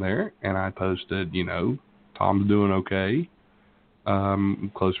got on there and I posted, you know, Tom's doing okay.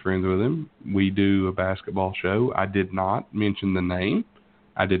 I'm close friends with him. We do a basketball show. I did not mention the name.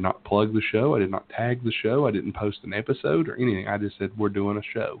 I did not plug the show. I did not tag the show. I didn't post an episode or anything. I just said, we're doing a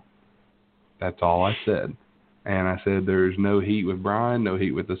show. That's all I said. And I said, there's no heat with Brian, no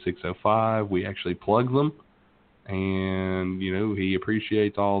heat with the 605. We actually plug them. And, you know, he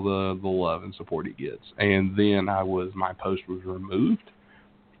appreciates all the love and support he gets. And then my post was removed.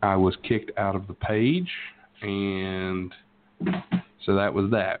 I was kicked out of the page. And so that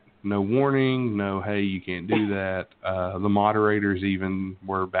was that. No warning, no, hey, you can't do that. The moderators even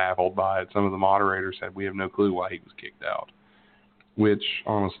were baffled by it. Some of the moderators said, we have no clue why he was kicked out. Which,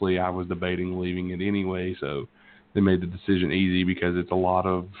 honestly, I was debating leaving it anyway, so they made the decision easy because it's a lot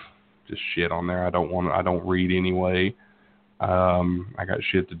of just shit on there. I don't read anyway. I got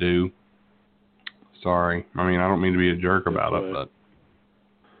shit to do. Sorry. I mean, I don't mean to be a jerk about it, but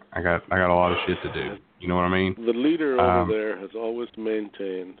I got a lot of shit to do. You know what I mean? The leader over there has always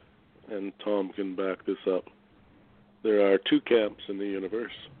maintained, and Tom can back this up, there are two camps in the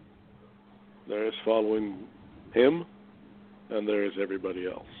universe. There is following him, and there is everybody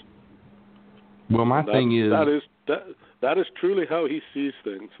else. Well, my thing is... That is truly how he sees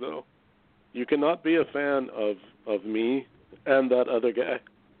things, though. You cannot be a fan of me and that other guy.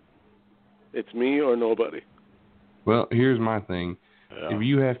 It's me or nobody. Well, here's my thing. Yeah. If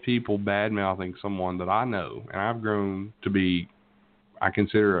you have people bad-mouthing someone that I know, and I've grown to be, I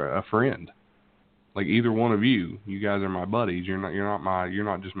consider a friend. Like either one of you guys are my buddies. You're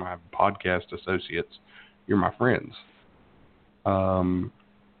not just my podcast associates. You're my friends.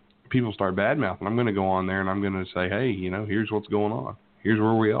 People start bad-mouthing. I'm going to go on there and I'm going to say, hey, you know, here's what's going on. Here's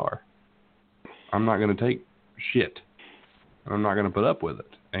where we are. I'm not going to take shit. I'm not going to put up with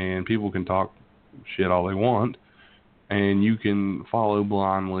it. And people can talk shit all they want. And you can follow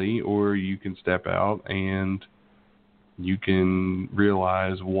blindly, or you can step out and you can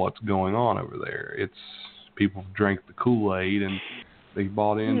realize what's going on over there. It's people drank the Kool-Aid and they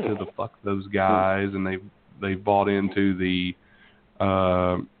bought into the fuck those guys, and they've bought into the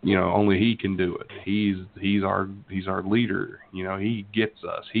you know, only he can do it. He's our leader. You know, he gets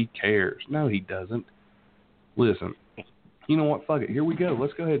us. He cares. No, he doesn't. Listen, you know what? Fuck it. Here we go.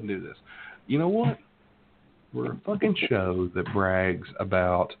 Let's go ahead and do this. You know what? We're a fucking show that brags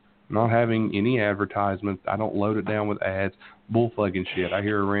about not having any advertisements. I don't load it down with ads. Bull fucking shit. I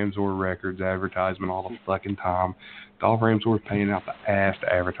hear a Ramsor Records advertisement all the fucking time. Dolph Ramsor's paying out the ass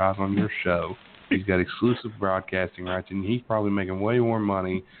to advertise on your show. He's got exclusive broadcasting rights, and he's probably making way more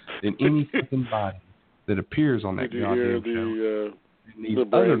money than any fucking body that appears on that goddamn show. The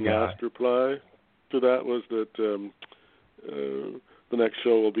Brian last reply to that was that the next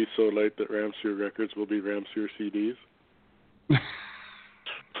show will be so late that Ramseur Records will be Ramseur CDs.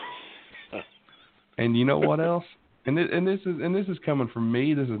 And you know what else? And this is coming from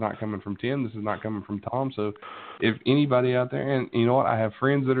me. This is not coming from Tim. This is not coming from Tom. So if anybody out there, and you know what, I have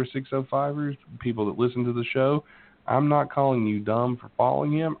friends that are 605ers, people that listen to the show. I'm not calling you dumb for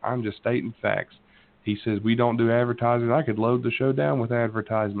following him. I'm just stating facts. He says, we don't do advertising. I could load the show down with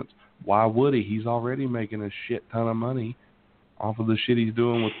advertisements. Why would he? He's already making a shit ton of money off of the shit he's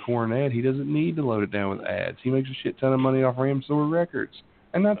doing with Cornette. He doesn't need to load it down with ads. He makes a shit ton of money off Ramsor Records.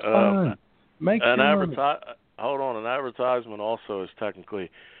 And that's fine. Make your money. Hold on. An advertisement also is technically...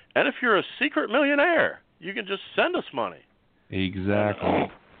 And if you're a secret millionaire, you can just send us money.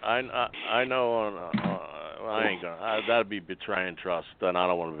 Exactly. I know I ain't gonna. That'd be betraying trust, and I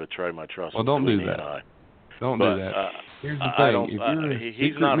don't want to betray my trust. Well, don't do that. Don't do that. Here's the thing: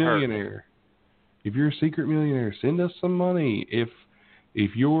 if you're a secret millionaire, send us some money. If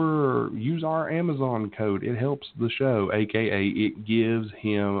use our Amazon code, it helps the show, aka it gives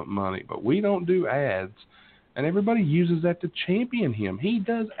him money. But we don't do ads, and everybody uses that to champion him. He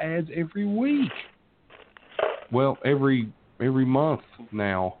does ads every week. Well, every month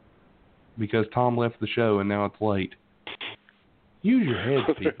now. Because Tom left the show and now it's late. Use your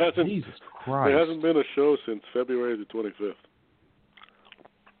head, people. Jesus Christ. There hasn't been a show since February the 25th.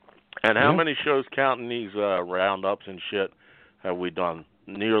 And how many shows, counting these roundups and shit, have we done?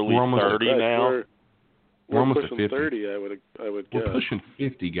 Nearly 30 now? We're almost pushing at 50. 30, I would guess. We're pushing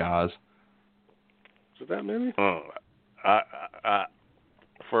 50, guys. Is it that many?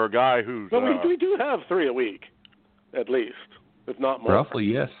 For a guy who's... Well, we do have 3 a week, at least, if not more. Roughly,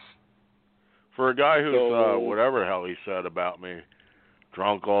 yes. For a guy who's, whatever the hell he said about me,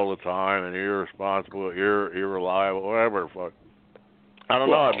 drunk all the time and irresponsible, irreliable, whatever the fuck. I don't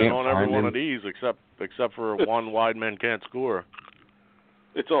know. I've been on every one of these except for one Wide Men Can't Score.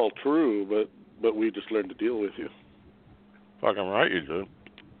 It's all true, but we just learned to deal with you. Fucking right you do.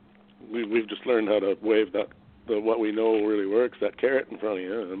 We've just learned how to wave that, what we know really works, that carrot in front of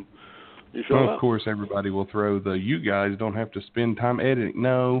you, and you show up. Of course, everybody will throw you guys don't have to spend time editing.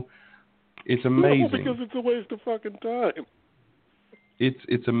 No. It's amazing. No, because it's a waste of fucking time.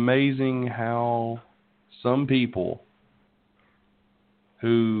 It's amazing how some people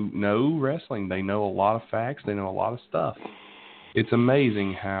who know wrestling, they know a lot of facts, they know a lot of stuff. It's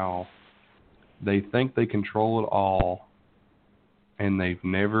amazing how they think they control it all, and they've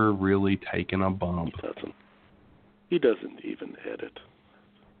never really taken a bump. He doesn't even edit.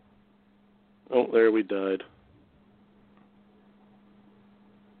 Oh, there we died.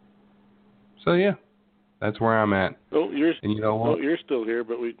 So yeah, that's where I'm at. Oh, you're and you know what? Oh, you're still here,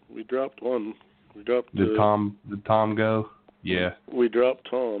 but we dropped one. We dropped. Did Tom go? Yeah. We dropped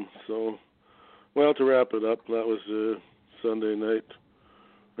Tom. So, well, to wrap it up, that was Sunday night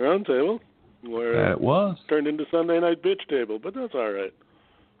roundtable, where that was turned into Sunday night bitch table, but that's all right.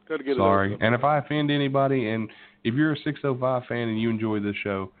 Got to get Sorry, it out. And if I offend anybody, and if you're a 605 fan and you enjoy this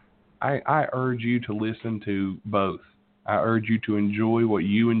show, I urge you to listen to both. I urge you to enjoy what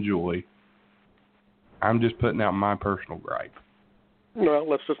you enjoy. I'm just putting out my personal gripe. Well,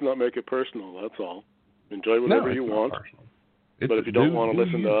 let's just not make it personal, that's all. Enjoy whatever you want. But if you don't want to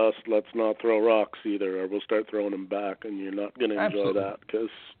listen to us, let's not throw rocks either, or we'll start throwing them back, and you're not going to enjoy that. Cause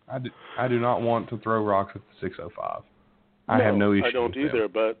I do not want to throw rocks at the 605. I have no issue I don't with either,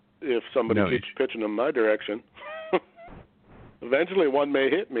 but if somebody keeps pitching them my direction, eventually one may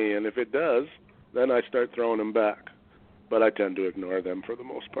hit me, and if it does, then I start throwing them back. But I tend to ignore them for the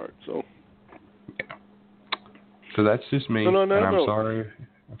most part, so... Yeah. So that's just me, and I'm sorry.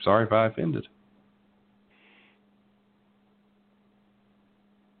 I'm sorry if I offended.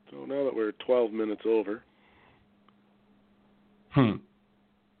 So now that we're 12 minutes over. You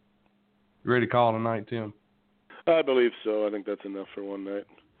ready to call tonight, Tim? I believe so. I think that's enough for one night.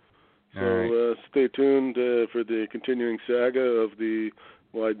 So right. Stay tuned for the continuing saga of the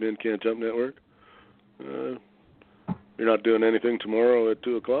Wide Men Can't Jump Network. You're not doing anything tomorrow at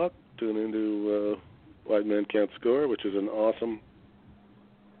 2 o'clock. Tune into Wide Men Can't Score, which is an awesome...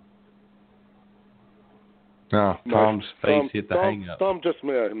 No, Tom's face hit the hang-up. Tom just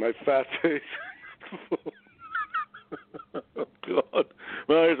made my fat face. Oh, God.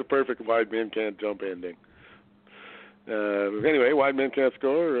 Well, here's a perfect Wide Men Can't Jump ending. Anyway, Wide Men Can't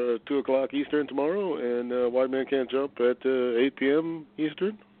Score, 2 o'clock Eastern tomorrow, and Wide Men Can't Jump at 8 p.m.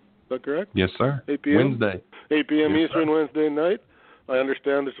 Eastern. Is that correct? Yes, sir. 8 p.m. Wednesday. 8 p.m. Yes, Eastern, sir. Wednesday night. I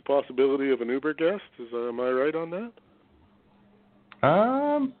understand there's a possibility of an Uber guest. Am I right on that?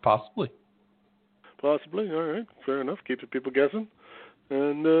 Possibly. Possibly. All right. Fair enough. Keeps the people guessing.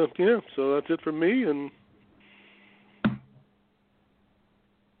 And, yeah, so that's it from me. And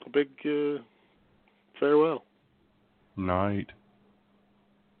a big farewell. Night.